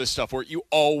how this stuff works. You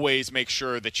always make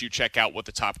sure that you check out what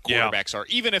the top quarterbacks are,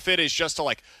 even if it is just to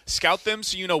like scout them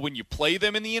so you know when you play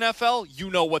them in the NFL,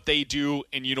 you know what they do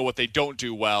and you know what they don't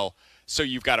do well, so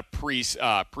you've got a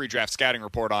pre-draft scouting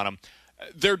report on them.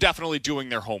 They're definitely doing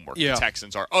their homework, the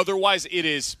Texans are. Otherwise,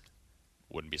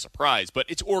 wouldn't be surprised, but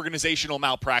it's organizational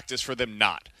malpractice for them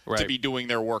not to be doing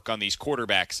their work on these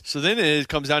quarterbacks. So then it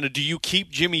comes down to, do you keep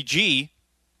Jimmy G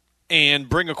and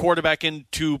bring a quarterback in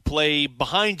to play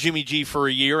behind Jimmy G for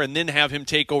a year and then have him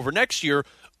take over next year,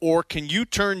 or can you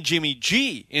turn Jimmy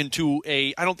G into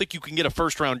I don't think you can get a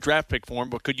first-round draft pick for him,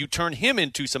 but could you turn him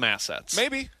into some assets?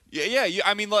 Maybe. Yeah.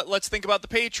 I mean, let's think about the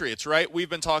Patriots, right? We've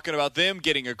been talking about them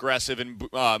getting aggressive and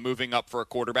moving up for a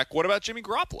quarterback. What about Jimmy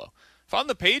Garoppolo? If I'm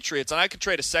the Patriots and I could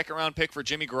trade a second-round pick for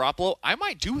Jimmy Garoppolo, I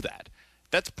might do that.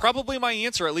 That's probably my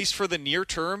answer, at least for the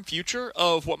near-term future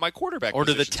of what my quarterback or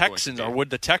to the position is Texans, going to be. Or would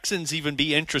the Texans even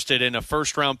be interested in a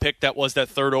first-round pick that was that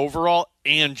 3rd overall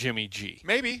and Jimmy G?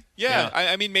 Maybe, yeah.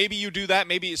 I mean, maybe you do that.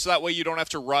 Maybe so that way you don't have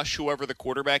to rush whoever the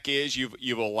quarterback is.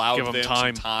 You've allowed them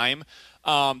some time.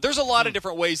 There's a lot of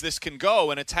different ways this can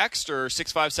go, and a texter,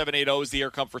 65780 is the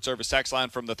Air Comfort Service text line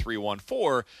from the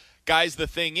 314. Guys, the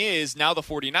thing is, now the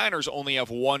 49ers only have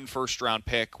one first-round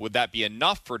pick. Would that be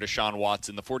enough for Deshaun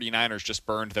Watson? The 49ers just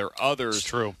burned their others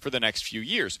for the next few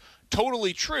years.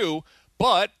 Totally true,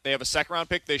 but they have a second-round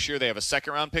pick this year. They have a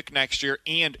second-round pick next year,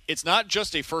 and it's not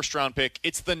just a first-round pick.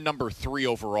 It's the number 3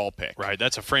 overall pick. Right,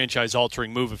 that's a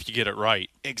franchise-altering move if you get it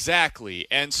right. Exactly,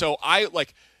 and so I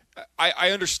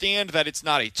understand that it's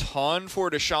not a ton for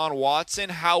Deshaun Watson.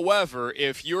 However,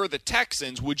 if you're the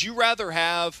Texans, would you rather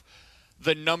have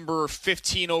the number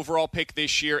 15 overall pick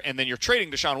this year, and then you're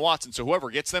trading Deshaun Watson, so whoever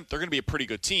gets them, they're going to be a pretty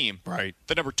good team. Right.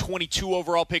 The number 22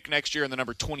 overall pick next year and the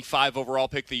number 25 overall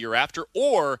pick the year after?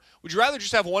 Or would you rather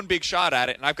just have one big shot at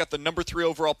it, and I've got the number 3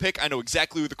 overall pick, I know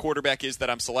exactly who the quarterback is that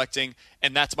I'm selecting,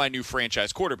 and that's my new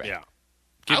franchise quarterback? Yeah.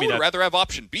 I would rather have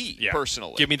option B,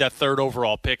 personally. Give me that 3rd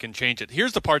overall pick and change it.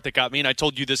 Here's the part that got me, and I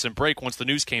told you this in break once the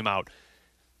news came out.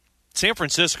 San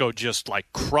Francisco just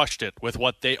crushed it with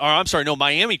what they are.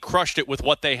 Miami crushed it with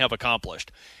what they have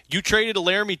accomplished. You traded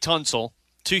Laramie Tunsil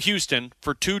to Houston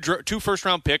for two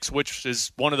first-round picks, which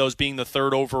is one of those being the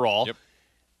 3rd overall. Yep.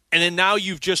 And then now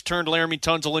you've just turned Laramie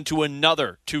Tunsil into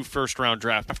another 2 first-round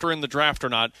draft. After in the draft or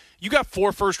not, you got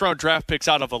 4 first-round draft picks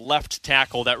out of a left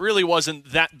tackle that really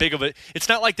wasn't that big of a – it's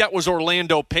not like that was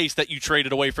Orlando Pace that you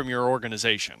traded away from your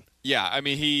organization. Yeah, I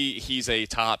mean, he's a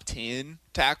top 10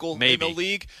 tackle Maybe. in the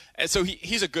league. And so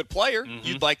he's a good player. Mm-hmm.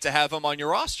 You'd like to have him on your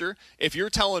roster. If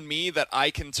you're telling me that I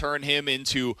can turn him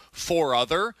into 4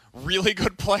 other really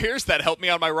good players that help me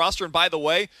on my roster, and by the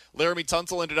way, Laramie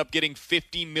Tunsil ended up getting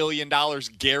 $50 million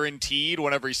guaranteed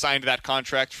whenever he signed that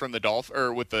contract from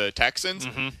with the Texans.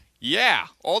 Mm-hmm. Yeah,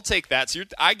 I'll take that. So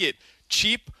I get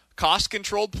cheap,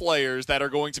 cost-controlled players that are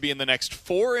going to be in the next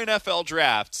 4 NFL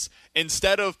drafts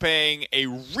instead of paying a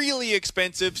really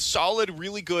expensive, solid,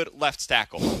 really good left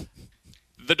tackle.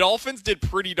 The Dolphins did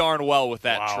pretty darn well with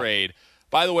that trade.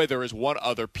 By the way, there is one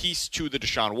other piece to the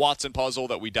Deshaun Watson puzzle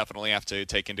that we definitely have to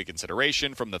take into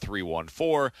consideration from the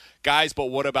 314. Guys, but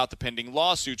what about the pending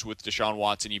lawsuits with Deshaun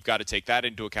Watson? You've got to take that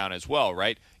into account as well,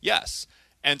 right? Yes.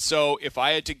 And so if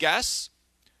I had to guess,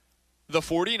 the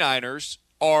 49ers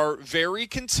are very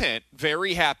content,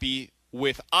 very happy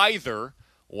with either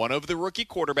one of the rookie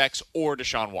quarterbacks or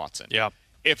Deshaun Watson. Yeah.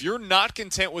 If you're not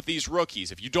content with these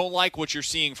rookies, if you don't like what you're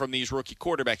seeing from these rookie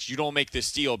quarterbacks, you don't make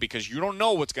this deal because you don't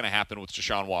know what's going to happen with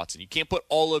Deshaun Watson. You can't put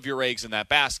all of your eggs in that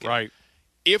basket. Right.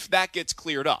 If that gets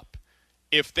cleared up,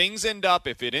 if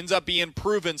it ends up being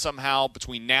proven somehow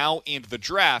between now and the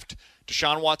draft,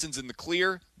 Deshaun Watson's in the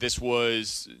clear, this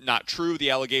was not true,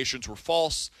 the allegations were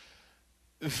false,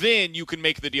 then you can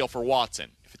make the deal for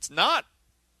Watson. If it's not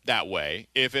that way,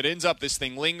 if it ends up this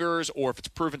thing lingers or if it's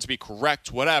proven to be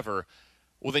correct, whatever,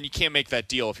 well, then you can't make that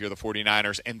deal if you're the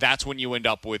 49ers, and that's when you end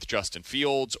up with Justin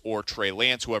Fields or Trey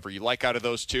Lance, whoever you like out of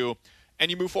those two, and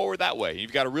you move forward that way.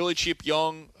 You've got a really cheap,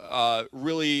 young,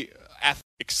 really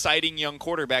exciting young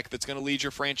quarterback that's going to lead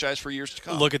your franchise for years to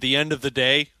come. Look, at the end of the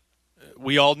day,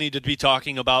 we all need to be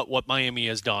talking about what Miami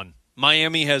has done.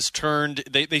 Miami has turned –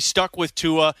 they stuck with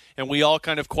Tua, and we all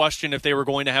kind of questioned if they were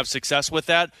going to have success with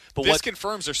that. But this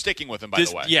confirms they're sticking with him, by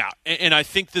the way. Yeah, and I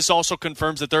think this also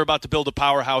confirms that they're about to build a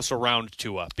powerhouse around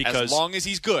Tua. Because as long as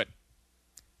he's good.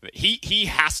 He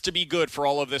has to be good for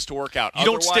all of this to work out. You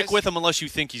don't stick with him unless you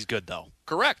think he's good, though.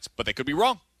 Correct, but they could be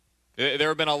wrong. There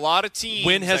have been a lot of teams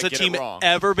When has that a team wrong.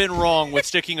 ever been wrong with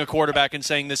sticking a quarterback and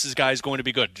saying this guy's going to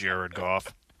be good? Jared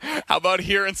Goff. How about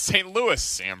here in St. Louis,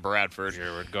 Sam Bradford?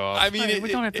 Jared Goff. I mean,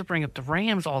 we don't have to bring up the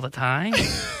Rams all the time.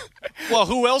 Well,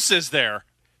 who else is there?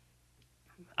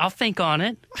 I'll think on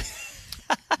it.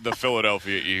 The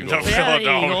Philadelphia Eagles. The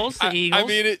Eagles. I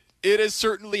mean, it has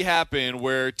certainly happened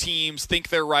where teams think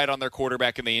they're right on their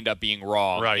quarterback and they end up being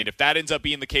wrong. Right. And if that ends up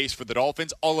being the case for the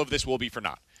Dolphins, all of this will be for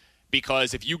naught.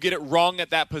 Because if you get it wrong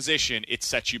at that position, it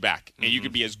sets you back. And you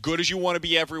can be as good as you want to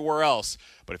be everywhere else,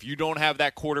 but if you don't have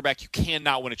that quarterback, you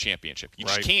cannot win a championship. You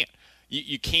just can't.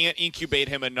 You can't incubate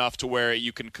him enough to where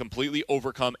you can completely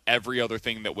overcome every other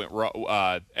thing that went wrong.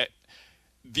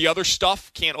 The other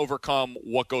stuff can't overcome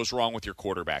what goes wrong with your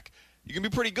quarterback. You can be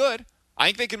pretty good. I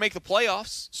think they can make the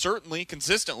playoffs, certainly,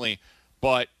 consistently,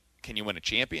 but can you win a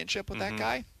championship with that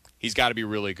guy? He's got to be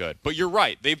really good. But you're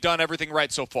right. They've done everything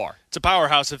right so far. It's a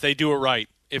powerhouse if they do it right.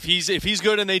 If he's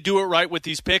good and they do it right with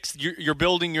these picks, you're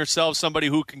building yourself somebody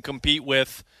who can compete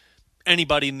with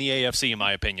anybody in the AFC, in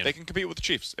my opinion. They can compete with the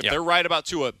Chiefs. If they're right about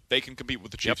Tua, they can compete with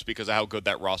the Chiefs because of how good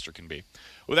that roster can be.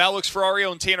 With Alex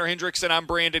Ferrario and Tanner Hendrickson, I'm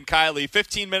Brandon Kiley.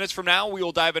 15 minutes from now, we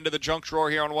will dive into the junk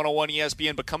drawer here on 101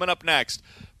 ESPN. But coming up next,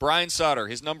 Brian Sutter,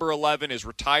 his number 11, is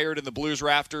retired in the Blues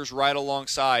rafters right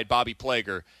alongside Bobby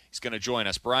Plager. He's going to join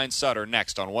us. Brian Sutter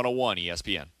next on 101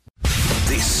 ESPN.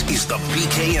 This is the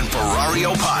BK and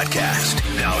Ferrario podcast.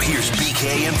 Now here's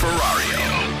BK and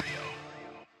Ferrario.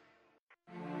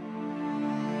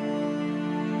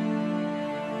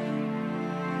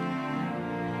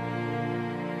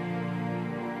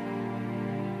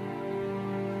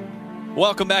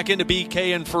 Welcome back into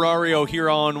BK and Ferrario here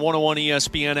on 101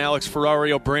 ESPN. Alex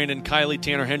Ferrario, Brandon Kiley,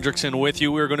 Tanner Hendrickson with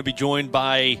you. We're going to be joined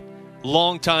by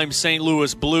longtime St.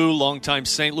 Louis Blue, longtime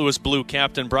St. Louis Blue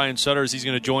captain Brian Sutter. He's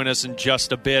going to join us in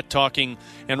just a bit, talking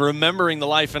and remembering the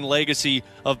life and legacy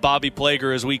of Bobby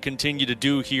Plager as we continue to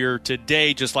do here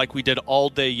today, just like we did all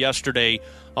day yesterday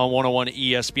on 101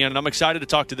 ESPN. And I'm excited to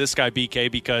talk to this guy,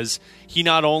 BK, because he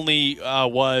not only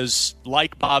was,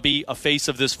 like Bobby, a face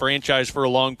of this franchise for a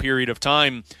long period of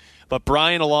time, but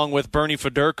Brian, along with Bernie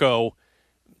Federko,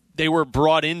 they were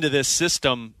brought into this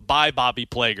system by Bobby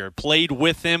Plager, played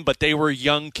with him, but they were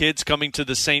young kids coming to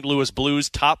the St. Louis Blues,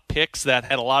 top picks that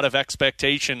had a lot of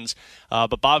expectations.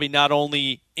 But Bobby not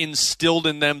only instilled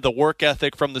in them the work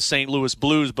ethic from the St. Louis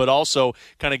Blues, but also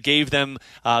kind of gave them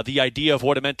the idea of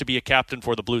what it meant to be a captain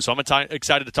for the Blues. So I'm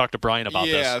excited to talk to Brian about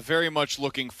this. Yeah, very much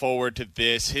looking forward to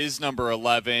this. His number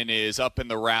 11 is up in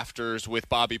the rafters with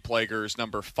Bobby Plager's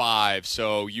number 5,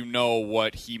 so you know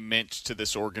what he meant to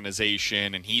this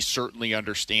organization, and he certainly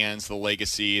understands the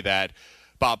legacy that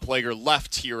Bob Plager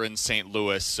left here in St.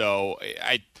 Louis. So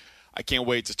I can't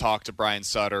wait to talk to Brian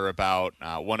Sutter about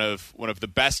one of the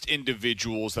best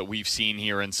individuals that we've seen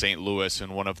here in St. Louis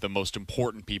and one of the most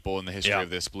important people in the history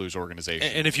of this Blues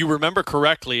organization. And if you remember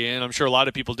correctly, and I'm sure a lot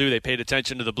of people do, they paid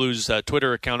attention to the Blues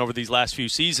Twitter account over these last few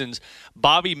seasons,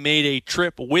 Bobby made a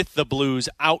trip with the Blues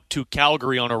out to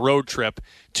Calgary on a road trip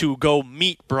to go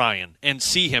meet Brian and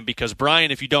see him, because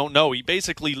Brian, if you don't know, he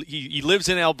basically he lives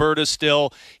in Alberta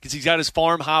still because he's got his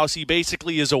farmhouse. He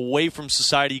basically is away from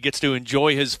society. He gets to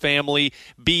enjoy his family,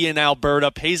 be in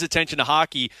Alberta, pays attention to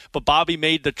hockey. But Bobby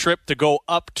made the trip to go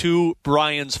up to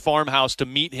Brian's farmhouse to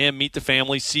meet him, meet the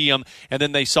family, see him, and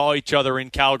then they saw each other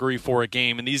in Calgary for a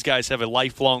game. And these guys have a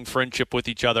lifelong friendship with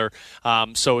each other.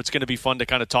 So it's going to be fun to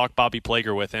kind of talk Bobby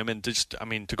Plager with him, and just, I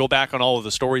mean, to go back on all of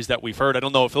the stories that we've heard. I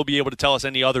don't know if he'll be able to tell us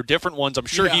any other different ones. I'm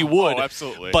sure he would. Oh,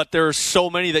 absolutely. But there are so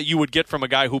many that you would get from a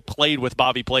guy who played with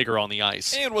Bobby Plager on the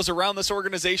ice. And was around this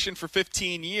organization for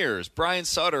 15 years. Brian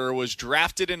Sutter was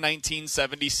drafted in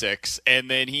 1976, and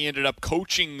then he ended up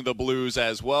coaching the Blues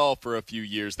as well for a few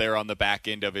years there on the back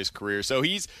end of his career. So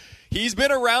he's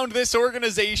been around this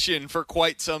organization for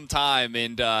quite some time,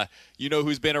 and you know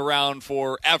who's been around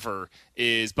forever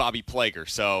is Bobby Plager.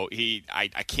 So I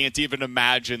can't even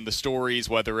imagine the stories,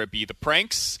 whether it be the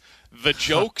pranks, the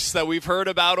jokes that we've heard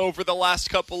about over the last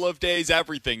couple of days,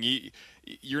 everything.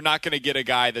 You're not going to get a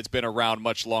guy that's been around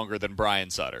much longer than Brian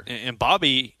Sutter. And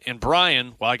Bobby and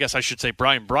Brian, well, I guess I should say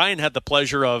Brian. Brian had the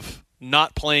pleasure of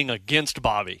not playing against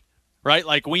Bobby, right?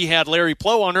 Like we had Larry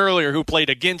Plow on earlier who played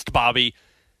against Bobby.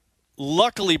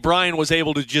 Luckily, Brian was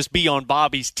able to just be on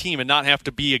Bobby's team and not have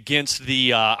to be against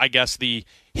the, I guess, the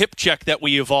hip check that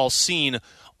we have all seen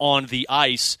on the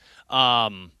ice.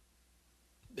 And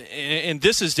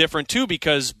this is different, too,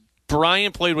 because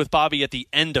Brian played with Bobby at the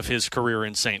end of his career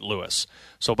in St. Louis.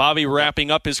 So Bobby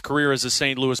wrapping up his career as a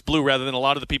St. Louis Blue rather than a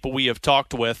lot of the people we have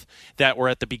talked with that were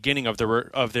at the beginning of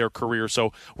their career.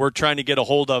 So we're trying to get a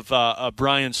hold of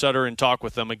Brian Sutter and talk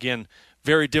with them. Again,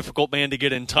 very difficult man to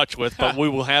get in touch with, but we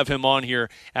will have him on here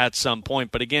at some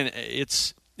point. But again,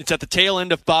 it's at the tail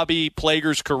end of Bobby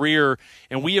Plager's career,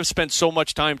 and we have spent so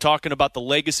much time talking about the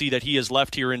legacy that he has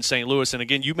left here in St. Louis. And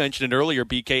again, you mentioned it earlier,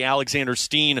 BK. Alexander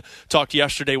Steen talked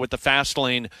yesterday with the Fast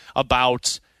Lane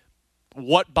about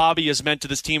what Bobby has meant to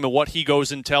this team and what he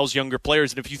goes and tells younger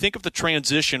players. And if you think of the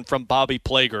transition from Bobby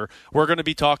Plager, we're going to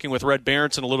be talking with Red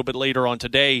Berenson a little bit later on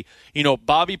today. You know,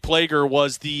 Bobby Plager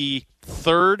was the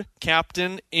third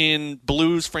captain in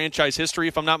Blues franchise history,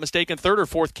 if I'm not mistaken, third or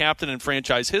fourth captain in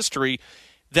franchise history.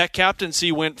 That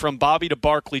captaincy went from Bobby to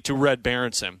Barkley to Red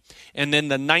Berenson. And then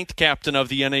the ninth captain of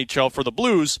the NHL for the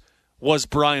Blues was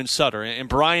Brian Sutter. And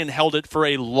Brian held it for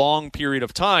a long period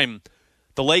of time.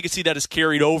 The legacy that is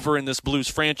carried over in this Blues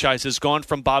franchise has gone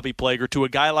from Bobby Plager to a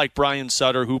guy like Brian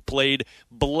Sutter, who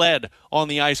bled on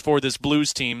the ice for this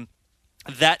Blues team.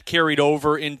 That carried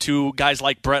over into guys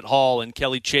like Brett Hall and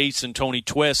Kelly Chase and Tony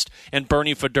Twist and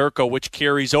Bernie Federko, which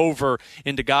carries over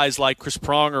into guys like Chris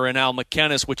Pronger and Al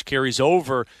McKennis, which carries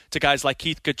over to guys like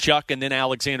Keith Tkachuk and then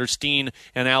Alexander Steen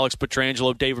and Alex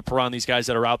Pietrangelo, David Perron, these guys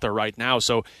that are out there right now.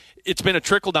 So it's been a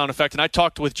trickle-down effect, and I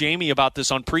talked with Jamie about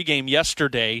this on pregame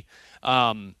yesterday.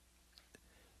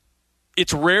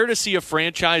 It's rare to see a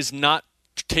franchise not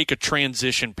take a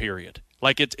transition period.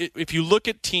 Like if you look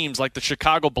at teams like the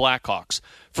Chicago Blackhawks,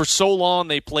 for so long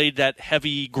they played that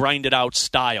heavy, grinded-out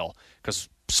style because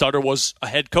Sutter was a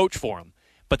head coach for them.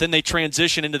 But then they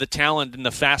transition into the talent and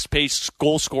the fast-paced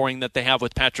goal-scoring that they have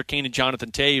with Patrick Kane and Jonathan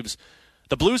Toews.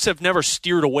 The Blues have never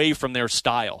steered away from their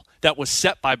style. that was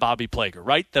set by Bobby Plager,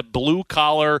 right? The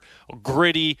blue-collar,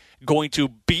 gritty, going to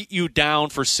beat you down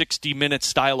for 60 minutes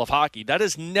style of hockey. That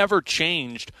has never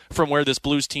changed from where this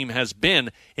Blues team has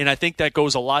been, and I think that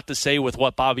goes a lot to say with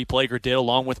what Bobby Plager did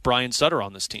along with Brian Sutter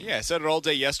on this team. Yeah, I said it all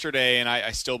day yesterday, and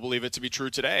I still believe it to be true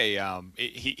today.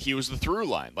 He was the through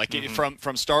line. Like,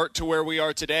 from start to where we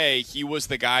are today, he was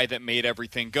the guy that made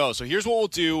everything go. So here's what we'll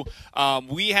do.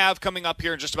 We have coming up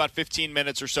here in just about 15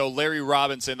 minutes or so, Larry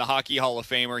Robinson, the Hockey Hall of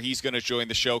Famer. He's going to join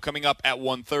the show. Coming up at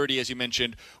 1:30, as you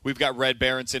mentioned, we've got Red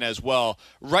Berenson as well.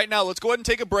 Right now, let's go ahead and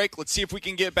take a break. Let's see if we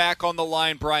can get back on the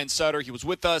line Brian Sutter. He was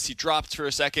with us. He dropped for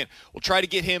a second. We'll try to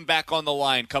get him back on the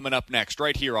line coming up next,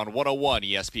 right here on 101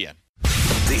 ESPN.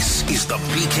 This is the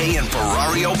BK and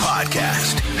Ferrario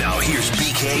podcast. Now here's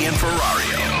BK and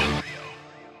Ferrario.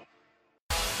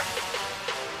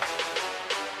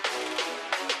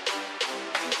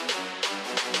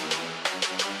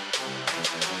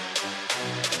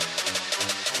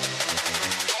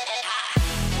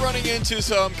 Running into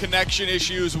some connection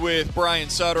issues with Brian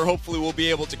Sutter. Hopefully we'll be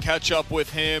able to catch up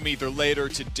with him either later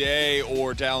today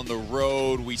or down the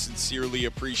road. We sincerely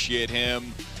appreciate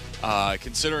him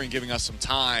considering giving us some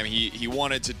time. He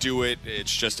wanted to do it.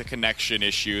 It's just a connection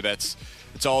issue. That's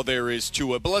all there is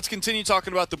to it. But let's continue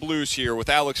talking about the Blues here with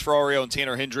Alex Ferrario and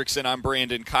Tanner Hendrickson. I'm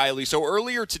Brandon Kiley. So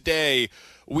earlier today,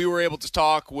 we were able to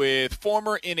talk with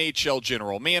former NHL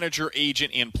general manager,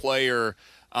 agent, and player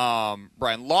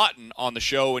Brian Lawton on the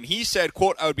show, and he said,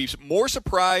 quote, I would be more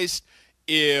surprised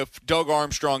if Doug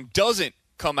Armstrong doesn't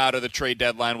come out of the trade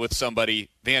deadline with somebody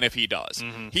than if he does.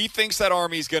 Mm-hmm. He thinks that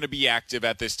Army is going to be active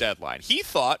at this deadline. He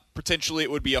thought potentially it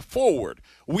would be a forward.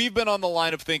 We've been on the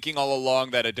line of thinking all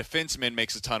along that a defenseman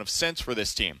makes a ton of sense for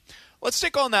this team. Let's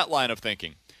stick on that line of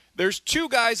thinking. There's two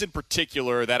guys in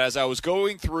particular that, as I was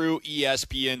going through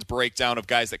ESPN's breakdown of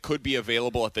guys that could be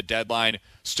available at the deadline,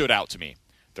 stood out to me.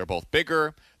 They're both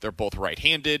bigger. They're both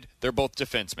right-handed. They're both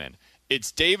defensemen.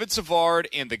 It's David Savard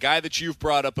and the guy that you've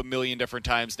brought up a million different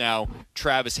times now,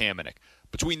 Travis Hamonic.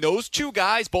 Between those two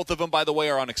guys, both of them, by the way,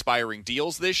 are on expiring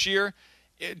deals this year.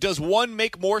 Does one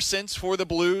make more sense for the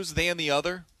Blues than the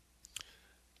other?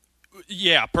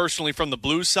 Yeah, personally, from the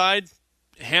Blues side,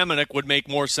 Hamonic would make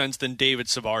more sense than David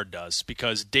Savard does,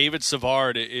 because David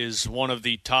Savard is one of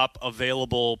the top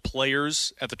available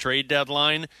players at the trade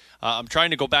deadline. I'm trying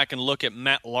to go back and look at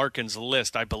Matt Larkin's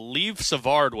list. I believe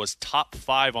Savard was top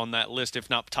 5 on that list,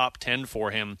 if not top 10 for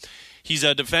him. He's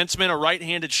a defenseman, a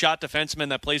right-handed shot defenseman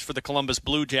that plays for the Columbus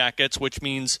Blue Jackets, which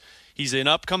means he's an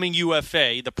upcoming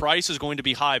UFA. The price is going to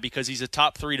be high because he's a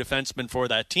top 3 defenseman for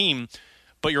that team.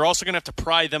 But you're also going to have to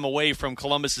pry them away from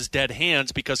Columbus's dead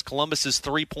hands because Columbus is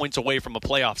 3 points away from a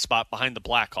playoff spot behind the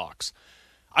Blackhawks.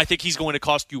 I think he's going to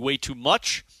cost you way too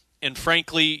much, and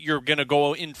frankly, you're going to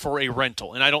go in for a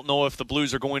rental. And I don't know if the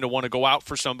Blues are going to want to go out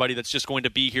for somebody that's just going to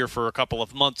be here for a couple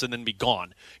of months and then be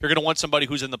gone. You're going to want somebody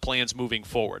who's in the plans moving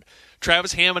forward.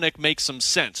 Travis Hamonic makes some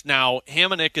sense. Now,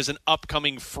 Hamonic is an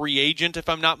upcoming free agent, if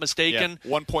I'm not mistaken.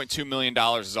 Yeah, $1.2 million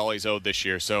is all he's owed this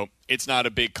year, so it's not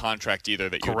a big contract either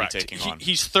that you'll be taking on.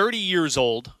 He's 30 years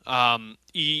old.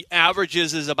 He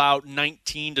averages is about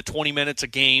 19 to 20 minutes a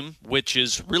game, which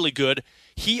is really good.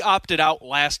 He opted out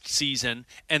last season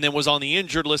and then was on the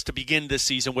injured list to begin this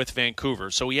season with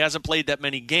Vancouver. So he hasn't played that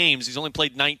many games. He's only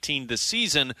played 19 this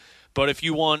season. But if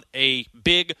you want a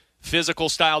big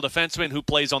physical-style defenseman who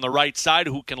plays on the right side,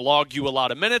 who can log you a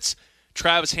lot of minutes,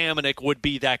 Travis Hamonic would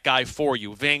be that guy for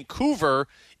you. Vancouver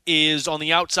is on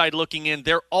the outside looking in.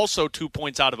 They're also 2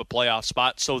 points out of a playoff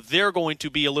spot, so they're going to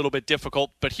be a little bit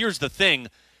difficult. But here's the thing.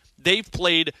 They've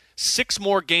played 6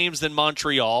 more games than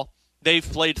Montreal. They've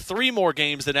played 3 more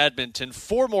games than Edmonton,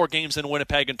 4 more games than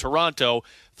Winnipeg and Toronto,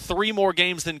 3 more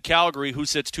games than Calgary, who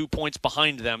sits 2 points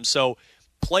behind them. So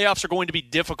playoffs are going to be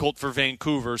difficult for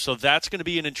Vancouver, so that's going to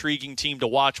be an intriguing team to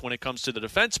watch when it comes to the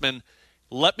defensemen.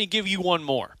 Let me give you one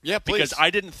more. Yeah, please. Because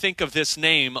I didn't think of this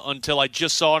name until I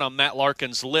just saw it on Matt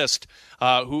Larkin's list,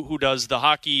 who does the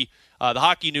hockey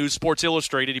news, Sports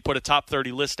Illustrated. He put a top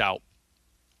 30 list out.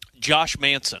 Josh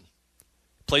Manson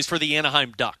plays for the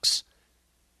Anaheim Ducks.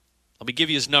 Let me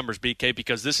give you his numbers, BK,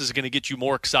 because this is going to get you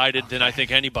more excited than I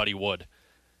think anybody would.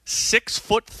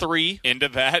 6'3". Into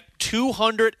that.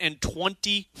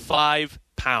 225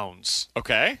 pounds.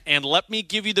 Okay. And let me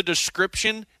give you the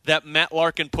description that Matt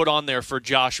Larkin put on there for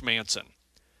Josh Manson.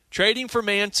 Trading for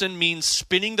Manson means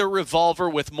spinning the revolver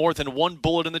with more than one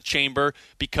bullet in the chamber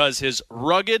because his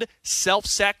rugged,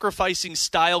 self-sacrificing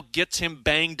style gets him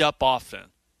banged up often.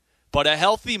 But a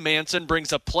healthy Manson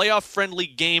brings a playoff-friendly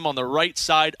game on the right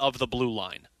side of the blue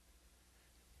line.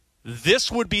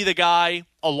 This would be the guy,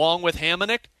 along with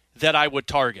Hamonic, that I would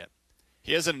target.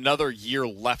 He has another year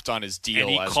left on his deal, and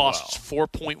he as costs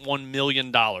 $4.1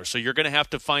 million. So you're going to have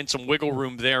to find some wiggle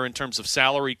room there in terms of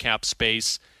salary cap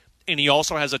space. And he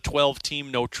also has a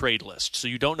 12-team no-trade list, so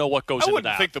you don't know what goes into that. I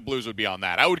wouldn't think the Blues would be on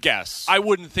that. I would guess. I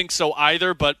wouldn't think so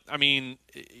either, but, I mean,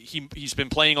 he's been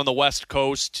playing on the West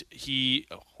Coast. He's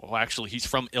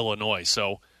from Illinois,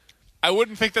 so... I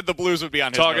wouldn't think that the Blues would be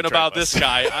on his talking about list. This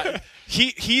guy.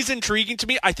 He's intriguing to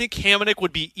me. I think Hamonic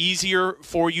would be easier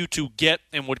for you to get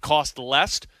and would cost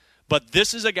less, but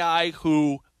this is a guy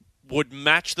who would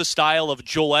match the style of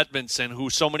Joel Edmondson, who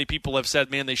so many people have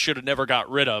said, man, they should have never got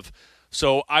rid of.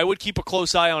 So I would keep a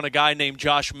close eye on a guy named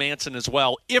Josh Manson as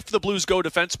well, if the Blues go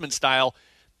defenseman style,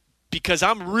 because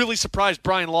I'm really surprised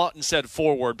Brian Lawton said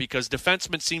forward, because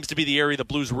defenseman seems to be the area the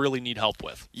Blues really need help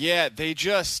with. Yeah,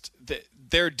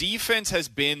 their defense has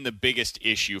been the biggest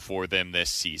issue for them this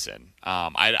season.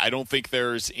 I don't think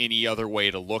there's any other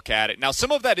way to look at it. Now,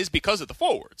 some of that is because of the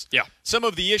forwards. Yeah. Some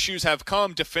of the issues have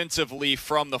come defensively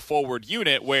from the forward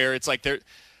unit, where it's like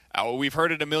we've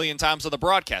heard it a million times on the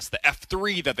broadcast. The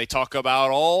F3 that they talk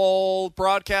about all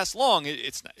broadcast long,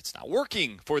 it's not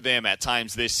working for them at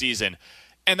times this season.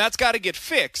 And that's got to get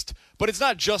fixed. But it's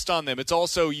not just on them. It's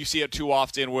also, you see it too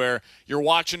often where you're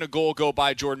watching a goal go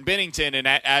by Jordan Binnington, and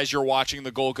as you're watching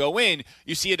the goal go in,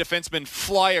 you see a defenseman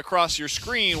fly across your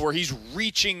screen where he's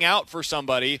reaching out for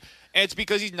somebody, and it's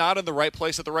because he's not in the right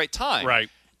place at the right time. Right.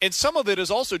 And some of it is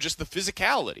also just the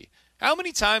physicality. How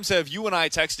many times have you and I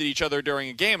texted each other during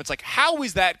a game? It's like, how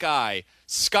is that guy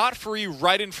scot-free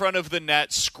right in front of the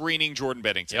net screening Jordan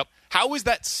Binnington? Yep. How is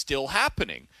that still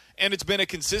happening? And it's been a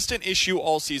consistent issue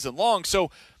all season long. So,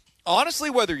 honestly,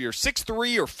 whether you're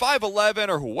 6'3" or 5'11"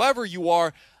 or whoever you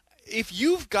are, if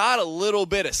you've got a little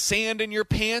bit of sand in your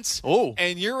pants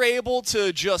and you're able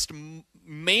to just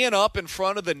man up in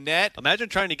front of the net. Imagine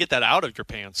trying to get that out of your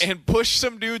pants. And push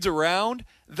some dudes around.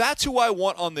 That's who I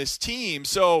want on this team.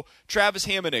 So Travis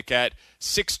Hamonic at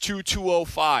 6'2",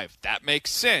 205. That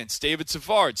makes sense. David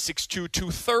Savard, 6'2",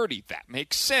 230. That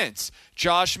makes sense.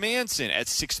 Josh Manson at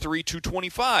 6'3",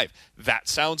 225. That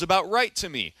sounds about right to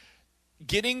me.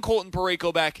 Getting Colton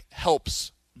Parayko back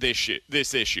helps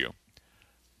this issue.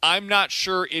 I'm not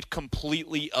sure it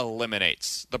completely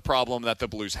eliminates the problem that the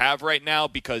Blues have right now,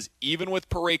 because even with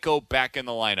Parayko back in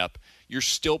the lineup, you're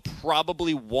still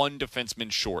probably one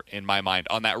defenseman short in my mind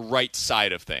on that right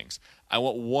side of things. I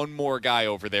want one more guy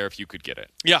over there if you could get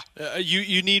it. Yeah,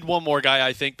 you need one more guy,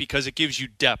 I think, because it gives you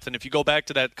depth. And if you go back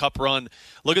to that Cup run,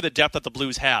 look at the depth that the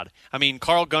Blues had. I mean,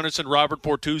 Carl Gunnarsson, Robert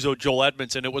Bortuzzo, Joel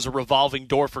Edmondson, it was a revolving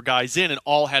door for guys in, and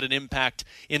all had an impact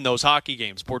in those hockey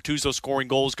games. Bortuzzo scoring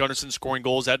goals, Gunnarsson scoring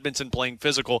goals, Edmondson playing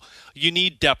physical. You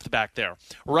need depth back there.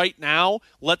 Right now,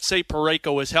 let's say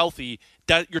Parayko is healthy,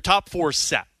 that your top four is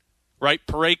set. Right,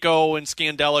 Parayko and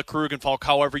Scandella, Krug and Falk,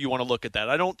 however you want to look at that.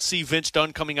 I don't see Vince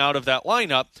Dunn coming out of that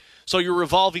lineup, so your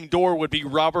revolving door would be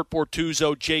Robert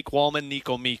Bortuzzo, Jake Wallman,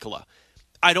 Nico Mikkola.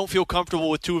 I don't feel comfortable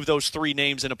with two of those three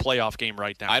names in a playoff game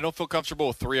right now. I don't feel comfortable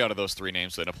with three out of those three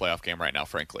names in a playoff game right now,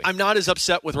 frankly. I'm not as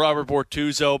upset with Robert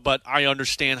Bortuzzo, but I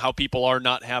understand how people are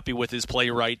not happy with his play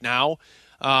right now.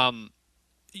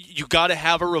 You got to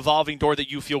have a revolving door that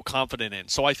you feel confident in.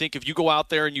 So I think if you go out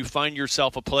there and you find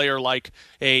yourself a player like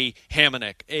a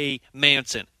Hamonic, a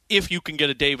Manson, if you can get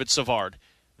a David Savard,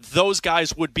 those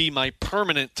guys would be my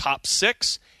permanent top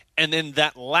six. And then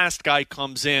that last guy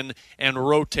comes in and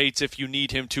rotates if you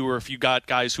need him to, or if you got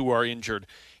guys who are injured.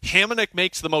 Hamonic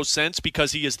makes the most sense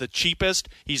because he is the cheapest.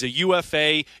 He's a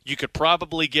UFA. You could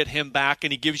probably get him back,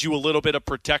 and he gives you a little bit of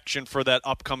protection for that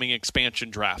upcoming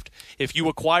expansion draft. If you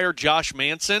acquire Josh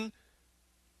Manson,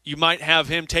 you might have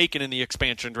him taken in the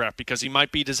expansion draft because he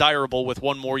might be desirable with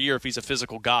one more year if he's a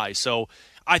physical guy. So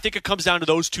I think it comes down to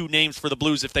those two names for the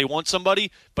Blues if they want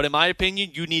somebody. But in my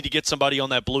opinion, you need to get somebody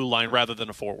on that blue line rather than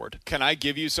a forward. Can I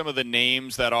give you some of the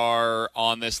names that are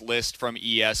on this list from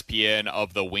ESPN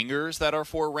of the wingers that are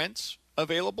for rents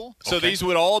available? So these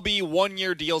would all be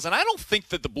one-year deals, and I don't think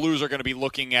that the Blues are going to be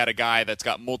looking at a guy that's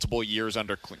got multiple years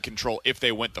under control if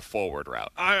they went the forward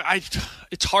route.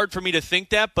 It's hard for me to think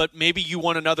that, but maybe you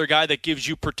want another guy that gives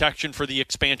you protection for the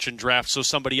expansion draft, so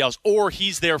somebody else, or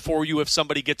he's there for you if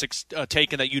somebody gets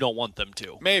taken that you don't want them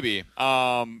to. Maybe.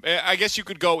 I guess you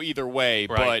could go either way,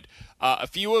 right. But a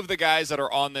few of the guys that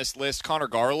are on this list, Connor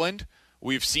Garland,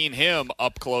 we've seen him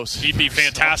up close. He'd be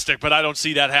fantastic, but I don't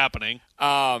see that happening.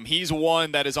 He's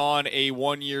one that is on a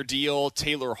one-year deal.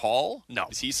 Taylor Hall? No.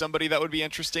 Is he somebody that would be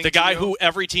interesting? The guy who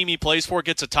every team he plays for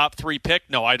gets a top 3 pick?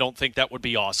 No, I don't think that would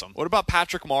be awesome. What about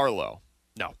Patrick Marleau?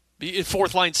 No.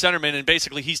 Fourth-line centerman, and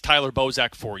basically he's Tyler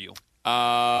Bozak for you.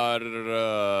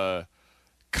 Kyle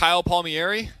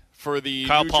Palmieri for the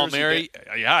Kyle New Jersey Palmieri.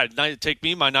 Yeah, take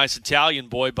me, my nice Italian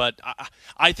boy, but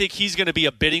I think he's going to be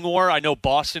a bidding war. I know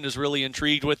Boston is really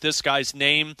intrigued with this guy's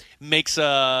name. Makes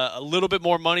a little bit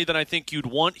more money than I think you'd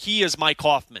want. He is Mike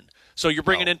Hoffman. So you're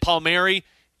bringing in Palmieri.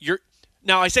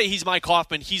 Now, I say he's Mike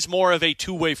Hoffman. He's more of a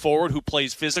two-way forward who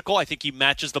plays physical. I think he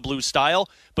matches the Blues style.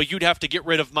 But you'd have to get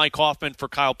rid of Mike Hoffman for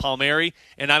Kyle Palmieri,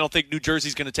 and I don't think New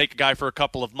Jersey's going to take a guy for a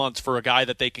couple of months for a guy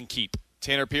that they can keep.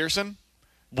 Tanner Pearson?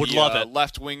 Would love it.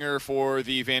 Left winger for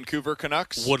the Vancouver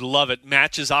Canucks. Would love it.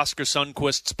 Matches Oscar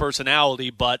Sundqvist's personality,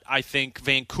 but I think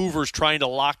Vancouver's trying to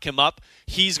lock him up.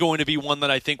 He's going to be one that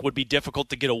I think would be difficult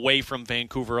to get away from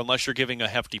Vancouver unless you're giving a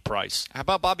hefty price. How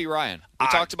about Bobby Ryan? We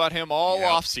talked about him all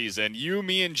offseason. You,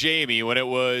 me, and Jamie, when it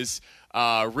was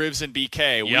Rivs and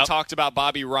BK, we talked about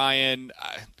Bobby Ryan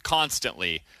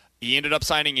constantly. He ended up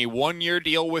signing a one-year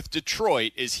deal with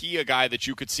Detroit. Is he a guy that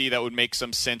you could see that would make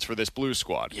some sense for this Blues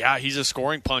squad? Yeah, he's a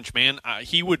scoring punch, man.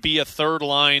 He would be a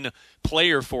third-line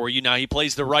player for you. Now, he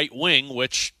plays the right wing,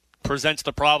 which presents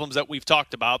the problems that we've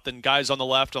talked about. Then guys on the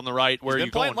left, on the right, where are you going?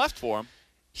 He's been playing left for him.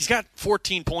 He's got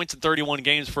 14 points in 31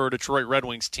 games for a Detroit Red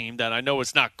Wings team that I know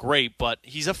it's not great, but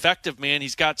he's effective, man.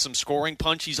 He's got some scoring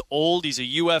punch. He's old. He's a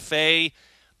UFA.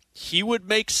 He would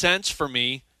make sense for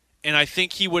me. And I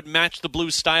think he would match the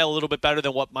Blues style a little bit better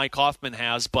than what Mike Hoffman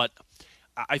has, but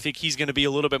I think he's going to be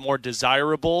a little bit more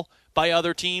desirable by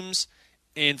other teams.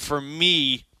 And for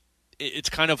me,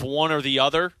 it's kind of one or the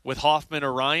other with Hoffman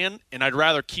or Ryan, and I'd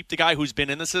rather keep the guy who's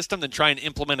been in the system than try and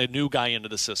implement a new guy into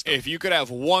the system. If you could have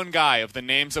one guy of the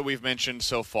names that we've mentioned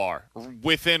so far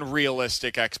within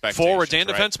realistic expectations. Forwards and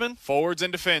defensemen? Forwards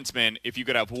and defensemen. If you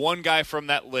could have one guy from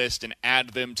that list and add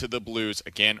them to the Blues,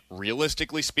 again,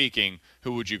 realistically speaking,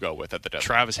 who would you go with at the deadline?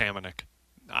 Travis Hamonic.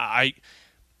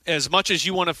 As much as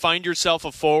you want to find yourself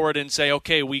a forward and say,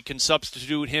 okay, we can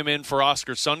substitute him in for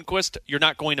Oscar Sundqvist, you're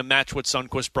not going to match what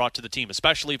Sundqvist brought to the team,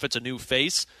 especially if it's a new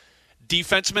face.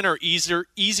 Defensemen are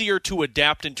easier to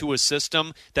adapt into a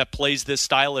system that plays this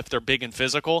style if they're big and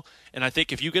physical. And I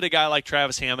think if you get a guy like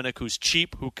Travis Hamonic who's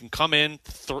cheap, who can come in,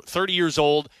 30 years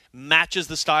old, matches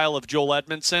the style of Joel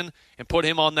Edmondson, and put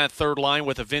him on that third line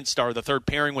with a Vince Star, the third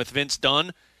pairing with Vince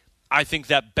Dunn, I think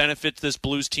that benefits this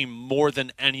Blues team more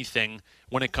than anything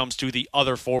when it comes to the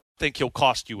other forward. I think he'll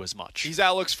cost you as much. He's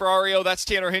Alex Ferrario. That's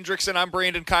Tanner Hendrickson. I'm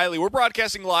Brandon Kiley. We're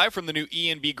broadcasting live from the new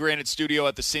E&B Granite Studio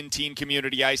at the Centene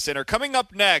Community Ice Center. Coming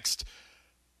up next,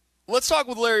 let's talk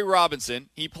with Larry Robinson.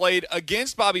 He played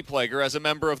against Bobby Plager as a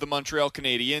member of the Montreal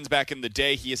Canadiens back in the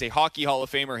day. He is a Hockey Hall of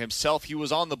Famer himself. He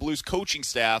was on the Blues coaching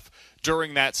staff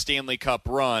during that Stanley Cup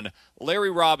run.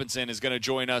 Larry Robinson is going to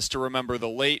join us to remember the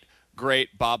late,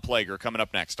 great Bob Plager coming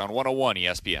up next on 101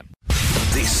 ESPN.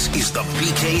 This is the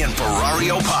BK and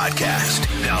Ferrario podcast.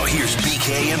 Now here's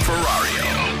BK and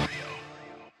Ferrario.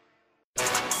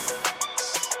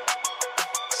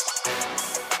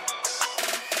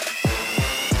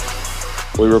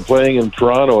 We were playing in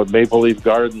Toronto at Maple Leaf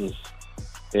Gardens,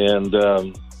 and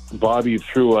Bobby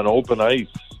threw an open ice,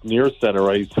 near center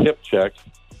ice hip check,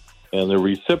 and the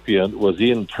recipient was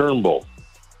Ian Turnbull.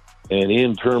 And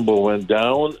Ian Turnbull went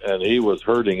down, and he was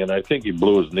hurting, and I think he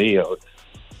blew his knee out.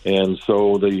 And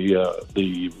so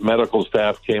the medical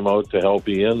staff came out to help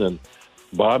Ian, and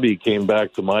Bobby came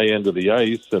back to my end of the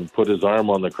ice and put his arm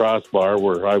on the crossbar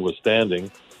where I was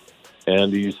standing.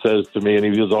 And he says to me, and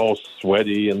he was all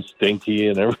sweaty and stinky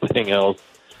and everything else,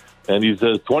 and he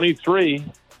says, 23.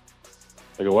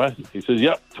 I go, what? He says,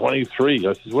 yep, 23.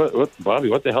 I says, what, Bobby,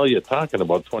 what the hell are you talking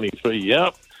about, 23?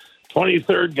 Yep,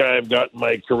 23rd guy I've got in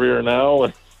my career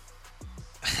now.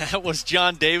 That was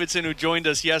John Davidson, who joined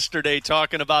us yesterday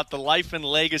talking about the life and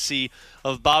legacy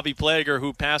of Bobby Plager,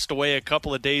 who passed away a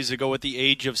couple of days ago at the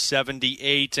age of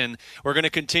 78. And we're going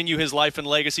to continue his life and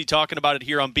legacy, talking about it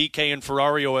here on BK and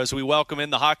Ferrario as we welcome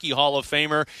in the Hockey Hall of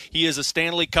Famer. He is a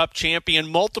Stanley Cup champion,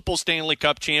 multiple Stanley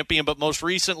Cup champion, but most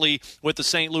recently with the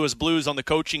St. Louis Blues on the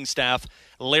coaching staff,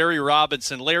 Larry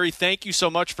Robinson. Larry, thank you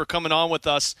so much for coming on with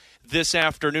us this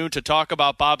afternoon to talk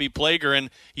about Bobby Plager.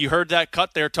 And you heard that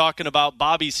cut there talking about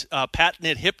Bobby's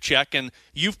patented hip check, and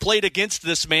you've played against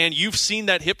this man. You've seen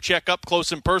that hip check up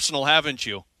close and personal, haven't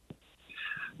you?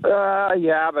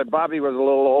 Yeah, but Bobby was a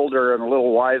little older and a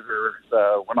little wiser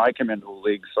when I came into the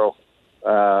league, so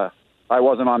I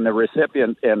wasn't on the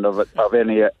recipient end of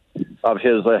any of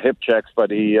his hip checks,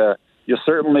 but you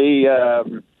certainly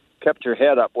kept your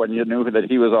head up when you knew that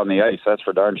he was on the ice. That's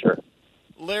for darn sure.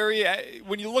 Larry,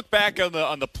 when you look back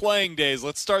on the playing days,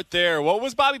 let's start there. What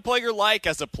was Bobby Plager like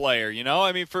as a player? You know,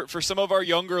 I mean, for some of our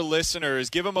younger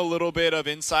listeners, give them a little bit of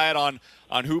insight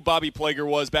on who Bobby Plager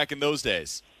was back in those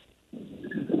days.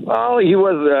 Well, he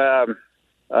was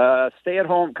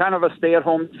stay-at-home, kind of a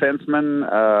stay-at-home defenseman,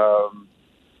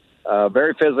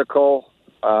 very physical.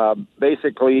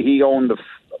 Basically, he owned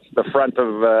the front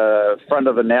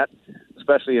of the net,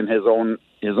 especially in his own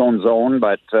zone.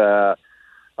 But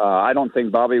I don't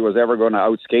think Bobby was ever going to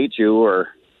outskate you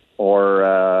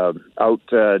or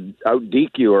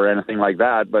out-deke you or anything like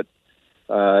that. But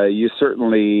you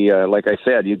certainly, like I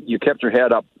said, you kept your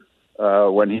head up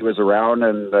when he was around,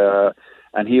 and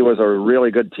he was a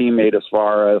really good teammate as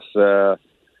far as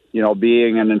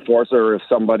being an enforcer. If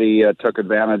somebody took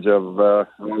advantage of whether it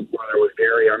was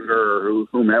Gary Unger or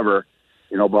whomever,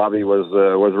 Bobby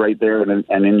was right there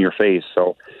and in your face.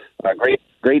 So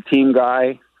great team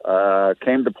guy.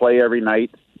 Came to play every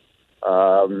night.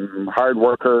 Hard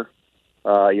worker.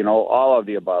 All of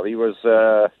the above. He was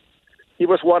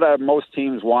what most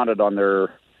teams wanted on their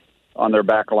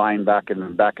back line back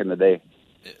in the day.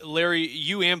 Larry,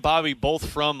 you and Bobby both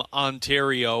from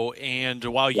Ontario, and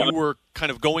while you were kind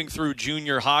of going through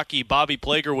junior hockey, Bobby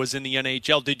Plager was in the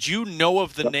NHL. Did you know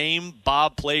of the name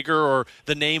Bob Plager or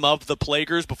the name of the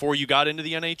Plagers before you got into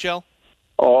the NHL?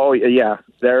 Oh yeah,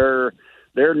 their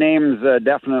names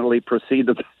definitely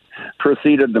preceded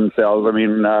themselves. I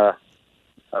mean, back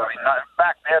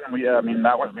then,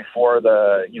 that was before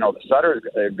the Sutters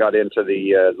got into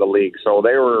the league, so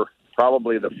they were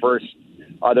probably the first,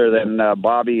 other than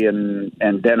Bobby and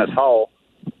Dennis Hull,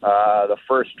 the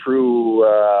first true,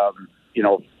 I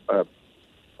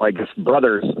guess,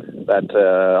 brothers that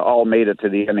all made it to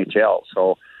the NHL.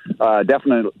 So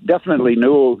definitely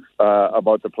knew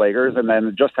about the Plagers, and then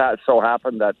it just so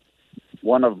happened that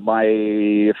one of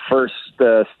my first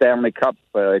Stanley Cup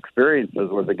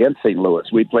experiences was against St. Louis.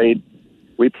 We played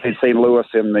St. Louis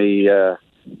in the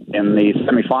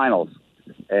semifinals,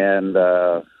 and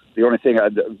the only thing I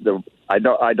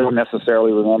don't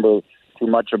necessarily remember too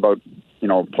much about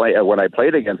when I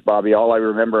played against Bobby. All I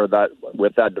remember that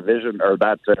with that division or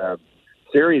that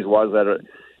series was that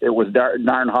it was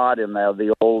darn hot in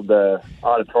the old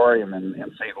auditorium in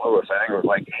St. Louis. I think it was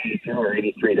like 82 or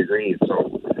 83 degrees.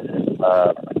 So it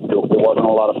wasn't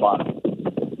a lot of fun.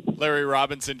 Larry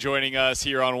Robinson joining us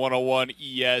here on 101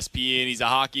 ESPN. He's a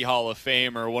Hockey Hall of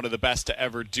Famer, one of the best to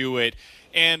ever do it.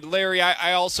 And Larry,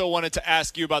 I also wanted to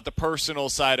ask you about the personal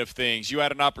side of things. You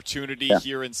had an opportunity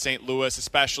here in St. Louis,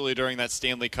 especially during that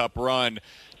Stanley Cup run,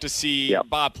 to see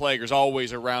Bob Plagers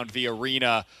always around the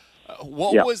arena.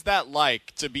 What was that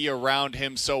like to be around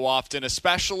him so often,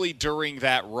 especially during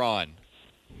that run?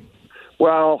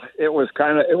 Well, it was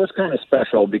kind of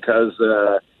special because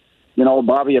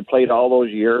Bobby had played all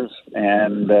those years,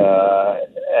 and they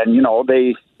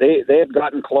had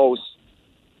gotten close.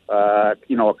 A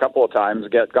couple of times,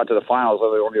 got to the finals.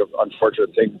 The only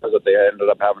unfortunate thing was that they ended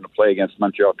up having to play against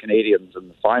Montreal Canadiens in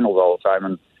the finals all the time,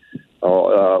 and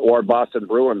or Boston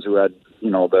Bruins, who had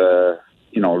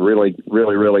really,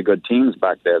 really, really good teams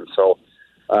back then. So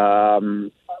I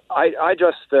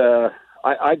got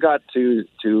to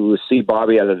see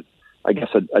Bobby at a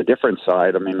different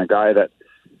side. I mean, a guy that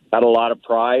had a lot of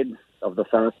pride of the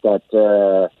fact that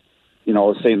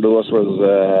St. Louis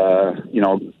was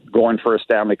going for a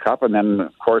Stanley Cup, and then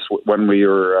of course when we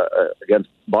were against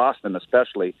Boston,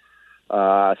 especially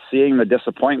seeing the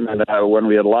disappointment when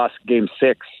we had lost Game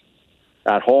 6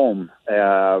 at home.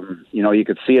 You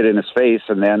could see it in his face,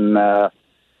 and then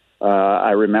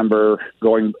I remember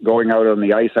going out on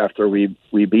the ice after we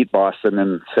beat Boston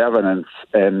in 7,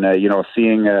 and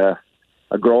seeing a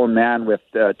grown man with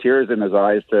tears in his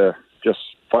eyes to just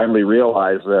finally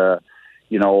realize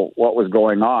what was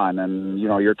going on. And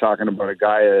you're talking about a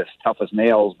guy as tough as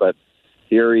nails, but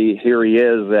here he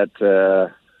is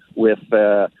with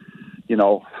a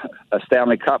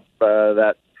Stanley Cup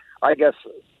that I guess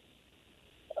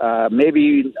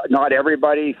maybe not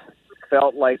everybody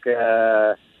felt like he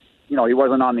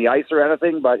wasn't on the ice or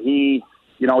anything, but he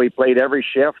played every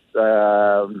shift.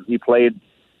 He played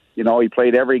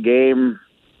every game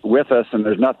with us, and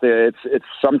there's nothing. It's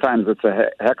sometimes it's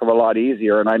a heck of a lot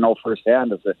easier, and I know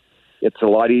firsthand it's a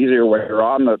lot easier when you're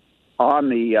on the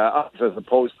ice as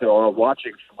opposed to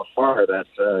watching from afar. That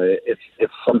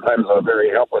it's sometimes a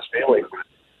very helpless feeling.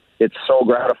 It's so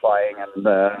gratifying, and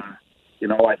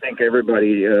I think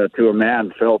everybody to a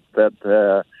man felt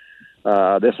that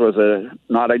this was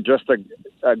not just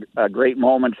a great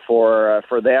moment for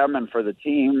them and for the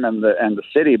team and the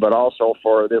city, but also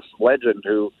for this legend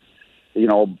who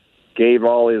gave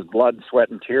all his blood, sweat,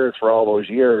 and tears for all those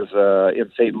years in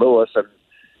St. Louis, and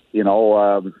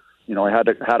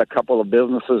had a couple of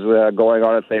businesses going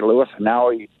on in St. Louis, and now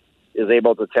he is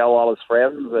able to tell all his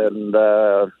friends and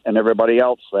everybody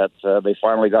else that they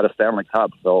finally got a Stanley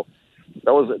Cup. So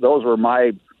those were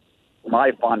my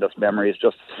my fondest memories,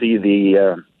 just to see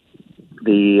the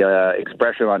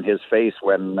expression on his face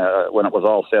when it was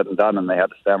all said and done and they had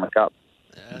the Stanley Cup.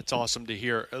 That's awesome to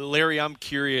hear. Larry, I'm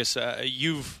curious.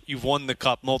 You've won the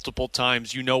Cup multiple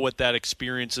times. You know what that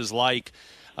experience is like.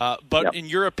 But in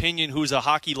your opinion, who's a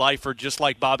hockey lifer, just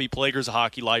like Bobby Plager's a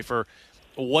hockey lifer,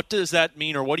 what does that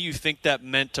mean, or what do you think that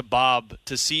meant to Bob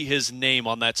to see his name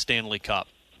on that Stanley Cup?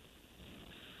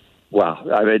 Well,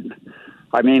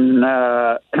 I mean,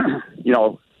 you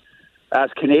know, as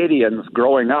Canadians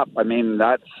growing up, I mean,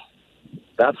 that's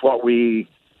what we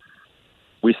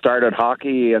started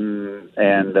hockey and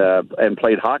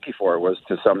played hockey for, was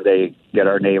to someday get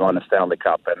our name on a Stanley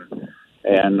Cup,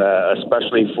 and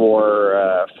especially for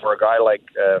a guy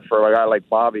like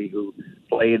Bobby, who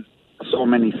played so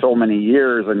many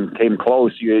years and came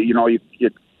close.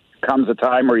 It comes a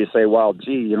time where you say, well,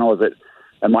 gee, you know,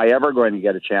 am I ever going to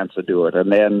get a chance to do it?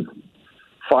 And then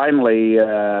finally,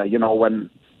 you know, when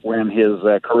his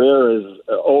career is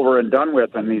over and done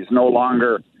with, and he's no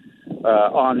longer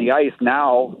on the ice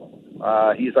now,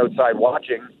 he's outside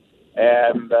watching,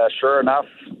 and sure enough,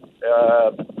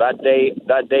 that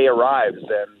day arrives,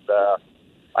 and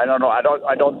I don't know.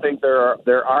 I don't think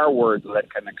there are words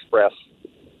that can express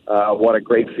what a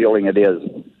great feeling it is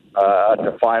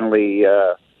to finally,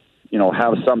 you know,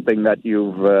 have something that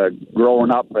you've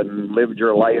grown up and lived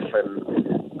your life and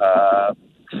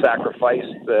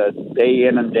sacrificed day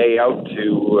in and day out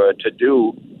to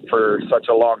do for such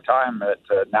a long time that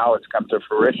now it's come to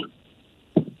fruition.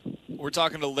 We're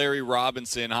talking to Larry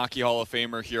Robinson, Hockey Hall of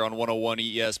Famer, here on 101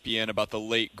 ESPN about the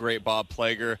late, great Bob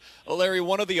Plager. Larry,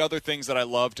 one of the other things that I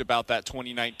loved about that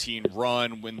 2019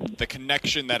 run, when the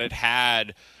connection that it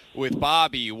had with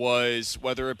Bobby, was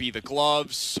whether it be the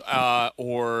gloves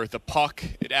or the puck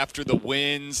after the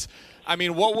wins. I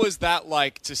mean, what was that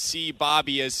like to see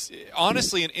Bobby as,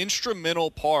 honestly, an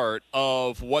instrumental part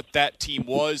of what that team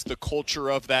was, the culture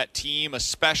of that team,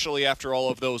 especially after all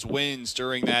of those wins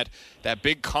during that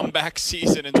big comeback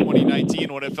season in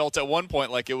 2019, when it felt at one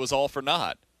point like it was all for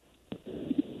naught?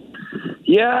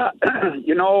 Yeah,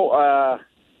 you know,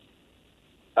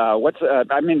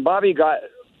 Bobby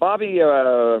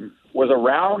was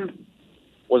around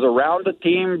the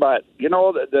team, but you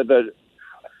know, the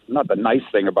not the nice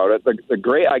thing about it. The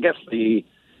great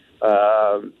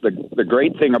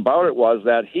thing about it was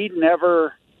that he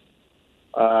never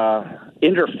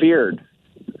interfered,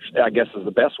 I guess is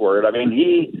the best word. I mean,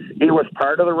 he was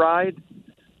part of the ride,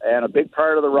 and a big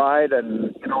part of the ride,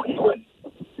 and you know, he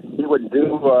would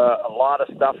do a lot of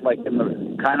stuff like in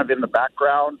the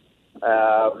background,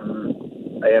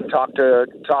 and talk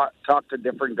to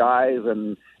different guys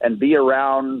and be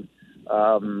around.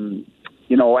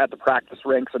 You know, at the practice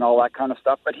rinks and all that kind of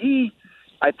stuff. But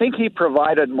I think he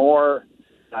provided more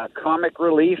comic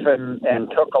relief and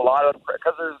took a lot of,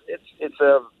 because it's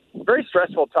a very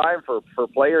stressful time for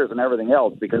players and everything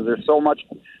else, because there's so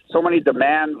many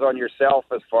demands on yourself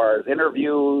as far as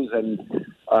interviews and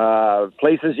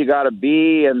places you got to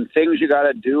be and things you got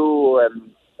to do.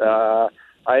 And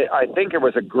I think it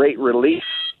was a great relief.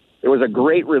 It was a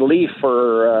great relief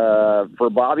for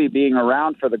Bobby being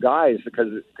around for the guys,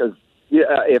 because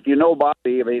if you know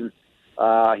Bobby, I mean,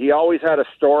 he always had a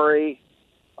story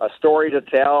to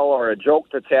tell or a joke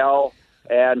to tell,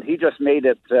 and he just made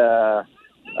it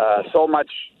so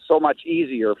much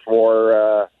easier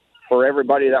for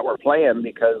everybody that were playing,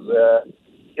 because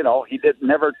you know, he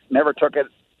never took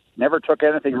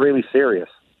anything really serious.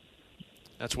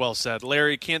 That's well said.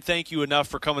 Larry, can't thank you enough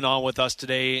for coming on with us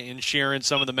today and sharing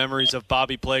some of the memories of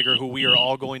Bobby Plager, who we are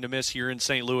all going to miss here in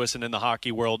St. Louis and in the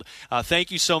hockey world. Thank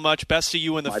you so much. Best to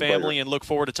you and the family, pleasure. And look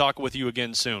forward to talking with you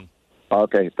again soon.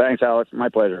 Okay. Thanks, Alex. My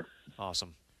pleasure.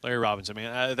 Awesome. Larry Robinson,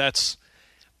 man. That's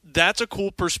a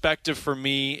cool perspective for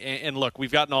me. And look,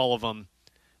 we've gotten all of them,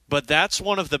 but that's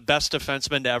one of the best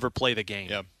defensemen to ever play the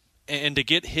game. Yep. And to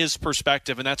get his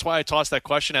perspective, and that's why I tossed that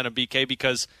question at him, BK,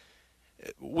 because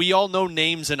we all know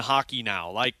names in hockey now,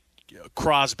 like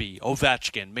Crosby,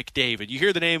 Ovechkin, McDavid. You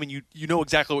hear the name and you know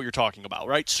exactly what you're talking about,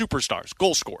 right? Superstars,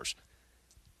 goal scorers.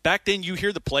 Back then, you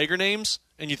hear the Plager names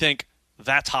and you think,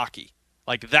 that's hockey.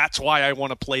 Like, that's why I want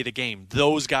to play the game.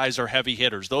 Those guys are heavy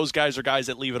hitters. Those guys are guys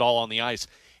that leave it all on the ice.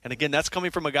 And again, that's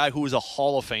coming from a guy who is a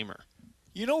Hall of Famer.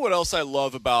 You know what else I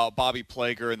love about Bobby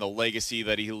Plager and the legacy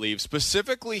that he leaves,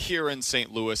 specifically here in St.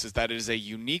 Louis, is that it is a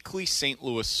uniquely St.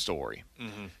 Louis story.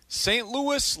 Mm-hmm. St.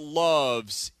 Louis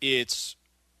loves its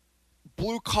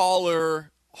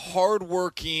blue-collar,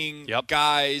 hard-working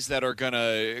guys that are going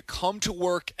to come to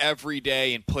work every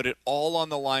day and put it all on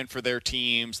the line for their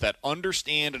teams, that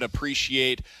understand and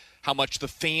appreciate how much the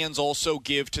fans also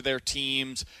give to their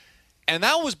teams. And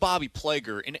that was Bobby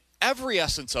Plager. And every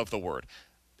essence of the word.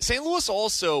 St. Louis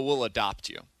also will adopt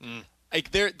you.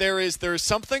 Like there is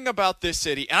something about this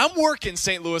city, and I'm working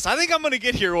St. Louis. I think I'm going to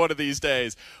get here one of these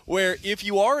days, where if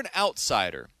you are an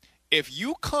outsider, if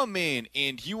you come in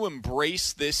and you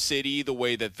embrace this city the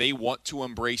way that they want to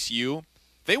embrace you,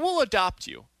 they will adopt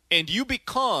you. And you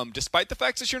become, despite the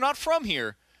fact that you're not from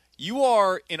here, you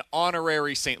are an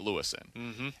honorary St. Louisan.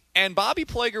 Mm-hmm. And Bobby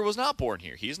Plager was not born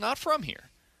here. He's not from here.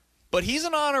 But he's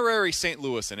an honorary St.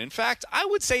 Louisan. In fact, I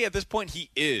would say at this point he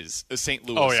is a St.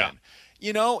 Louisan. Oh, yeah.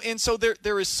 You know, and so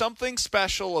there is something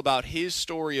special about his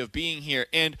story of being here.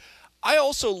 And I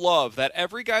also love that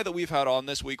every guy that we've had on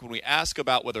this week, when we ask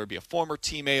about whether it be a former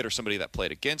teammate or somebody that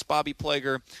played against Bobby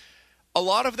Plager, a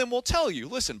lot of them will tell you,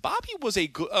 listen, Bobby was a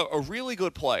really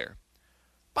good player.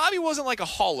 Bobby wasn't like a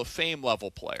Hall of Fame level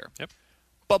player. Yep.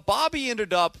 But Bobby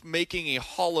ended up making a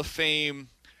Hall of Fame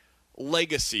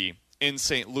legacy in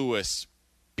St. Louis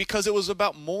because it was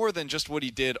about more than just what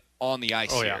he did on the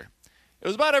ice here. It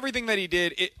was about everything that he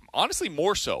did, honestly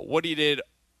more so what he did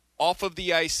off of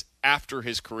the ice after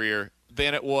his career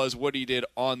than it was what he did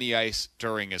on the ice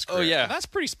during his career. Oh, yeah. And that's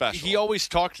pretty special. He always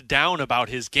talked down about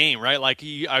his game, right? Like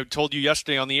I told you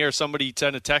yesterday on the air, somebody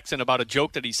sent a text in about a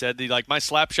joke that he said. My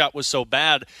slap shot was so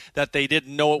bad that they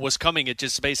didn't know it was coming. It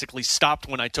just basically stopped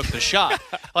when I took the shot.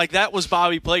 Like that was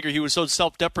Bobby Plager. He was so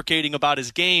self-deprecating about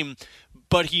his game,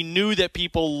 but he knew that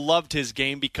people loved his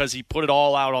game because he put it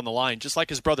all out on the line, just like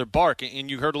his brother Bark. And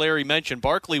you heard Larry mention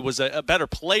Barkley was a better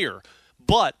player,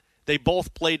 but they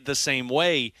both played the same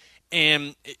way.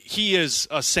 And he is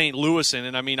a St. Louisan.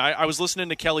 And, I mean, I was listening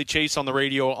to Kelly Chase on the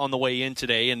radio on the way in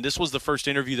today, and this was the first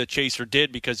interview that Chaser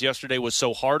did because yesterday was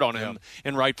so hard on him,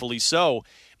 and rightfully so.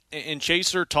 And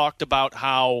Chaser talked about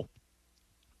how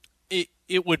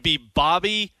it would be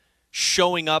Bobby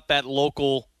showing up at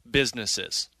local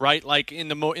businesses, right? Like in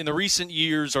the recent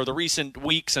years or the recent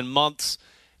weeks and months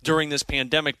during this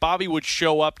pandemic, Bobby would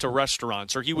show up to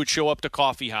restaurants or he would show up to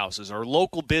coffee houses or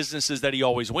local businesses that he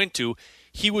always went to.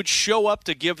 He would show up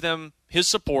to give them his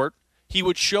support. He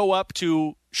would show up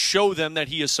to show them that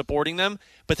he is supporting them,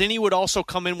 but then he would also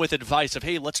come in with advice of,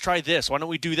 hey, let's try this. Why don't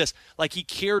we do this? Like he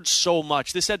cared so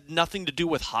much. This had nothing to do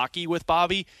with hockey with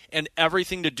Bobby and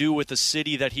everything to do with the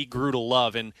city that he grew to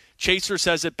love. And Chaser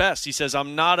says it best. He says,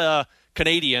 I'm not a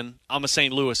Canadian, I'm a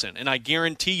St. Louisan. And I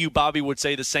guarantee you Bobby would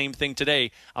say the same thing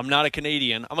today. I'm not a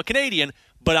Canadian. I'm a Canadian,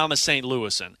 but I'm a St.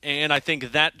 Louisan. And I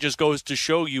think that just goes to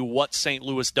show you what St.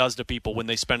 Louis does to people when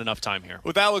they spend enough time here.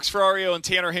 With Alex Ferrario and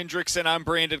Tanner Hendrickson, I'm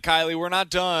Brandon Kiley. We're not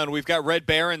done. We've got Red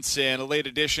Berenson, a late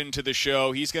addition to the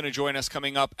show. He's going to join us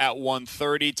coming up at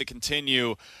 1:30 to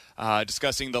continue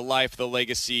discussing the life, the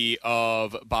legacy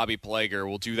of Bobby Plager.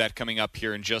 We'll do that coming up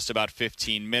here in just about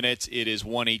 15 minutes. It is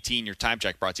 1:18. Your time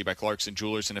check brought to you by Clarkson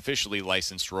Jewelers, an officially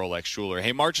licensed Rolex jeweler.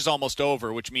 Hey, March is almost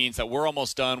over, which means that we're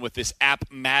almost done with this app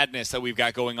madness that we've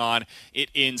got going on.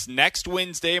 It ends next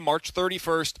Wednesday, March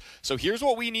 31st. So here's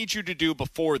what we need you to do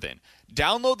before then.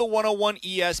 Download the 101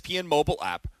 ESPN mobile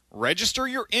app. Register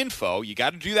your info. You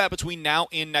got to do that between now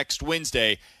and next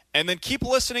Wednesday. And then keep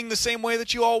listening the same way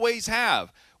that you always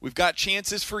have. We've got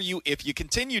chances for you, if you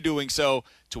continue doing so,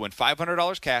 to win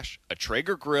 $500 cash, a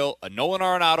Traeger grill, a Nolan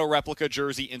Arenado replica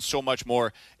jersey, and so much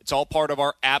more. It's all part of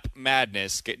our app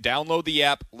madness. Download the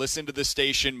app, listen to the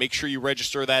station, make sure you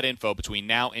register that info between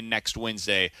now and next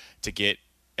Wednesday to get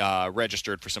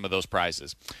registered for some of those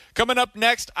prizes. Coming up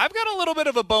next, I've got a little bit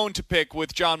of a bone to pick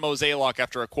with John Mozeliak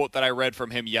after a quote that I read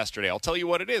from him yesterday. I'll tell you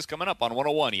what it is coming up on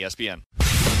 101 ESPN.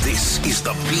 This is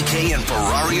the BK and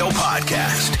Ferrario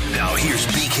podcast. Now here's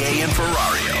BK and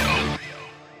Ferrario.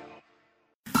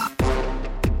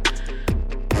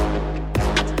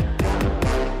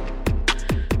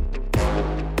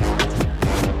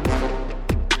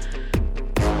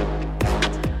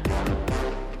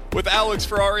 With Alex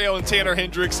Ferrario and Tanner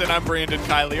Hendrickson, I'm Brandon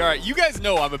Kiley. All right, you guys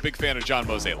know I'm a big fan of John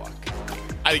Mozeliak.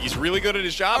 I think he's really good at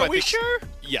his job. Are we sure?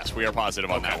 Yes, we are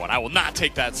positive on that one. I will not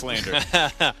take that slander.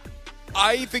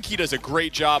 I think he does a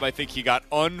great job. I think he got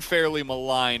unfairly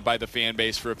maligned by the fan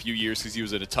base for a few years because he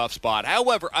was in a tough spot.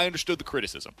 However, I understood the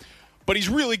criticism. But he's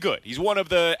really good. He's one of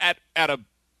the, at a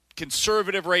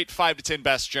conservative rate, 5 to 10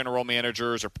 best general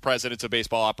managers or presidents of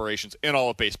baseball operations in all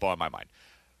of baseball in my mind.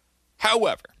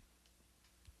 However,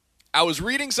 I was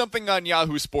reading something on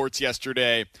Yahoo Sports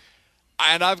yesterday,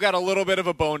 and I've got a little bit of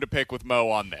a bone to pick with Mo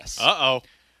on this. Uh-oh.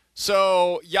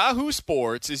 So Yahoo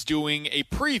Sports is doing a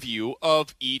preview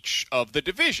of each of the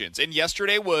divisions, and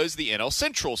yesterday was the NL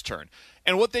Central's turn.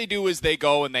 And what they do is they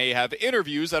go and they have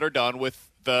interviews that are done with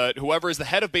whoever is the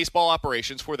head of baseball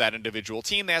operations for that individual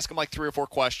team. They ask them like 3 or 4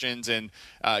 questions, and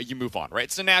you move on, right?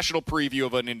 It's a national preview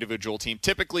of an individual team.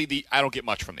 Typically, I don't get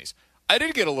much from these. I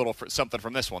did get a little something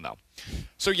from this one, though.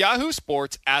 So Yahoo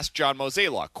Sports asked John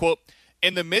Mozeliak, quote,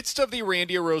 in the midst of the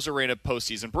Randy Arozarena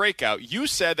postseason breakout, you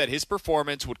said that his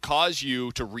performance would cause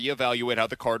you to reevaluate how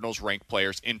the Cardinals rank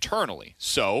players internally.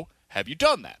 So, have you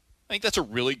done that? I think that's a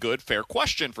really good, fair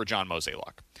question for John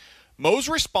Mozeliak. Mo's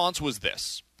response was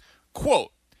this,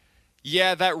 quote,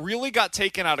 yeah, that really got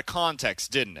taken out of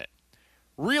context, didn't it?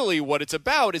 Really, what it's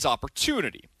about is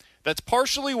opportunity. That's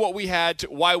partially why we had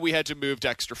to move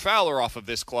Dexter Fowler off of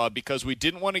this club, because we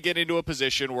didn't want to get into a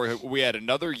position where we had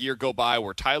another year go by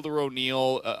where Tyler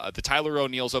O'Neill, the Tyler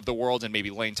O'Neills of the world, and maybe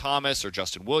Lane Thomas or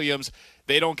Justin Williams,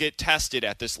 they don't get tested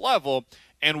at this level,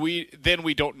 and we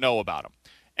don't know about them.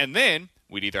 And then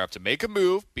we'd either have to make a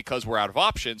move because we're out of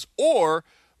options, or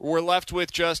we're left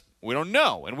with just, we don't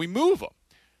know, and we move them.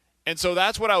 And so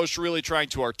that's what I was really trying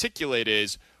to articulate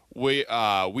is we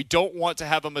don't want to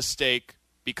have a mistake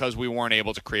because we weren't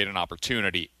able to create an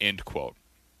opportunity, end quote.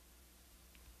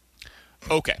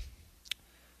 Okay.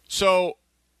 So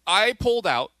I pulled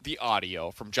out the audio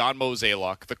from John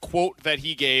Mozeliak, the quote that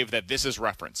he gave that this is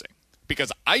referencing,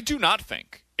 because I do not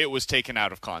think it was taken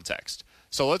out of context.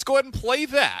 So let's go ahead and play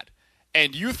that.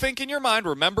 And you think in your mind,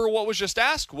 remember what was just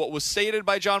asked, what was stated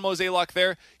by John Mozeliak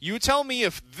there. You tell me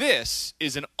if this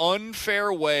is an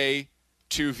unfair way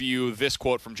to view this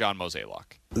quote from John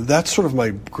Mozeliak. That's sort of my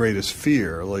greatest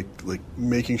fear, like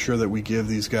making sure that we give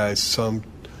these guys some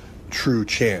true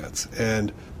chance.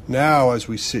 And now, as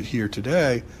we sit here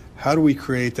today, how do we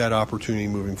create that opportunity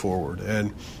moving forward?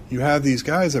 And you have these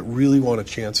guys that really want a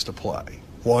chance to play,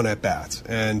 want at-bats.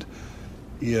 And,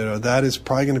 that is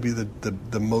probably going to be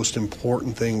the most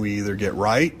important thing we either get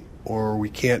right or we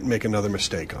can't make another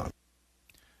mistake on.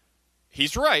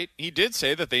 He's right. He did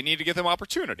say that they need to give them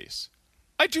opportunities.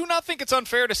 I do not think it's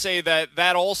unfair to say that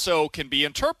that also can be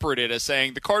interpreted as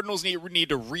saying the Cardinals need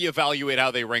to reevaluate how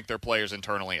they rank their players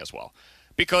internally as well.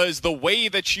 Because the way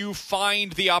that you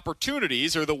find the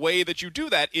opportunities or the way that you do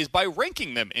that is by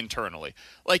ranking them internally.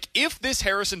 Like, if this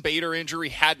Harrison Bader injury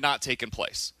had not taken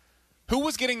place, who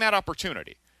was getting that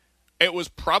opportunity? It was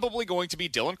probably going to be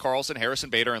Dylan Carlson, Harrison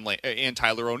Bader, and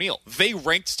Tyler O'Neill. They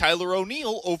ranked Tyler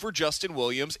O'Neill over Justin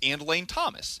Williams and Lane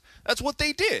Thomas. That's what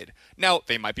they did. Now,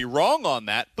 they might be wrong on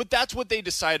that, but that's what they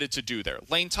decided to do there.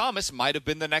 Lane Thomas might have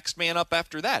been the next man up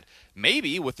after that.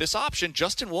 Maybe, with this option,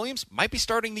 Justin Williams might be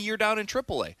starting the year down in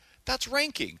AAA. That's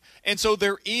ranking. And so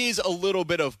there is a little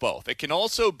bit of both. It can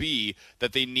also be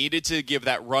that they needed to give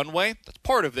that runway. That's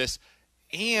part of this.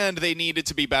 And they needed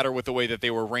to be better with the way that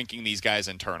they were ranking these guys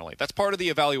internally. That's part of the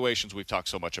evaluations we've talked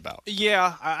so much about.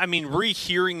 Yeah, I mean,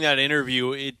 rehearing that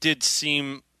interview, it did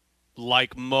seem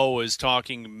like Mo is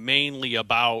talking mainly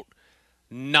about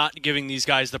not giving these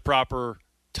guys the proper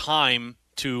time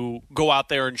to go out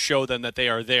there and show them that they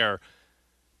are there.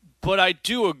 But I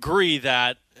do agree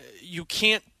that you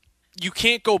can't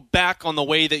go back on the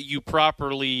way that you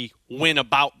properly went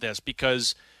about this,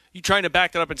 because you trying to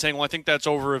back that up and saying, well, I think that's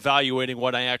over-evaluating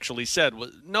what I actually said.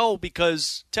 Well, no,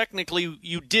 because technically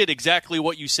you did exactly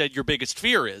what you said your biggest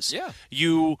fear is. Yeah.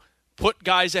 You put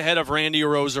guys ahead of Randy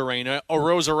Arozarena.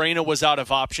 Arozarena was out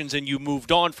of options, and you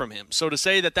moved on from him. So to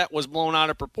say that that was blown out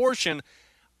of proportion,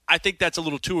 I think that's a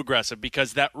little too aggressive,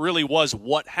 because that really was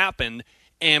what happened.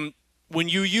 And when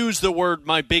you use the word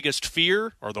my biggest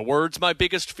fear, or the words my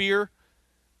biggest fear,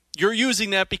 you're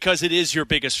using that because it is your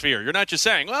biggest fear. You're not just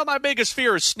saying, well, my biggest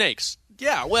fear is snakes.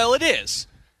 Yeah, well, it is.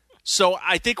 So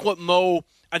I think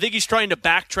I think he's trying to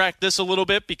backtrack this a little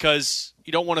bit, because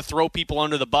you don't want to throw people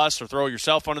under the bus or throw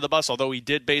yourself under the bus, although he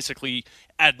did basically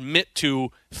admit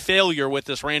to failure with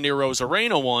this Randy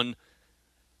Arozarena one.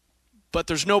 But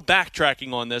there's no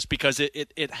backtracking on this, because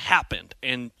it happened,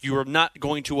 and you are not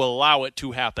going to allow it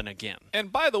to happen again.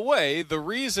 And by the way, the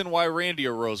reason why Randy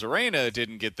Arozarena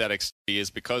didn't get that extension is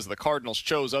because the Cardinals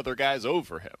chose other guys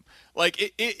over him. Like,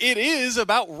 it is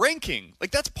about ranking.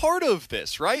 Like, that's part of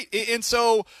this, right? And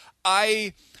so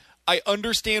I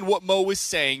understand what Mo is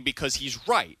saying, because he's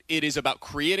right. It is about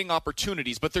creating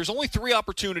opportunities, but there's only 3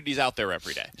 opportunities out there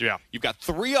every day. Yeah. You've got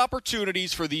 3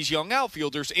 opportunities for these young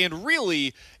outfielders, and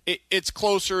really it's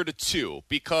closer to 2,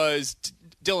 because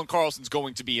Dylan Carlson's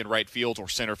going to be in right field or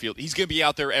center field. He's going to be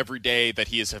out there every day that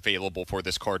he is available for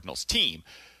this Cardinals team.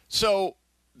 So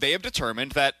they have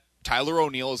determined that Tyler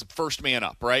O'Neill is first man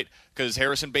up, right? Because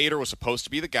Harrison Bader was supposed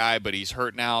to be the guy, but he's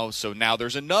hurt now. So now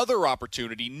there's another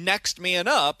opportunity. Next man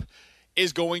up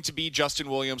is going to be Justin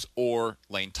Williams or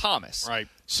Lane Thomas. Right.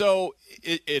 So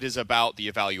it is about the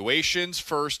evaluations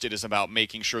first. It is about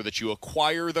making sure that you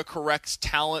acquire the correct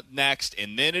talent next.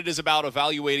 And then it is about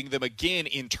evaluating them again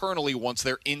internally once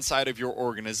they're inside of your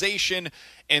organization.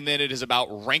 And then it is about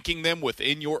ranking them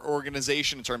within your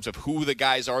organization in terms of who the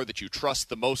guys are that you trust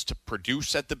the most to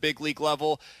produce at the big league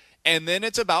level. And then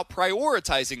it's about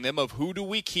prioritizing them of who do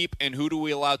we keep and who do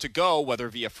we allow to go, whether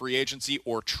via free agency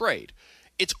or trade.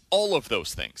 It's all of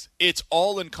those things. It's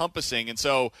all encompassing. And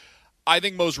so I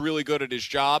think Mo's really good at his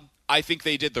job. I think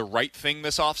they did the right thing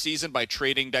this offseason by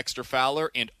trading Dexter Fowler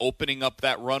and opening up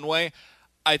that runway.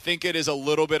 I think it is a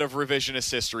little bit of revisionist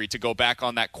history to go back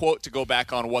on that quote, to go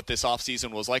back on what this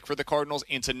offseason was like for the Cardinals,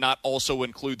 and to not also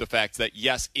include the fact that,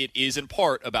 yes, it is in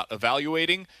part about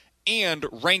evaluating and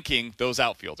ranking those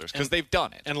outfielders, because they've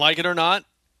done it. And like it or not,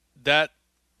 that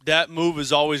move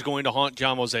is always going to haunt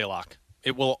John Mozeliak.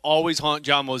 It will always haunt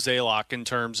John Mozeliak in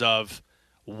terms of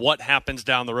what happens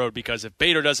down the road, because if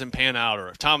Bader doesn't pan out, or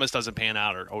if Thomas doesn't pan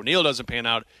out, or O'Neill doesn't pan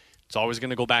out, it's always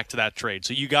going to go back to that trade.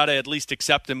 So you got to at least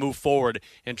accept and move forward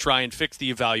and try and fix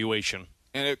the evaluation.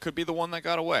 And it could be the one that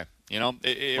got away. You know,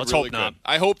 it Let's really hope not. could.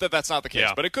 I hope that that's not the case,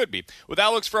 Yeah. but it could be. With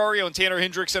Alex Ferrario and Tanner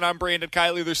Hendrickson, I'm Brandon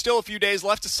Kiley. There's still a few days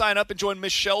left to sign up and join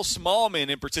Michelle Smallman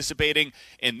in participating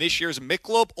in this year's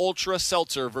Michelob Ultra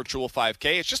Seltzer Virtual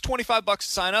 5K. It's just $25 to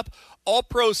sign up. All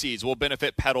proceeds will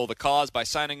benefit Pedal the Cause. By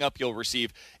signing up, you'll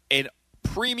receive a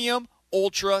premium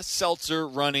Ultra Seltzer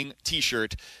running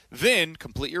t-shirt. Then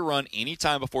complete your run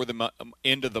anytime before the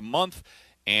end of the month.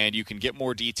 And you can get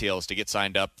more details to get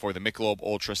signed up for the Michelob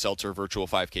Ultra Seltzer Virtual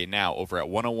 5K now over at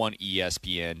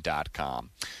 101ESPN.com.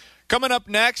 Coming up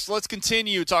next, let's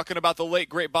continue talking about the late,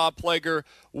 great Bob Plager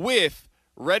with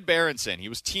Red Berenson. He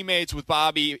was teammates with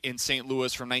Bobby in St.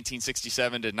 Louis from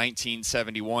 1967 to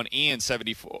 1971 and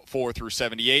 74 through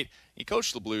 78. He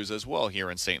coached the Blues as well here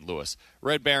in St. Louis.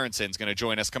 Red Berenson's going to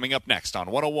join us coming up next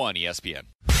on 101 ESPN.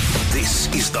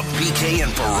 This is the BK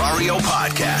and Ferrario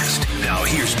podcast. Now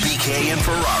here's BK and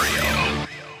Ferrario.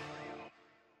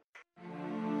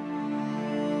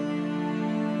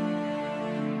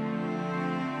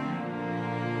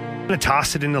 I'm going to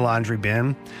toss it in the laundry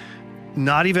bin.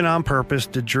 Not even on purpose.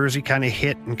 The jersey kind of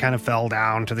hit and kind of fell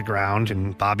down to the ground,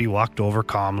 and Bobby walked over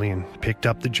calmly and picked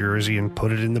up the jersey and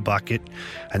put it in the bucket,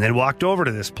 and then walked over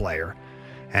to this player.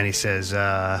 And he says,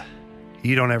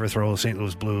 you don't ever throw a St.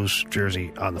 Louis Blues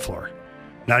jersey on the floor.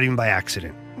 Not even by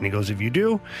accident. And he goes, if you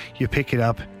do, you pick it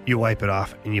up, you wipe it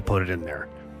off, and you put it in there.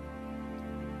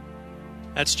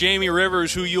 That's Jamie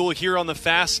Rivers, who you'll hear on the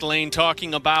Fast Lane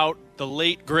talking about the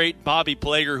late, great Bobby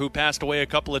Plager, who passed away a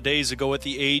couple of days ago at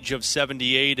the age of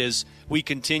 78, as we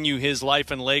continue his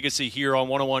life and legacy here on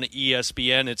 101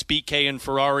 ESPN. It's BK and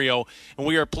Ferrario, and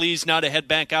we are pleased now to head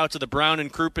back out to the Brown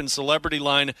and Crouppen Celebrity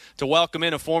Line to welcome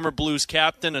in a former Blues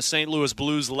captain, a St. Louis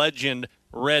Blues legend,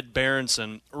 Red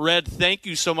Berenson. Red, thank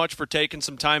you so much for taking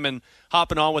some time and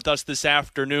hopping on with us this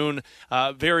afternoon.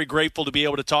 Very grateful to be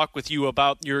able to talk with you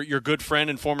about your good friend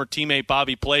and former teammate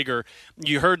Bobby Plager.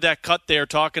 You heard that cut there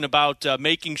talking about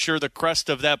making sure the crest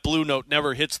of that blue note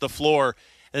never hits the floor.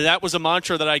 And that was a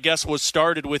mantra that I guess was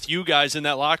started with you guys in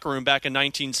that locker room back in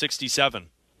 1967.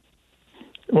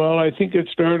 Well, I think it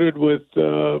started with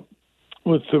the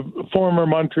former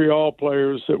Montreal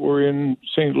players that were in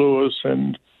St. Louis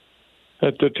and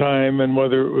at the time, and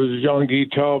whether it was Jean-Guy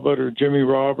Talbot or Jimmy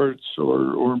Roberts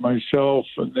or myself,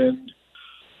 and then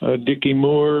Dickie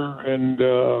Moore and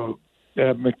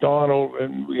Ab McDonald,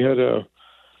 and we had a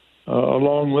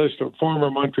long list of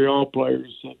former Montreal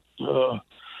players that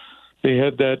they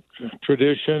had that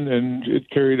tradition, and it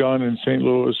carried on in St.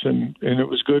 Louis, and it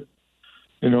was good.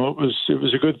 You know, it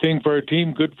was a good thing for our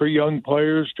team, good for young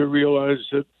players to realize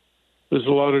that there's a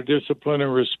lot of discipline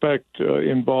and respect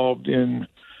involved in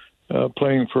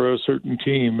playing for a certain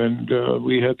team, and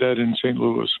we had that in St.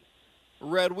 Louis.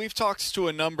 Red, we've talked to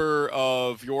a number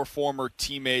of your former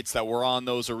teammates that were on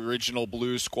those original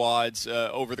Blues squads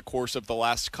over the course of the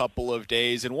last couple of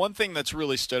days, and one thing that's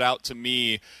really stood out to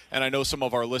me, and I know some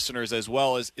of our listeners as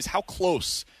well, is how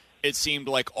close it seemed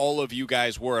like all of you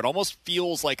guys were. It almost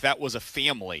feels like that was a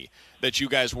family that you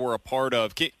guys were a part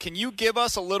of. Can you give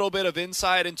us a little bit of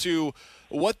insight into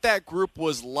what that group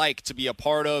was like to be a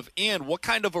part of, and what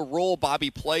kind of a role Bobby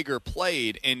Plager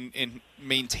played in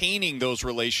maintaining those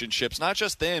relationships, not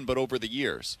just then, but over the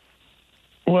years?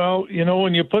 Well, you know,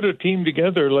 when you put a team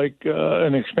together like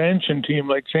an expansion team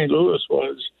like St. Louis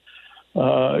was,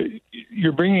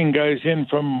 you're bringing guys in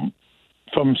from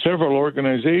several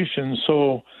organizations,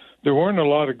 so there weren't a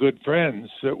lot of good friends.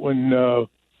 That when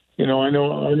you know, I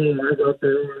know when I got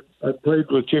there, I played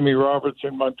with Jimmy Roberts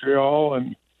in Montreal,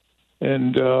 and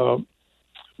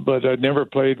but I'd never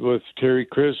played with Terry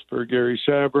Crisp or Gary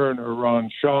Sabern or Ron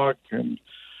Schock and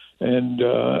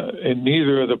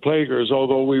neither of the Plagers,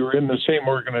 although we were in the same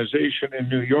organization in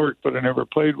New York, but I never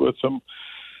played with them.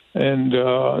 And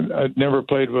I'd never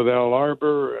played with Al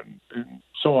Arbor and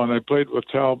so on. I played with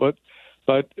Talbot,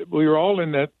 but we were all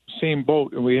in that same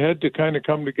boat, and we had to kind of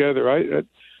come together.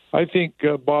 I think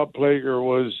Bob Plager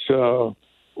was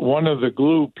one of the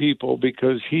glue people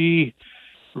because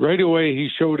right away he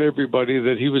showed everybody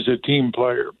that he was a team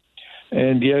player,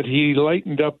 and yet he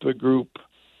lightened up the group.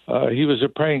 He was a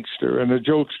prankster and a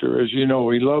jokester, as you know.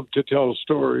 He loved to tell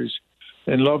stories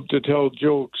and loved to tell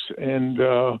jokes, and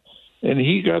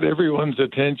he got everyone's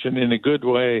attention in a good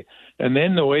way. And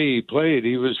then the way he played,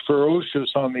 he was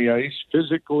ferocious on the ice,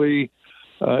 physically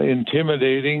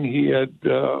intimidating. He had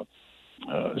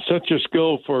such a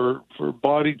skill for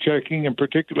body checking and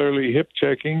particularly hip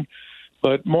checking.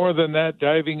 But more than that,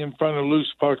 diving in front of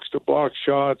loose pucks to block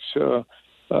shots, to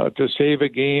save a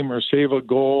game or save a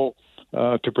goal,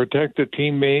 to protect a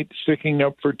teammate, sticking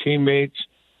up for teammates.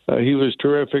 He was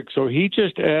terrific. So he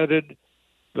just added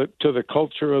to the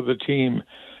culture of the team,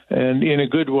 and in a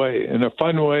good way, in a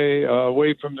fun way,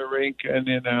 away from the rink, and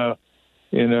in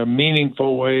a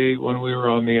meaningful way when we were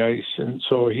on the ice. And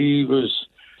so he was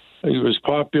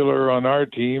popular on our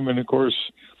team, and of course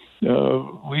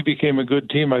we became a good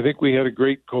team. I think we had a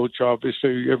great coach.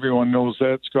 Obviously, everyone knows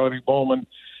that, Scotty Bowman.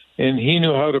 And he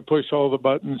knew how to push all the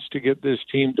buttons to get this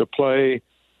team to play.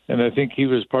 And I think he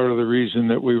was part of the reason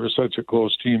that we were such a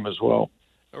close team as well.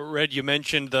 Red, you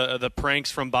mentioned the pranks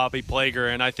from Bobby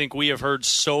Plager, and I think we have heard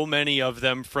so many of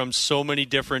them from so many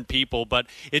different people. But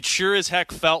it sure as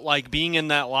heck felt like being in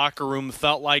that locker room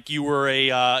felt like you were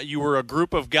a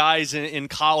group of guys in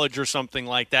college or something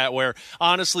like that, where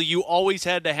honestly you always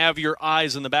had to have your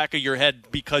eyes in the back of your head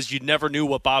because you never knew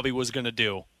what Bobby was going to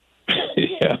do.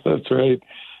 Yeah, that's right.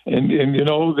 And you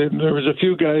know, there was a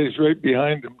few guys right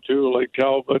behind him too, like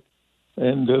Talbot,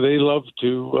 and they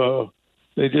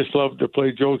just loved to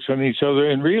play jokes on each other.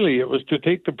 And really, it was to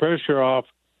take the pressure off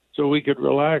so we could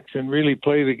relax and really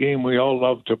play the game we all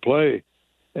loved to play.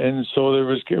 And so there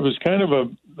was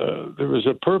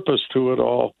a purpose to it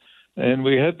all. And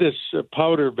we had this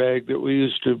powder bag that we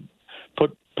used to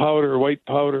put white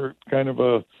powder, kind of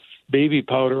a baby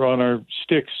powder on our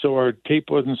sticks so our tape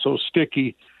wasn't so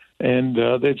sticky. And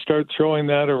they'd start throwing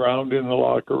that around in the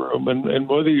locker room. And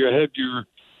whether you had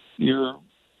your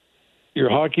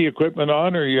hockey equipment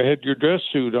on or you had your dress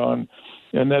suit on,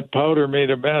 and that powder made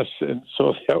a mess. And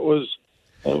so that was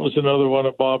another one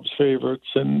of Bob's favorites,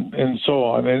 and so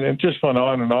on. And it just went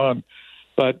on and on.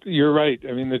 But you're right.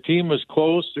 I mean, the team was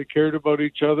close. They cared about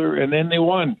each other, and then they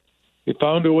won. They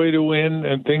found a way to win,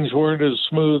 and things weren't as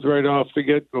smooth right off the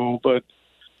get-go. But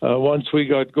once we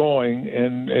got going,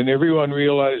 and everyone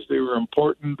realized they were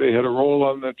important, they had a role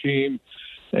on the team,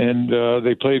 and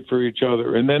they played for each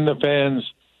other. And then the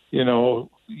fans, you know,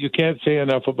 you can't say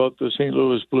enough about the St.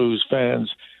 Louis Blues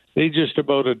fans. They just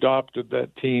about adopted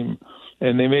that team,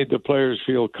 and they made the players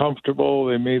feel comfortable.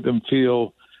 They made them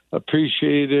feel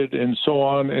appreciated and so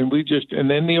on. And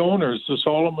then the owners, the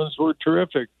Solomons, were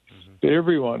terrific to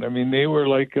everyone. I mean, they were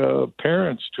like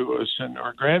parents to us, and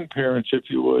our grandparents, if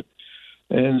you would.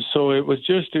 And so it was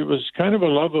kind of a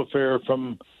love affair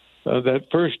from that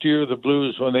first year of the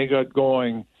Blues when they got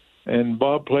going. And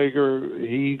Bob Plager,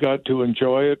 he got to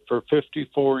enjoy it for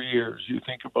 54 years. You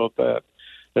think about that.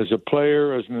 As a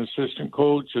player, as an assistant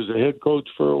coach, as a head coach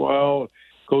for a while,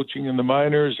 coaching in the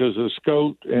minors, as a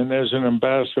scout, and as an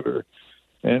ambassador.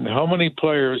 And how many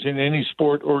players in any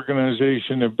sport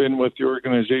organization have been with the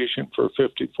organization for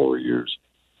 54 years?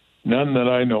 None that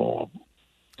I know of.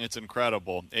 It's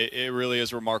incredible. It really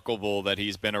is remarkable that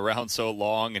he's been around so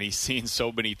long and he's seen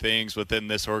so many things within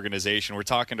this organization. We're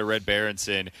talking to Red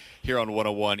Berenson here on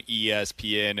 101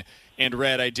 ESPN. And,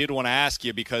 Red, I did want to ask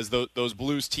you, because those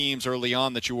Blues teams early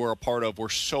on that you were a part of were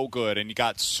so good and you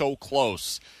got so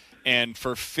close. And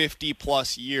for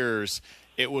 50-plus years,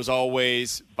 it was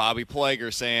always Bobby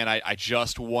Plager saying, I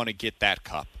just want to get that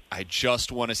cup. I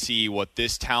just want to see what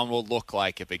this town will look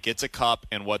like if it gets a cup,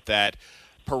 and what that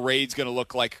parade's going to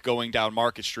look like going down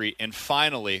Market Street. And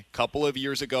finally, a couple of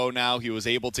years ago now, he was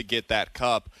able to get that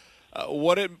cup.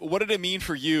 What did it mean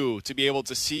for you to be able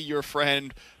to see your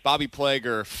friend Bobby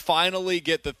Plager finally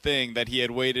get the thing that he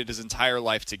had waited his entire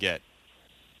life to get?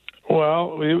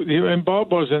 Well, and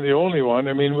Bob wasn't the only one.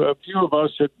 I mean, a few of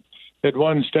us had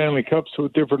won Stanley Cups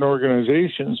with different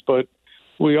organizations, but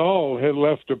we all had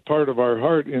left a part of our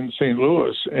heart in St.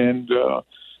 Louis, and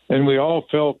we all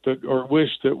felt that, or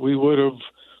wished that we would have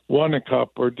won a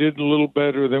cup or did a little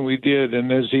better than we did.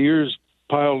 And as the years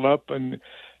piled up, and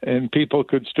and people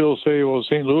could still say, well,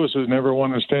 St. Louis has never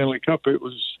won a Stanley Cup. It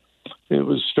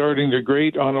was starting to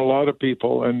grate on a lot of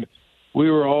people, and we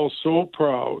were all so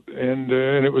proud. And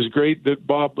it was great that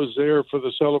Bob was there for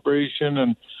the celebration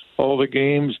and all the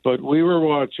games, but we were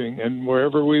watching, and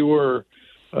wherever we were,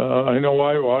 I know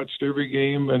I watched every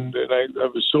game, and I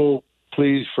was so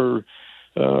pleased for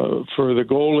the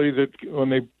goalie that when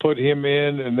they put him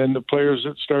in, and then the players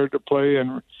that started to play,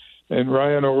 and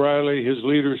Ryan O'Reilly, his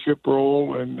leadership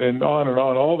role, and on and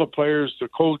on. All the players, the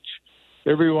coach,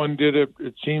 everyone did it.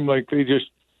 It seemed like they just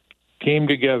came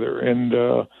together, and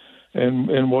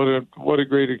what a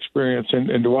great experience.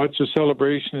 And to watch the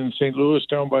celebration in St. Louis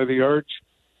down by the Arch,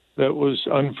 that was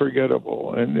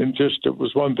unforgettable. And just it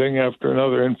was one thing after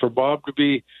another. And for Bob to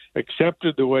be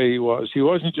accepted the way he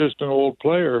wasn't just an old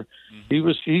player.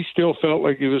 He still felt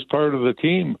like he was part of the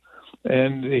team.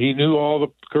 And he knew all the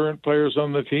current players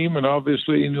on the team, and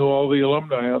obviously he knew all the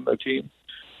alumni on the team.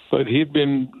 But he'd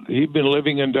been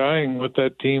living and dying with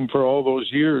that team for all those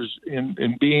years,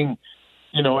 in being,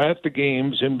 at the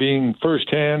games and being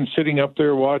firsthand, sitting up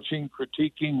there watching,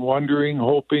 critiquing, wondering,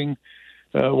 hoping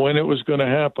when it was going to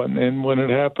happen. And when it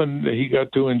happened, he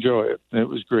got to enjoy it. It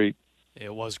was great.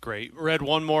 It was great. Red,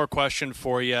 one more question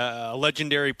for you. A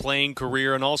legendary playing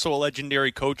career and also a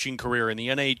legendary coaching career. In the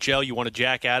NHL, you wanted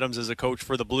Jack Adams as a coach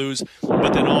for the Blues,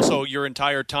 but then also your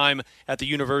entire time at the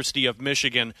University of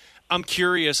Michigan. I'm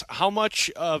curious, how much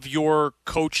of your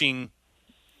coaching,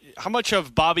 how much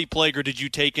of Bobby Plager did you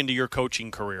take into your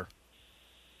coaching career?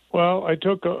 Well, I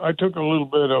took a little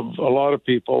bit of a lot of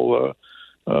people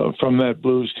from that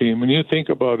Blues team. When you think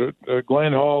about it,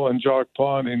 Glenn Hall and Jacques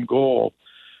Pond in goal,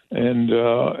 and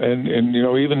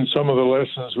even some of the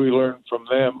lessons we learned from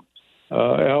them.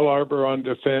 Al Arbor on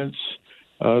defense,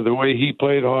 the way he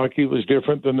played hockey was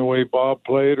different than the way Bob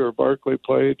played or Barclay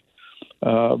played.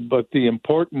 But the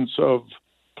importance of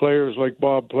players like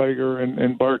Bob Plager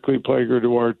and Barclay Plager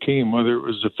to our team, whether it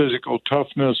was the physical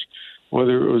toughness,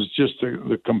 whether it was just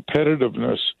the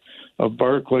competitiveness of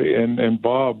Barclay and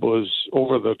Bob was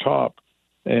over the top.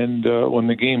 And when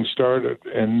the game started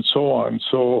and so on.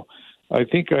 So I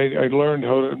think I learned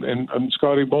how to, and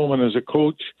Scotty Bowman as a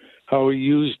coach, how he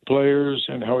used players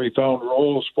and how he found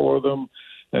roles for them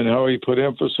and how he put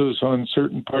emphasis on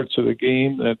certain parts of the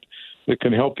game that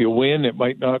can help you win. It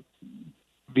might not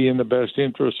be in the best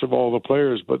interest of all the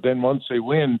players, but then once they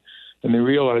win and they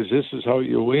realize this is how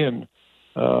you win.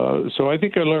 So I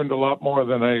think I learned a lot more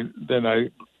than I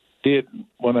did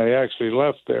when I actually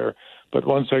left there. But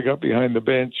once I got behind the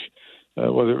bench,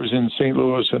 whether it was in St.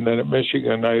 Louis and then at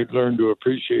Michigan, I learned to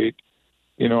appreciate,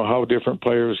 how different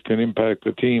players can impact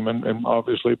the team. And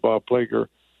obviously Bob Plager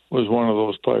was one of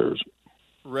those players.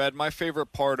 Red, my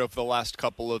favorite part of the last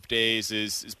couple of days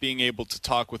is being able to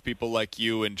talk with people like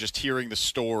you and just hearing the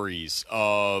stories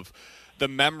of the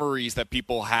memories that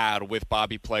people had with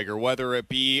Bobby Plager, whether it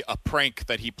be a prank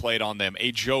that he played on them,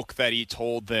 a joke that he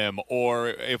told them, or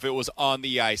if it was on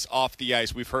the ice, off the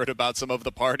ice. We've heard about some of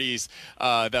the parties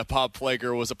that Bob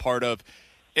Plager was a part of.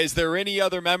 Is there any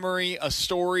other memory, a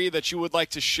story that you would like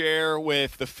to share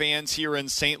with the fans here in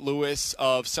St. Louis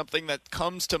of something that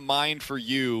comes to mind for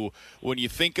you when you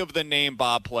think of the name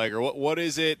Bob Plager? What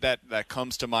is it that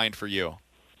comes to mind for you?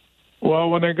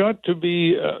 Well, when I got to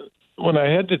be when I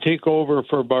had to take over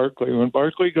for Barclay, when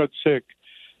Barclay got sick,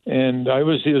 and I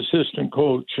was the assistant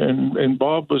coach, and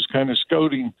Bob was kind of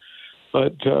scouting,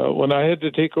 but when I had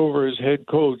to take over as head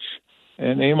coach,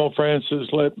 and Emil Francis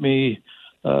let me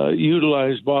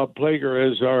utilize Bob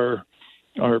Plager as our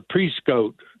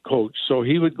pre-scout coach, so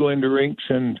he would go into rinks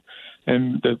and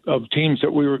of teams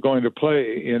that we were going to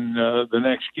play in the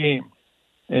next game,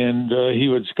 and he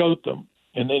would scout them,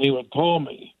 and then he would call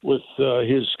me with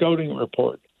his scouting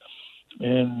report.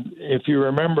 And if you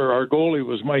remember, our goalie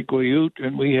was Mike Liut,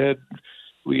 and we had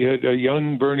a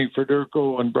young Bernie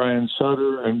Federko and Brian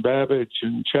Sutter and Babich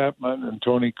and Chapman and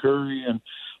Tony Curry and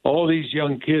all these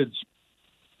young kids.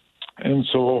 And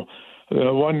so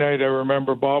one night I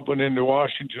remember Bob went into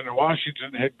Washington, and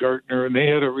Washington had Gartner, and they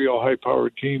had a real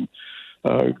high-powered team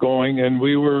going, and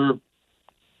we were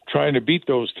trying to beat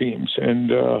those teams.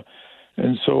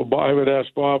 And so I would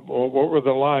ask Bob, well, what were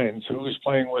the lines? Who was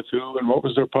playing with who, and what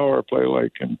was their power play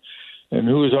like, and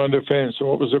who was on defense, and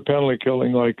what was their penalty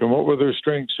killing like, and what were their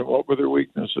strengths, and what were their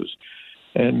weaknesses.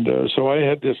 And so I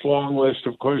had this long list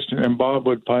of questions, and Bob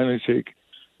would finally say,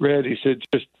 Red, he said,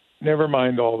 just never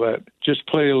mind all that. Just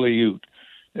play Liut.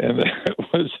 And it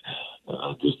was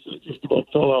just about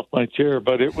fell off my chair,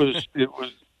 but it was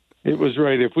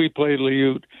right. If we played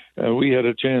Liut, we had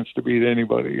a chance to beat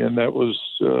anybody, and that was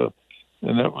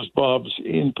Bob's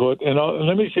input. And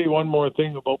let me say one more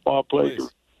thing about Bob Plager.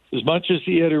 as much as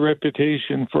he had a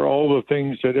reputation for all the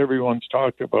things that everyone's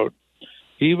talked about,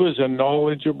 he was a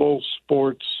knowledgeable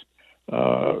sports,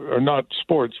 or not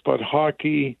sports, but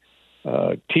hockey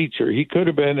teacher. He could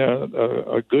have been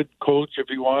a good coach if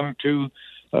he wanted to.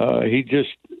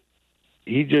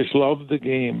 He just loved the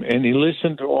game, and he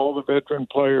listened to all the veteran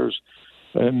players.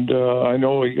 And I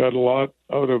know he got a lot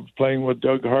out of playing with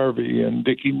Doug Harvey and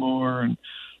Dickie Moore and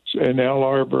Al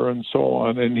Arbor and so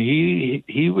on. And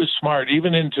he was smart.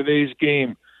 Even in today's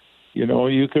game, you know,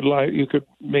 you could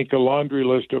make a laundry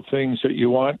list of things that you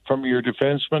want from your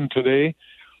defenseman today,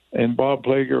 and Bob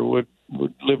Plager would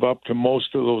live up to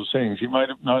most of those things. He might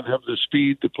not have the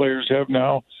speed the players have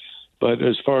now, but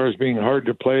as far as being hard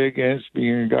to play against,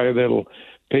 being a guy that'll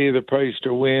pay the price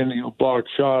to win, he'll block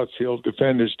shots, he'll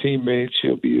defend his teammates,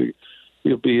 he'll be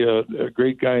a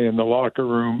great guy in the locker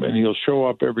room, and he'll show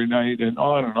up every night, and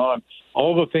on and on.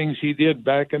 All the things he did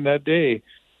back in that day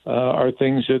are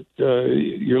things that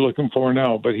you're looking for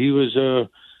now. But he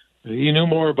knew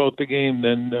more about the game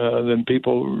than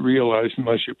people realize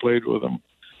unless you played with him.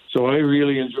 So I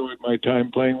really enjoyed my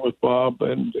time playing with Bob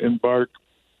and Bart,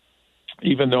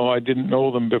 even though I didn't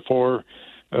know them before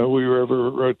we were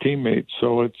ever teammates.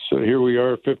 So it's here we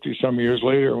are 50-some years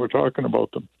later, and we're talking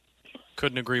about them.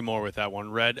 Couldn't agree more with that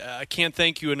one, Red. I can't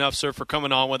thank you enough, sir, for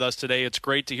coming on with us today. It's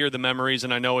great to hear the memories,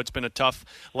 and I know it's been a tough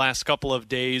last couple of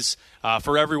days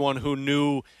for everyone who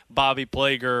knew Bobby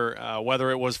Plager,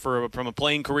 whether it was from a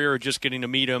playing career or just getting to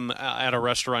meet him at a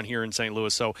restaurant here in St.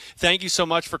 Louis. So thank you so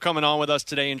much for coming on with us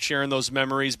today and sharing those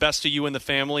memories. Best to you and the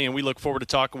family, and we look forward to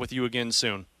talking with you again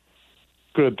soon.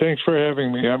 Good. Thanks for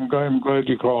having me. I'm glad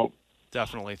you called.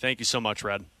 Definitely. Thank you so much,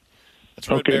 Red. That's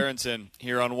Red Berenson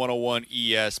here on 101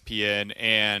 ESPN,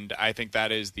 and I think that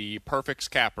is the perfect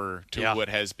scapper to what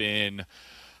has been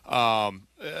a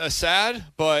sad,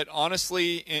 but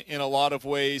honestly, in a lot of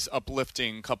ways,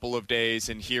 uplifting couple of days,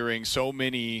 and hearing so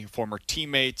many former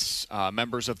teammates,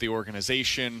 members of the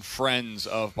organization, friends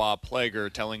of Bob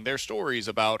Plager telling their stories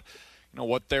about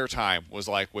what their time was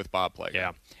like with Bob Plager.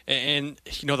 Yeah, and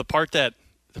the part that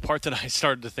I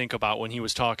started to think about when he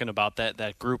was talking about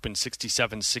that group in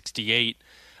 67, 68,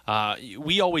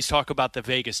 we always talk about the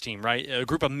Vegas team, right? A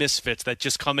group of misfits that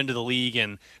just come into the league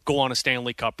and go on a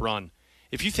Stanley Cup run.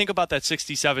 If you think about that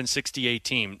 67, 68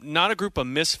 team, not a group of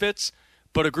misfits,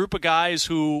 but a group of guys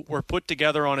who were put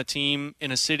together on a team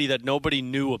in a city that nobody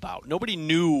knew about. Nobody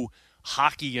knew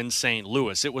hockey in St.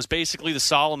 Louis. It was basically the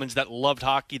Solomons that loved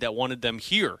hockey that wanted them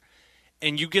here.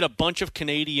 And you get a bunch of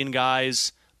Canadian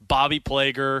guys, Bobby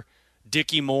Plager,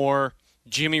 Dickie Moore,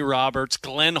 Jimmy Roberts,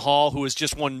 Glenn Hall, who has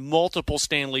just won multiple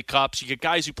Stanley Cups. You get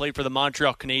guys who played for the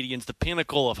Montreal Canadiens, the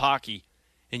pinnacle of hockey,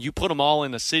 and you put them all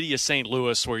in the city of St.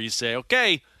 Louis where you say,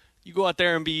 okay, you go out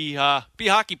there and be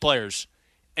hockey players.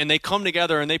 And they come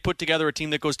together and they put together a team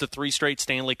that goes to 3 straight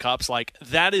Stanley Cups. Like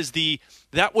that was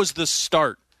the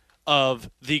start of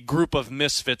the group of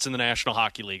misfits in the National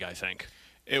Hockey League, I think.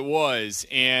 It was,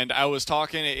 and I was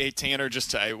talking to Tanner.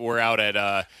 We're out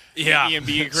at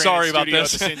E&B Sorry about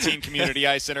this. This. At the Centene Community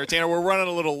Ice Center. Tanner, we're running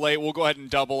a little late. We'll go ahead and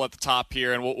double at the top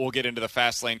here, and we'll get into the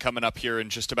fast lane coming up here in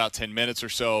just about 10 minutes or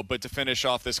so. But to finish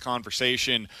off this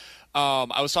conversation,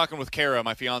 I was talking with Kara,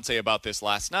 my fiance, about this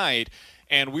last night,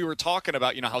 and we were talking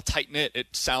about how tight-knit it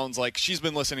sounds like. She's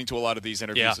been listening to a lot of these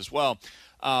interviews as well.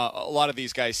 A lot of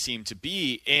these guys seem to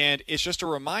be, and it's just a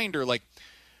reminder,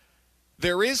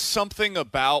 there is something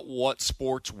about what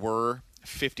sports were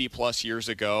 50-plus years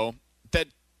ago that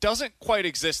doesn't quite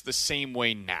exist the same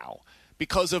way now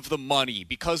because of the money,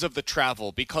 because of the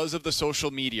travel, because of the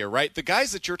social media, right? The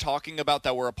guys that you're talking about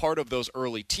that were a part of those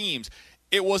early teams,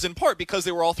 it was in part because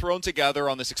they were all thrown together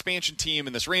on this expansion team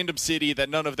in this random city that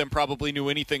none of them probably knew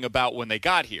anything about when they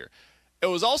got here. It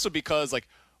was also because,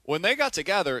 when they got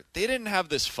together, they didn't have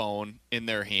this phone in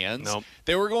their hands. Nope.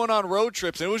 They were going on road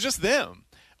trips, and it was just them.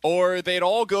 Or they'd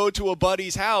all go to a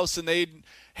buddy's house and they'd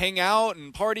hang out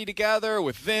and party together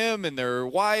with them and their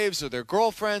wives or their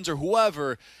girlfriends or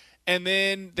whoever. And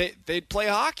then they'd play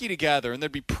hockey together, and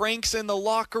there'd be pranks in the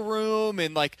locker room.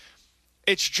 And,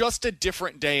 it's just a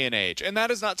different day and age. And that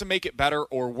is not to make it better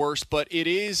or worse, but it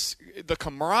is the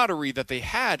camaraderie that they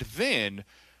had then.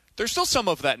 There's still some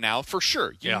of that now, for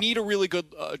sure. You need a really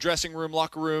good dressing room,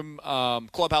 locker room,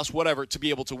 clubhouse, whatever, to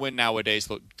be able to win nowadays,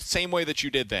 the same way that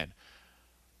you did then.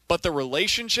 But the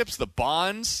relationships, the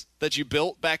bonds that you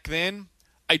built back then,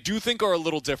 I do think are a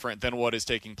little different than what is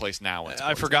taking place now.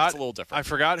 I forgot. It's a little different. I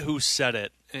forgot who said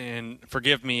it, and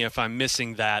forgive me if I'm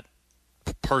missing that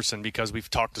person because we've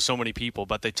talked to so many people.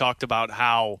 But they talked about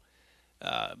how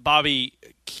Bobby,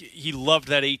 he loved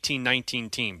that 18-19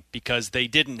 team because they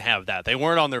didn't have that. They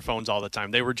weren't on their phones all the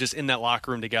time. They were just in that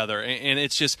locker room together. And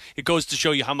it goes to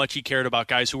show you how much he cared about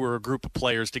guys who were a group of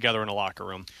players together in a locker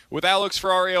room. With Alex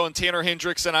Ferrario and Tanner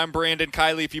Hendrickson, I'm Brandon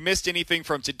Kiley. If you missed anything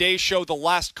from today's show, the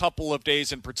last couple of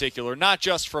days in particular, not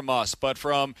just from us, but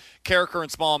from Carricker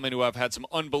and Smallman, who have had some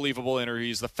unbelievable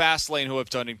interviews, the Fast Lane, who have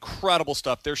done incredible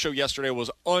stuff. Their show yesterday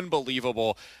was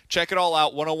unbelievable. Check it all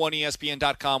out,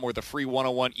 101ESPN.com or the free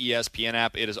 101 ESPN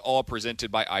app. It is all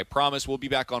presented by I Promise. We'll be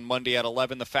back on Monday at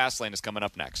 11. The Fast Lane is coming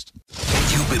up next.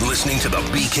 You've been listening to the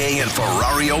BK and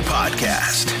Ferrario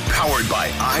podcast, powered by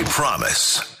I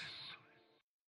Promise.